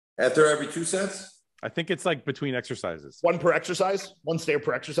 After every 2 sets? I think it's like between exercises. One per exercise? One stare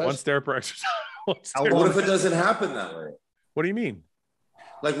per exercise? One stare per exercise. What if it doesn't happen that way? What do you mean?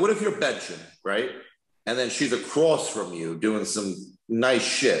 Like, what if you're benching, right? And then she's across from you doing some nice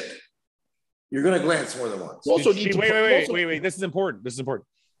shit. You're going to glance more than once. Also, wait. This is important.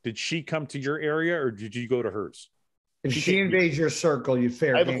 Did she come to your area or did you go to hers? If she invades your circle, you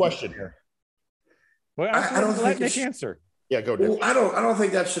fair. I have a question here. Well, I don't let Nick answer. Yeah, go. Well, I don't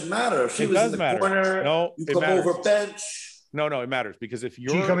think that should matter. If she was in the corner, no, you come over bench. No, it matters because if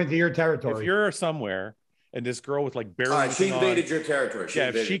you're she come into your territory, if you're somewhere and this girl with like barely she invaded your territory.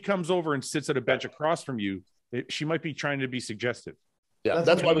 If she comes over and sits at a bench across from you, she might be trying to be suggestive. Yeah,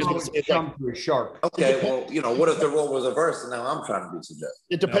 that's why I was going to say jump to a shark. Okay, well, what if the role was reversed and now I'm trying to be suggestive?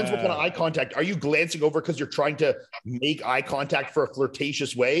 It depends what kind of eye contact. Are you glancing over because you're trying to make eye contact for a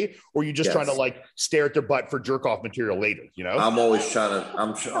flirtatious way, or are you just trying to like stare at their butt for jerk off material later? I'm always trying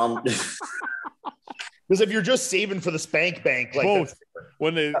to. I'm because if you're just saving for the spank bank, like both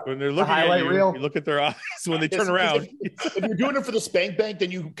when they're looking at you, you look at their eyes when they turn around. If you're doing it for the spank bank,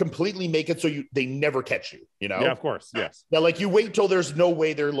 then you completely make it so they never catch you. You know? Yeah, of course. Yes. Now, like you wait till there's no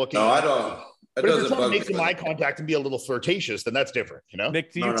way they're looking. No, I don't. But if you're trying to make some eye contact and be a little flirtatious, then that's different. You know?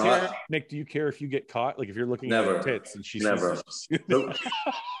 Nick, do you care? Nick, do you care if you get caught? Like if you're looking at her tits and she's never. Nope.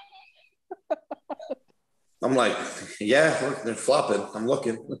 I'm like, yeah, look, they're flopping. I'm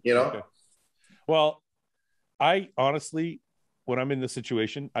looking. Okay. Well, I honestly, when I'm in this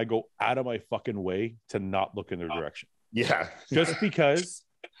situation, I go out of my fucking way to not look in their direction. Yeah. Just because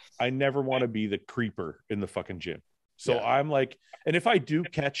I never want to be the creeper in the fucking gym. So I'm like, and if I do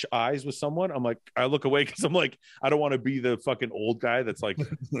catch eyes with someone, I'm like, I look away because I'm like, I don't want to be the fucking old guy that's like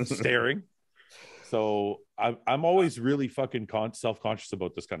staring. So I'm always really fucking self-conscious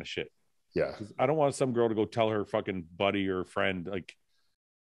about this kind of shit. Yeah. I don't want some girl to go tell her fucking buddy or friend, like,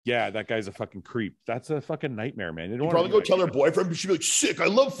 yeah, that guy's a fucking creep. That's a fucking nightmare, man. You probably go tell her boyfriend, but she'd be like, sick, I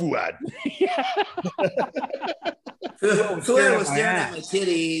love Fouad. Yeah. Fouad was staring at my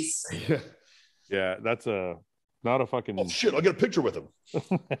titties. Yeah, that's not a fucking... Oh, shit, I'll get a picture with him.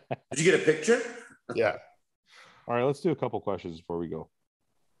 Did you get a picture? Yeah. All right, let's do a couple questions before we go.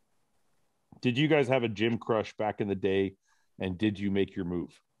 Did you guys have a gym crush back in the day, and did you make your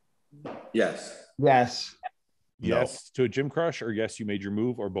move? Yes. Yes. Yes to a gym crush, or yes, you made your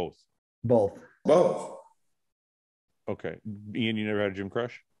move, or both? Both. Okay. Ian, you never had a gym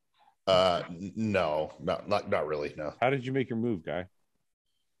crush? No, not really. No. How did you make your move, guy?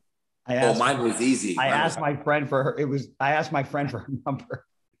 Mine was easy. I asked my friend for her. I asked my friend for her number.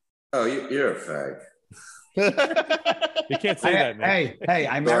 Oh, you're a fag. You can't say that, man. Hey,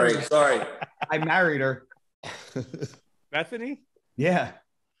 I married her. Sorry. I married her. Bethany? Yeah.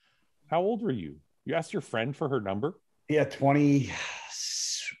 How old were you? You asked your friend for her number? Yeah, 20.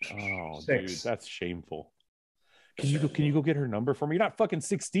 Oh, dude, that's shameful. Can you go get her number for me? You're not fucking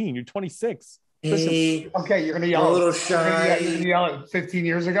 16. You're 26. Okay, you're gonna yell. A little shy. You're gonna yell at 15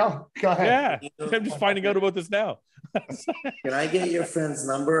 years ago. Go ahead. Yeah, I'm just finding out about this now. Can I get your friend's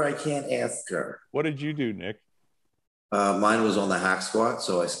number? I can't ask her. What did you do, Nick? Mine was on the hack squat,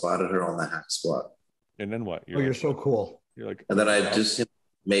 so I spotted her on the hack squat. And then what? You're so cool. You're like, and then I just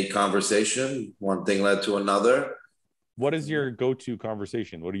made conversation. One thing led to another. What is your go-to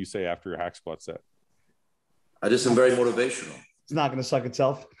conversation? What do you say after a hack squat set? I just am very motivational. It's not going to suck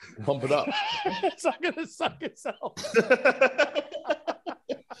itself. Pump it up. It's not going to suck itself.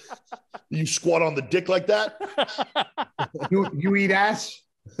 You squat on the dick like that? You eat ass?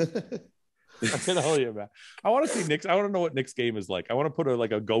 I can tell you, man. I want to see Nick's. I want to know what Nick's game is like. I want to put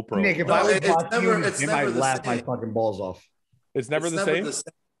like a GoPro. Nick, if I was watching you, I might laugh my fucking balls off. It's never the same.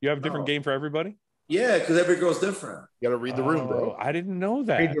 You have a different game for everybody? Yeah, because every girl's different. You got to read the room, bro. I didn't know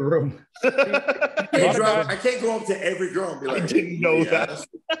that. Read the room. I can't go up to every girl and be like, I didn't know that.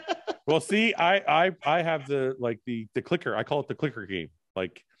 Well, see, I have the clicker. I call it the clicker game.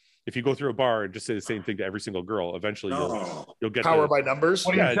 Like if you go through a bar and just say the same thing to every single girl, eventually you'll get power by numbers.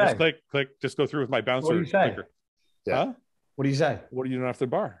 What do you say? Just click, just go through with my bouncer clicker. Yeah. Huh? What do you say? What do you do after the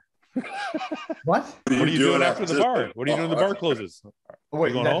bar? What? What are you doing after the bar? What are you doing when the bar closes?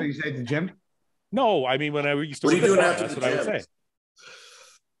 Wait, that's what you say at the gym? No, I mean, when I used to What are work you doing at the bar, after that's the what I would gym? say.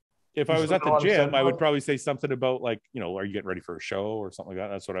 If I was at the gym, I would probably say something about like, you know, are you getting ready for a show or something like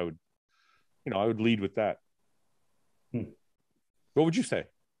that? That's what I would, you know, I would lead with that. What would you say?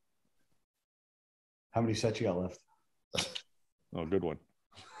 How many sets you got left? Oh, good one.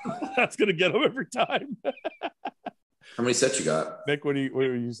 That's gonna get them every time. How many sets you got? Nick, what do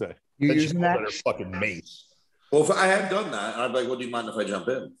you say? You using that? Fucking mace. Well, if I have done that, I'd be like, well, do you mind if I jump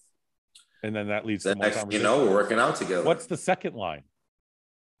in? And then that leads to Then more next, you conversation. know, we're working out together. What's the second line?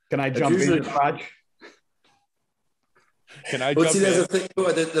 Can I jump in your garage? Can I But jump see, there's in? a thing.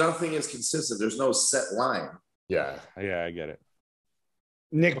 The other thing is consistent. There's no set line. Yeah. Yeah, I get it.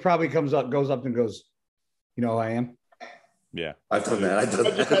 Nick probably goes up and goes, you know who I am? Yeah. I've done that. I've done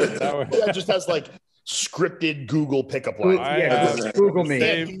that. That just has like scripted Google pickup lines. Google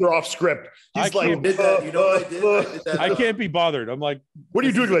me. You're off script. He's like, you know what I did? I did that. I can't be bothered. I'm like, what are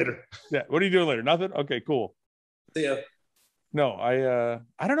you doing later? Yeah. What are you doing later? Nothing? Okay, cool. See ya. No, I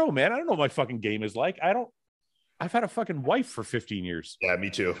don't know, man. I don't know what my fucking game is like. I've had a fucking wife for 15 years. Yeah, me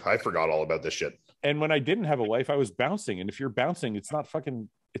too. I forgot all about this shit. And when I didn't have a wife, I was bouncing. And if you're bouncing, it's not fucking,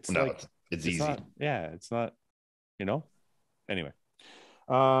 it's easy. Not, yeah, it's not, you know? Anyway.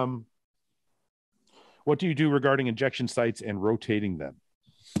 What do you do regarding injection sites and rotating them?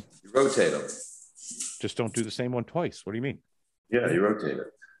 You rotate them. Just don't do the same one twice. What do you mean? Yeah, you rotate it.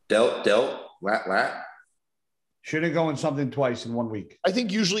 Delt, lat. Shouldn't go in something twice in 1 week. I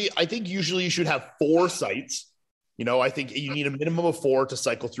think usually you should have 4 sites. You know, I think you need a minimum of 4 to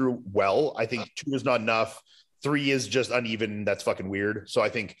cycle through well. I think 2 is not enough. 3 is just uneven. That's fucking weird. So I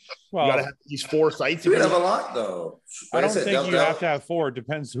think you gotta have these 4 sites. You have a lot though. I don't think you have to have 4. It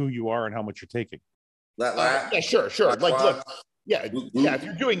depends who you are and how much you're taking. Lat. Yeah, sure. Like, look, yeah.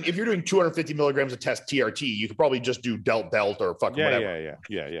 If you're doing 250 milligrams of test TRT, you could probably just do belt or fucking whatever.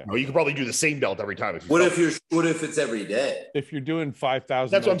 Yeah. You know, you could probably do the same belt every time. What if it's every day? If you're doing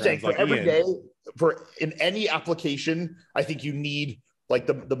 5,000, that's what I'm saying. For like every Iain, day, for in any application, I think you need like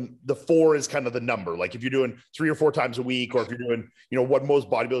the 4 is kind of the number. Like if you're doing 3 or 4 times a week, or if you're doing, you know, what most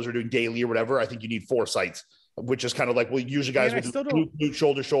bodybuilders are doing daily or whatever, I think you need 4 sites, which is kind of like, well, usually guys will do glute,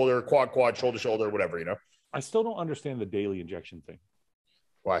 shoulder, quad, shoulder, whatever, you know. I still don't understand the daily injection thing.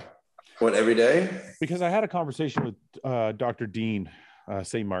 Why? What, every day? Because I had a conversation with Dr. Dean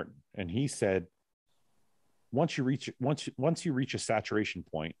St. Martin, and he said once you reach a saturation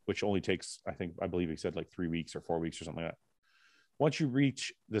point, which only takes, I believe he said like 3 weeks or 4 weeks or something like that. Once you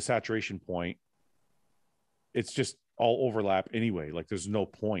reach the saturation point, it's just all overlap anyway. Like there's no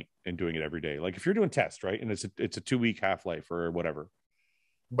point in doing it every day. Like if you're doing test, right, and it's a 2-week half-life or whatever.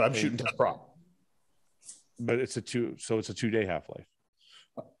 But I'm shooting test prop. But it's a 2-day half-life.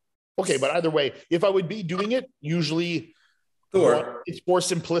 Okay, but either way, if I would be doing it, usually it's for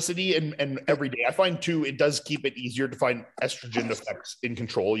simplicity and every day. I find too, it does keep it easier to find estrogen effects in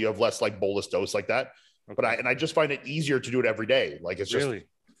control. You have less like bolus dose like that. Okay. But I just find it easier to do it every day. Like it's just really,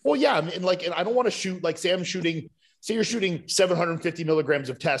 well, yeah. I mean, and I don't want to shoot like say you're shooting 750 milligrams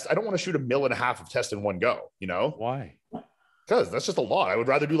of test. I don't want to shoot 1.5 mil of test in one go. You know why? Because that's just a lot. I would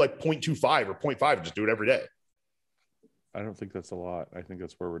rather do like 0.25 or 0.5 and just do it every day. I don't think that's a lot. I think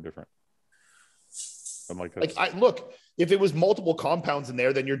that's where we're different. I'm like, look, if it was multiple compounds in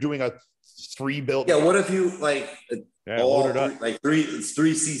there, then you're doing a 3 build. Yeah. What if you like load it up like 3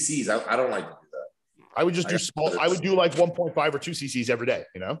 cc's? I don't like to do that. I would just do small. I would do like 1.5 or 2 cc's every day.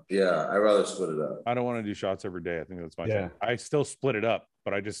 You know? Yeah, I'd rather split it up. I don't want to do shots every day. I think that's my thing. I still split it up,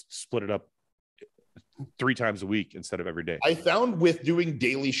 but I just split it up 3 times a week instead of every day. I found with doing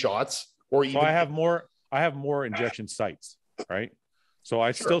daily shots, or even I have more injection sites, right? So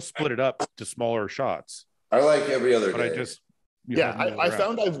I still split it up to smaller shots. I like every other but day. I just I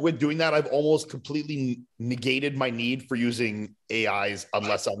found with doing that, I've almost completely negated my need for using AIs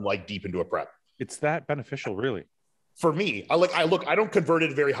unless I'm like deep into a prep. It's that beneficial, really. For me, I don't convert it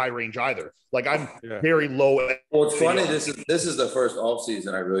at very high range either. Like I'm very low. Well, it's funny. This is the first off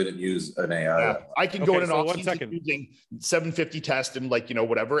season I really didn't use an AI. Yeah. I can go in an off season using 750 test and like, you know,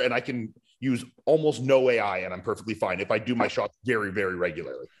 whatever. And I can use almost no AI and I'm perfectly fine if I do my shots very, very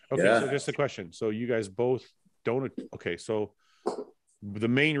regularly. Okay. So just a question. So you guys both don't. Okay. So the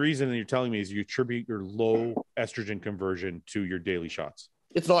main reason that you're telling me is you attribute your low estrogen conversion to your daily shots.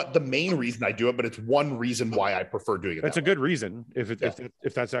 It's not the main reason I do it, but it's one reason why I prefer doing it. That's a good reason.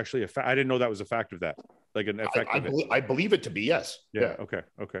 If that's actually a fact, I didn't know that was a fact of that. Like an effect. I believe it to be, yes. Yeah. Okay.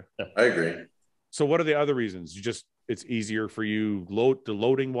 Yeah. I agree. So what are the other reasons? It's easier for you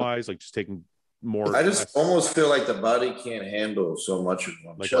loading wise, like just taking more. I just almost feel like the body can't handle so much in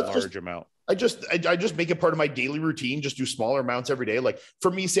one like a large amount. I just make it part of my daily routine. Just do smaller amounts every day. Like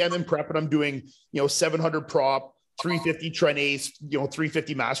for me, say I'm in prep and I'm doing 700 prop, 350 tren ace,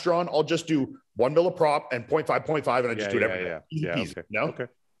 350 masteron. I'll just do 1 mil of prop and 0.5, and I just do it every day. Okay. Okay.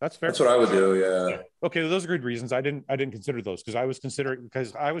 That's fair. That's what I would do. Yeah. Okay. Those are good reasons. I didn't consider those because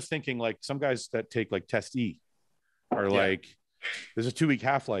I was thinking like some guys that take like test E are like, there's a 2-week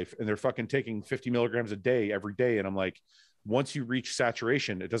half-life and they're fucking taking 50 milligrams a day every day. And I'm like, once you reach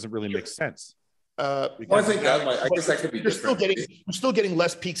saturation, it doesn't really make sense. I think I guess that could be different. You're still getting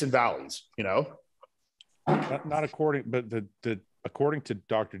less peaks and valleys, Not according, but according to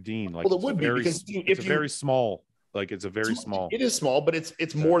Dr. Dean, like, well, it would be because it's very small. Like it's a very small. It is small, but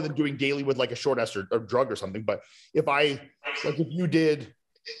it's more than doing daily with like a short ester or drug or something. But if you did,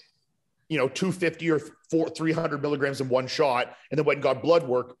 250 or 300 milligrams in one shot, and then went and got blood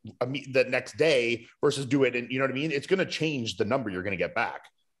work the next day versus do it, and you know what I mean, it's going to change the number you're going to get back.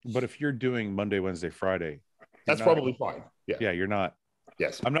 But if you're doing Monday, Wednesday, Friday, that's probably fine. Yeah, you're not.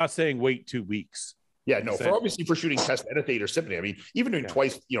 Yes, I'm not saying wait 2 weeks. Yeah, no, for shooting test meditate or symphony, I mean, even doing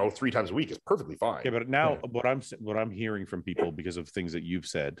twice, 3 times a week is perfectly fine. Yeah, but now what I'm hearing from people because of things that you've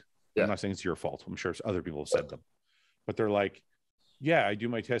said, I'm not saying it's your fault. I'm sure other people have said them, but they're like, yeah, I do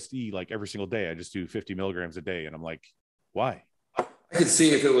my test E like every single day. I just do 50 milligrams a day, and I'm like, why? I could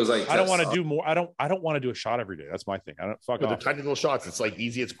see if it was like I don't want to do more. I don't want to do a shot every day. That's my thing. I don't fuck. They're tiny little shots. It's like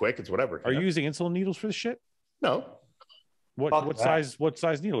easy. It's quick. It's whatever. Are you using insulin needles for this shit? No. What size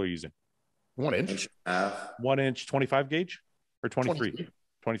needle are you using? 1 inch. 1 inch, 25 gauge or 23?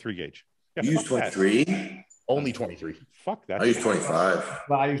 23 gauge. Yeah, you use 23? Only 23. Fuck that. I use 25.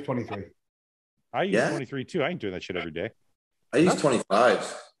 Well, I use 23. I use 23 too. I ain't doing that shit every day. I use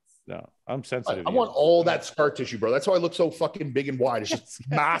 25. No, I'm sensitive. I want all that scar tissue, bro. That's why I look so fucking big and wide. It's just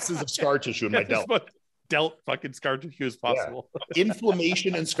masses of scar tissue in my delt fucking scar tissue as possible. Yeah.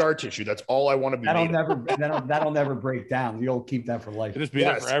 Inflammation and scar tissue. That's all I want to be. That'll never break down. You'll keep that for life. It'll just be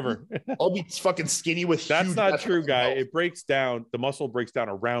there forever. I'll be fucking skinny with. That's not true, guy. It breaks down. The muscle breaks down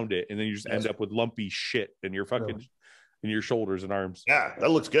around it, and then you just end up with lumpy shit in your fucking in your shoulders and arms. Yeah, that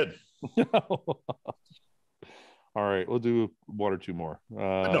looks good. All right, we'll do 1 or 2 more.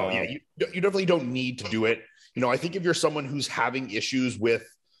 No, yeah, you definitely don't need to do it. I think if you're someone who's having issues with,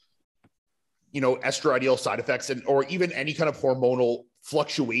 estradiol side effects or even any kind of hormonal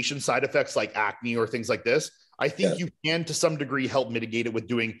fluctuation side effects like acne or things like this, I think you can to some degree help mitigate it with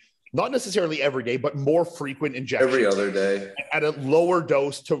doing not necessarily every day, but more frequent injections every other day at a lower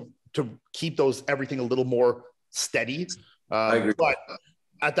dose to keep everything a little more steady. I agree. But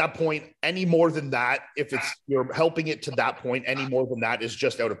at that point, any more than that, if you're helping it to that point, any more than that is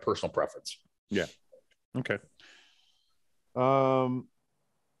just out of personal preference. Yeah. Okay.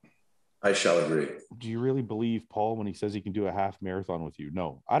 I shall agree. Do you really believe Paul when he says he can do a half marathon with you?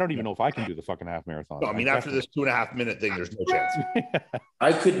 No, I don't even know if I can do the fucking half marathon. No, I mean, after this 2.5 minute thing, there's no chance.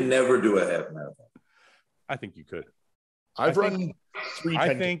 I could never do a half marathon. I think you could. I've run 3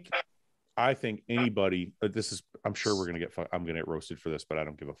 I think anybody, I'm sure I'm going to get roasted for this, but I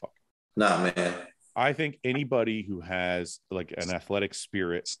don't give a fuck. Nah, man. I think anybody who has like an athletic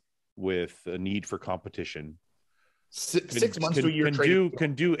spirit with a need for competition, 6 months to a year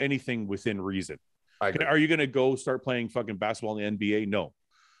can do anything within reason. Are you going to go start playing fucking basketball in the NBA? No.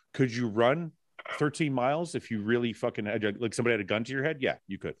 Could you run 13 miles if you really fucking had, like, somebody had a gun to your head? Yeah,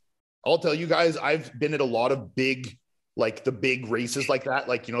 you could. I'll tell you guys, I've been at a lot of big races like that,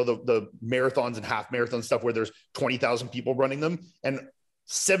 like, the marathons and half marathon stuff where there's 20,000 people running them, and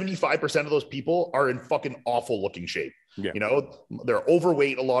 75% of those people are in fucking awful looking shape. Yeah. They're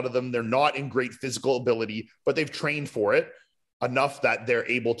overweight, a lot of them. They're not in great physical ability, but they've trained for it enough that they're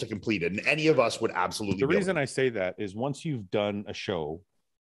able to complete it. And any of us would absolutely. The reason I say that is once you've done a show,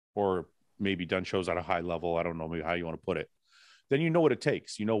 or maybe done shows at a high level, I don't know maybe how you want to put it, then you know what it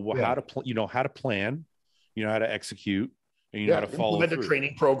takes. You know how to how to plan, how to execute, and how to follow through. A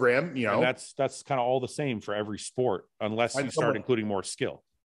training program. And that's kind of all the same for every sport, unless you start including more skill.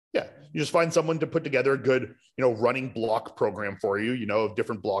 Yeah, you just find someone to put together a good, running block program for you, of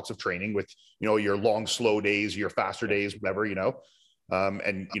different blocks of training with, your long, slow days, your faster days, whatever,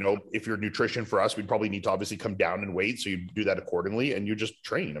 and, if your nutrition for us, we'd probably need to obviously come down in weight. So you do that accordingly and you just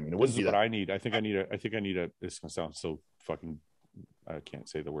train. I mean, it wouldn't be what I need. I think I need a, this is going to sound so fucking, I can't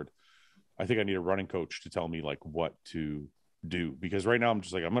say the word. I think I need a running coach to tell me like what to do, because right now I'm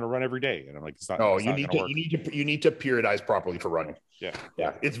just like, I'm going to run every day. And I'm like, it's not. Oh, you need to periodize properly for running. Yeah.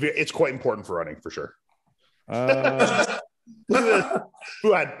 Yeah. It's quite important for running for sure. Look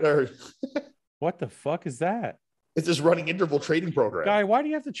at this. What the fuck is that? It's this running interval training program. Guy, why do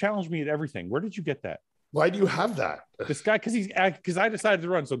you have to challenge me at everything? Where did you get that? Why do you have that? This guy, because I decided to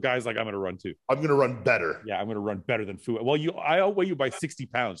run. So guys like, I'm going to run too. I'm going to run better. Yeah, I'm going to run better than Fouad. Well, I outweigh you by 60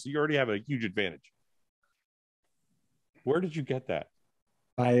 pounds. So you already have a huge advantage. Where did you get that?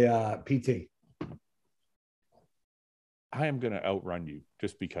 By PT. I am going to outrun you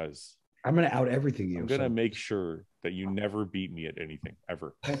just because. I'm going to out everything you. I'm going to make sure that you never beat me at anything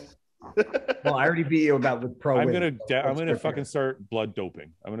ever. Well, I already beat you with pro I'm wins. I'm gonna fucking start blood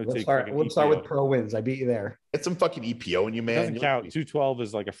doping. I'm gonna Let's start with pro wins. I beat you there. Get some fucking EPO in you, man. Doesn't count. 212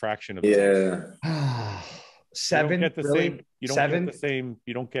 is like a fraction of Seven. You don't get the really? same. You don't Seven? get the same.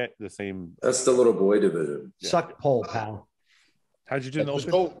 You don't get the same. That's the little boy division. Yeah. Suck pole, pal. How'd you do in the Just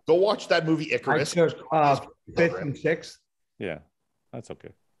open? go watch that movie I Icarus. took fifth and sixth. Yeah, that's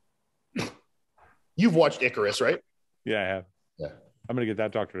okay. You've watched Icarus, right? Yeah, I have. Yeah. I'm gonna get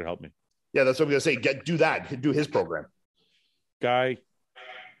that doctor to help me. Yeah, that's what I'm gonna say. Do that. Do his program. Guy,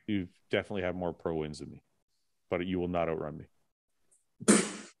 you definitely have more pro wins than me, but you will not outrun me.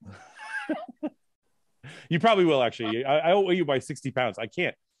 You probably will, actually. I outweigh you by 60 pounds. I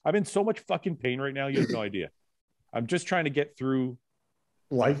can't. I'm in so much fucking pain right now. You have no idea. I'm just trying to get through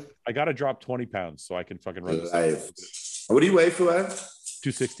life. I got to drop 20 pounds so I can fucking run this. What do you weigh, Fouad?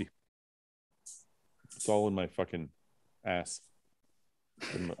 260. It's all in my fucking ass.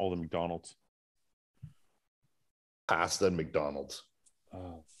 All the McDonald's. Pasta and McDonald's.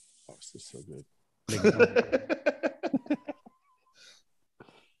 Oh, pasta's so good.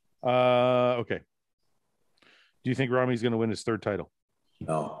 Okay. Do you think Rami's going to win his third title?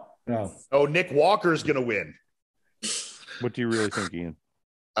 No. Oh, Nick Walker's going to win. What do you really think, Ian?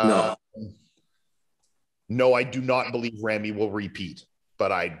 No. No, I do not believe Rami will repeat,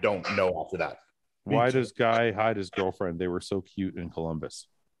 but I don't know after that. Why does Guy hide his girlfriend? They were so cute in Columbus.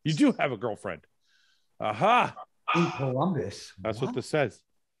 You do have a girlfriend. Aha! In Columbus. That's what this says.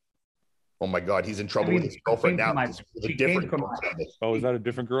 Oh my God, he's in trouble with his girlfriend now. She came to my, oh, is that a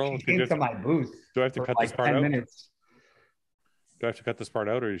different girl? She came to my booth. Do I have to cut this part 10 out? minutes. Do I have to cut this part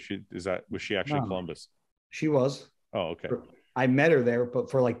out, or was she actually in Columbus? She was. Oh, okay. I met her there,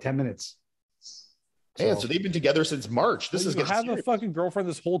 but for like 10 minutes. Man, so they've been together since March. This is you have a fucking girlfriend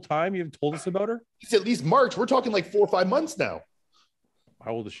this whole time. You haven't told us about her. It's at least March. We're talking like 4 or 5 months now.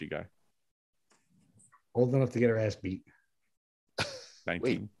 How old is she, Guy? Old enough to get her ass beat.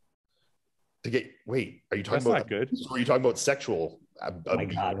 19. Wait, are you talking That's about not good? Or are you talking about sexual? Oh my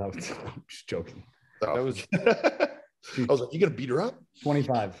God, I'm just joking. Oh. That was. I was like, you gonna beat her up?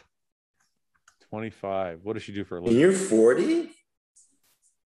 25. 25. What does she do for a And living? you're 40?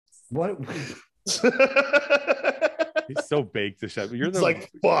 What? He's so baked this episode. You're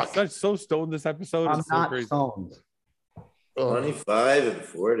like, fuck. So stoned this episode. I'm is so not crazy. stoned. 25 and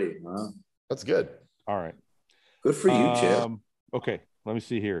 40. Huh? That's good. All right. Good for you, Chip. Okay, let me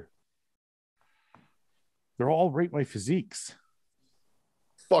see here. They're all rate my physiques.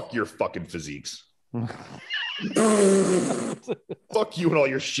 Fuck your fucking physiques. Fuck you and all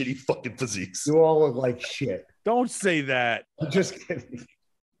your shitty fucking physiques. You all look like shit. Don't say that. I'm just kidding.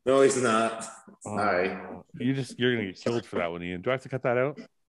 No, he's not. All right. You're gonna get killed for that one, Ian. Do I have to cut that out?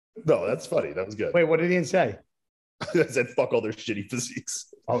 No, that's funny. That was good. Wait, what did Ian say? I said fuck all their shitty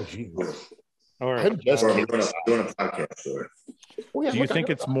physiques. Oh, Jesus. All right. I'm just We're doing a podcast for it. Oh, yeah, do you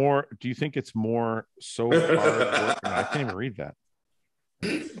think it's more? Do you think it's more so hard work? No, I can't even read that.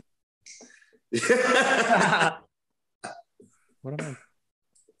 What am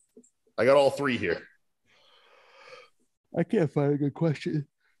I got all 3 here. I can't find a good question.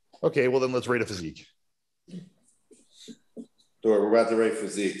 Okay, well then let's rate a physique. We're about to rate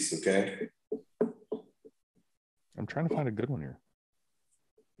physiques, okay? I'm trying to find a good one here.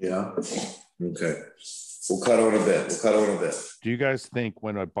 Yeah. Okay. We'll cut on a bit. Do you guys think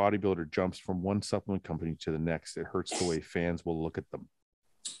when a bodybuilder jumps from one supplement company to the next, it hurts the way fans will look at them?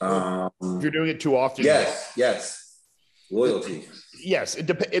 If you're doing it too often, yes. Loyalty. Yes,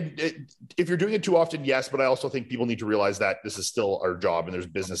 if you're doing it too often, yes. But I also think people need to realize that this is still our job and there's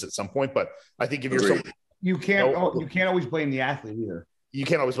business at some point. But I think if you're someone, you can't always blame the athlete either. You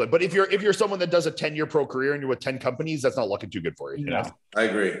can't always blame. But if you're someone that does a 10-year pro career and you're with 10 companies, that's not looking too good for you. No. I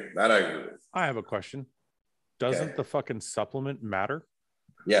agree. That I agree with. I have a question. Doesn't the fucking supplement matter?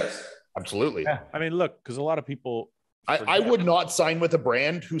 Yes, absolutely. Yeah. I mean, look, because a lot of people. I would not sign with a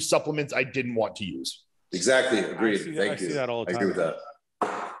brand whose supplements I didn't want to use. Exactly. Agreed. Thank you. I see that all the time. I agree with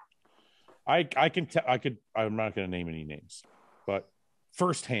that. I'm not going to name any names, but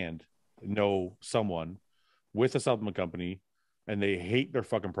firsthand know someone with a supplement company and they hate their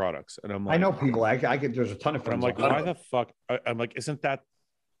fucking products. And I'm like, I know people. I could. There's a ton of friends. I'm like, why the fuck? I'm like, isn't that?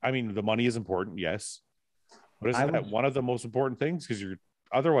 I mean, the money is important, yes, But isn't that one of the most important things? Because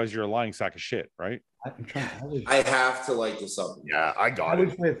otherwise you're a lying sack of shit, right? I have to like the supplement. Yeah, I got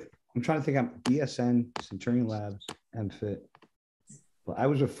it. I'm trying to think. I'm ESN, Centurion Labs, MFit. Well, I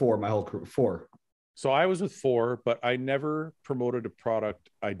was with 4 my whole career. 4. So I was with 4, but I never promoted a product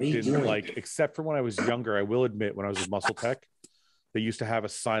I didn't like, except for when I was younger. I will admit, when I was with Muscle Tech, they used to have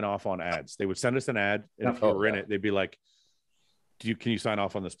us sign off on ads. They would send us an ad, and if you were in it, they'd be like, can you sign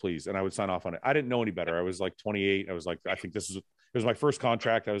off on this, please? And I would sign off on it. I didn't know any better. I was like 28. I was like, I think it was my first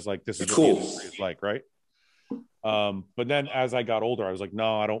contract. I was like, this is what the industry is like, right? But then as I got older, I was like,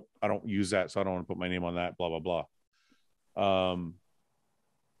 no, I don't use that. So I don't want to put my name on that, blah, blah, blah.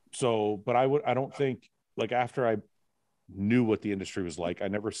 But I don't think, like, after I knew what the industry was like, I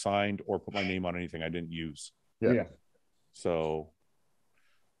never signed or put my name on anything I didn't use. Yeah. So.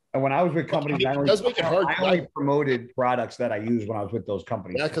 And when I was with companies, it does make it hard. I only promoted products that I used when I was with those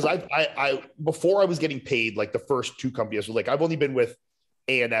companies. Yeah, because I before I was getting paid, like the first 2 companies, like I've only been with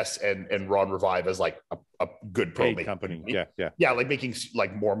ANS and Ron Revive as like a good pro company. Yeah, like making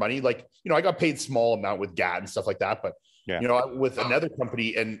like more money. Like, I got paid small amount with GAD and stuff like that, but with another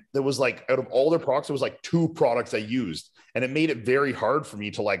company, and there was like, out of all their products, there was like 2 products I used, and it made it very hard for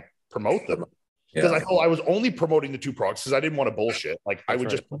me to like promote them. Because I thought I was only promoting the 2 products because I didn't want to bullshit. Like, I would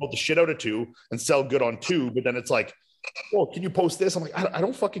just promote the shit out of 2 and sell good on 2. But then it's like, well, can you post this? I'm like, I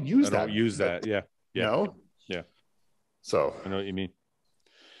don't fucking use that. I don't use that. Yeah. You know? Yeah. So I know what you mean.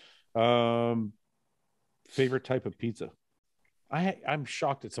 Favorite type of pizza? I'm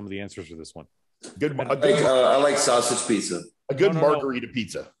shocked at some of the answers for this one. I like sausage pizza. A good margarita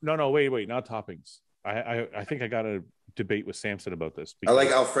pizza. No, wait, not toppings. I think I got a debate with Samson about this. I like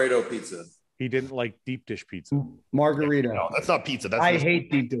Alfredo pizza. He didn't like deep dish pizza. Margarita. No, that's not pizza. I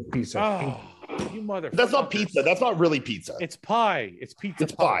hate deep dish pizza. Oh, you motherfucker. That's not pizza. That's not really pizza. It's pie. It's pizza.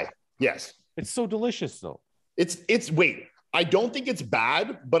 It's pie. Yes. It's so delicious though. Wait, I don't think it's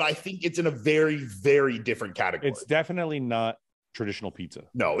bad, but I think it's in a very, very different category. It's definitely not traditional pizza.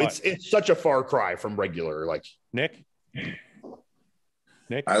 No, it's such a far cry from regular. Like Nick.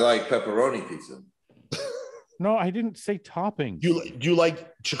 I like pepperoni pizza. No, I didn't say toppings. Do you like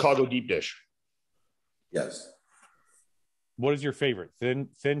Chicago deep dish? Yes. What is your favorite?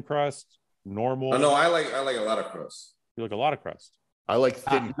 Thin crust, normal? No, I like a lot of crust. You like a lot of crust. I like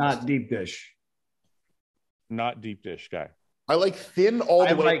thin. Not deep dish. Not deep dish guy. I like thin all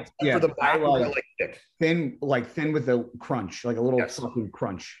the way. For the back, I like thick. Thin with a crunch, like a little fucking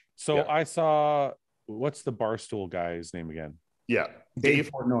crunch. So I saw, what's the Barstool guy's name again? Yeah, Dave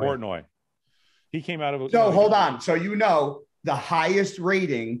Portnoy. He came out of it. So hold on. So the highest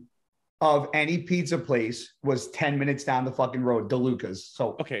rating of any pizza place was 10 minutes down the fucking road, DeLuca's.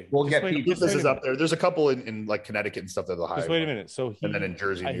 So okay, we'll get pizza. This is up there. There's a couple in like Connecticut and stuff that are the highest. Just wait a minute. So and then in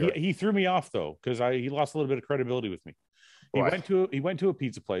Jersey, he threw me off though, because he lost a little bit of credibility with me. He went to a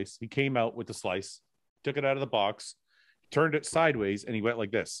pizza place. He came out with the slice, took it out of the box, turned it sideways, and he went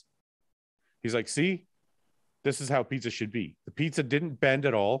like this. He's like, "See, this is how pizza should be. The pizza didn't bend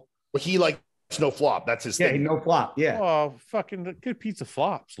at all." Well, he like no flop. That's his thing. No flop. Yeah. Oh, fucking good pizza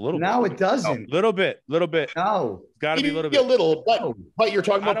flops a little bit. No, it doesn't. Little bit. No, got to be a little bit. A little, but you're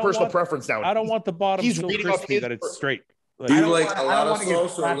talking about personal preference now. I don't want the bottom so crispy that it's straight. Do you like a lot of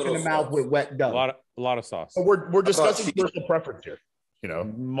sauce or a little in the mouth with wet dough? A lot of sauce. So we're discussing personal preference here.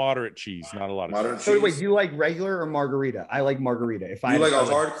 Moderate cheese, not a lot of. So wait, do you like regular or margarita? I like margarita. If I like a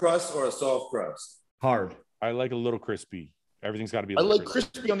hard crust or a soft crust? Hard. I like a little crispy. Everything's got to be. I like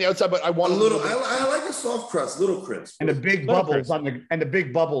crispy on the outside, but I want a little. I like a soft crust, little crisp, and the big bubbles on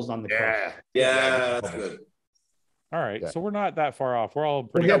the crust. Yeah, that's good. All right, so we're not that far off. We're all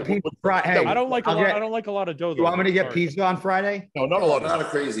pretty. Hey, I don't like a lot. I don't like a lot of dough. You want me to get pizza on Friday? No, not a lot. Not a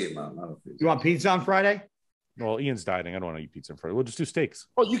crazy amount. You want pizza on Friday? Well, Ian's dieting. I don't want to eat pizza on Friday. We'll just do steaks.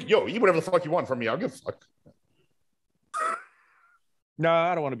 Oh, eat whatever the fuck you want from me. I'll give a fuck. No,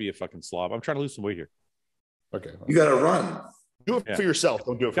 I don't want to be a fucking slob. I'm trying to lose some weight here. Okay. You got to run. Do it for yourself.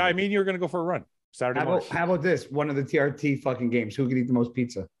 Don't do it for me. I mean, you're going to go for a run Saturday morning. How about this? One of the TRT fucking games. Who can eat the most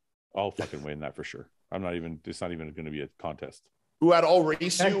pizza? I'll fucking win that for sure. It's not even going to be a contest. I'll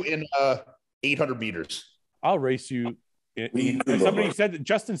race you in 800 meters. I'll race you. Somebody said,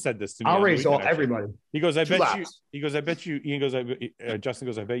 Justin said this to me. I'll race everybody. He goes, I bet you. He goes, I bet you. Ian goes, Justin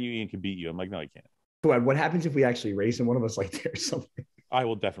goes, I bet you Ian can beat you. I'm like, no, he can't. What happens if we actually race and one of us like tears something? I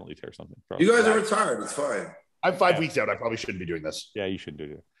will definitely tear something. Probably. You guys are retired. It's fine. I'm 5 weeks out. I probably shouldn't be doing this. Yeah, you should do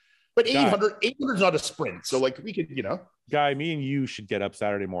it. But 800 is not a sprint. So like we could, Guy, me and you should get up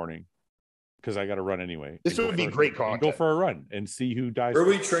Saturday morning because I got to run anyway. This would be great content. Go for a run and see who dies. Where are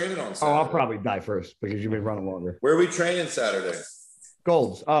we training on Saturday? Oh, I'll probably die first because you've been running longer. Where are we training Saturday?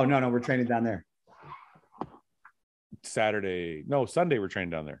 Golds. Oh, no, we're training down there. Saturday. No, Sunday we're training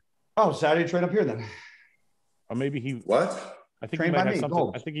down there. Oh, Saturday train up here then. Or maybe he. What? I think he might have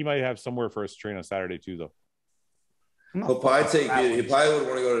something. I think he might have somewhere for us to train on Saturday too, though. He'll probably take you. He probably would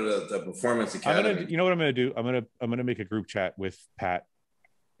want to go to the Performance Academy. You know what I'm gonna do? I'm gonna make a group chat with Pat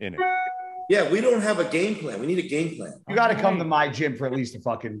in it. Yeah, we don't have a game plan. We need a game plan. You got to come to my gym for at least a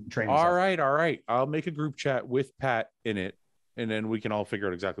fucking training. All right. I'll make a group chat with Pat in it, and then we can all figure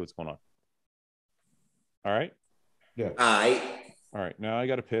out exactly what's going on. All right. Yeah. All right. Now I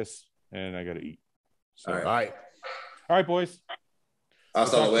got to piss and I got to eat. So, all right. All right, boys.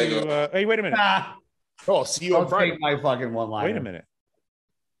 Hasta luego. Hey, wait a minute. Oh, see you on Friday. My fucking one line. Wait a minute.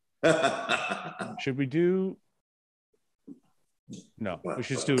 Should we do? No, we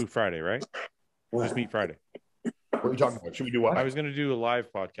should just do Friday, right? We'll just meet Friday. What are you talking about? Should we do what? I was going to do a live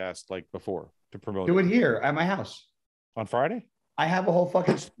podcast like before to promote. Do it here at my house on Friday. I have a whole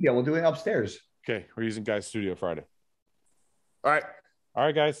fucking studio. We'll do it upstairs. Okay, we're using Guy's studio Friday. All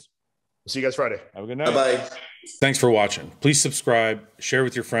right, guys. See you guys Friday. Have a good night. Bye. Thanks for watching. Please subscribe, share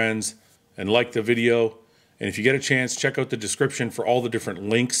with your friends, and like the video. And if you get a chance, check out the description for all the different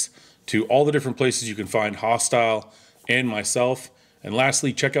links to all the different places you can find Hostile and myself. And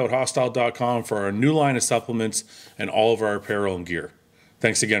lastly, check out hostile.com for our new line of supplements and all of our apparel and gear.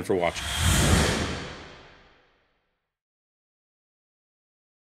 Thanks again for watching.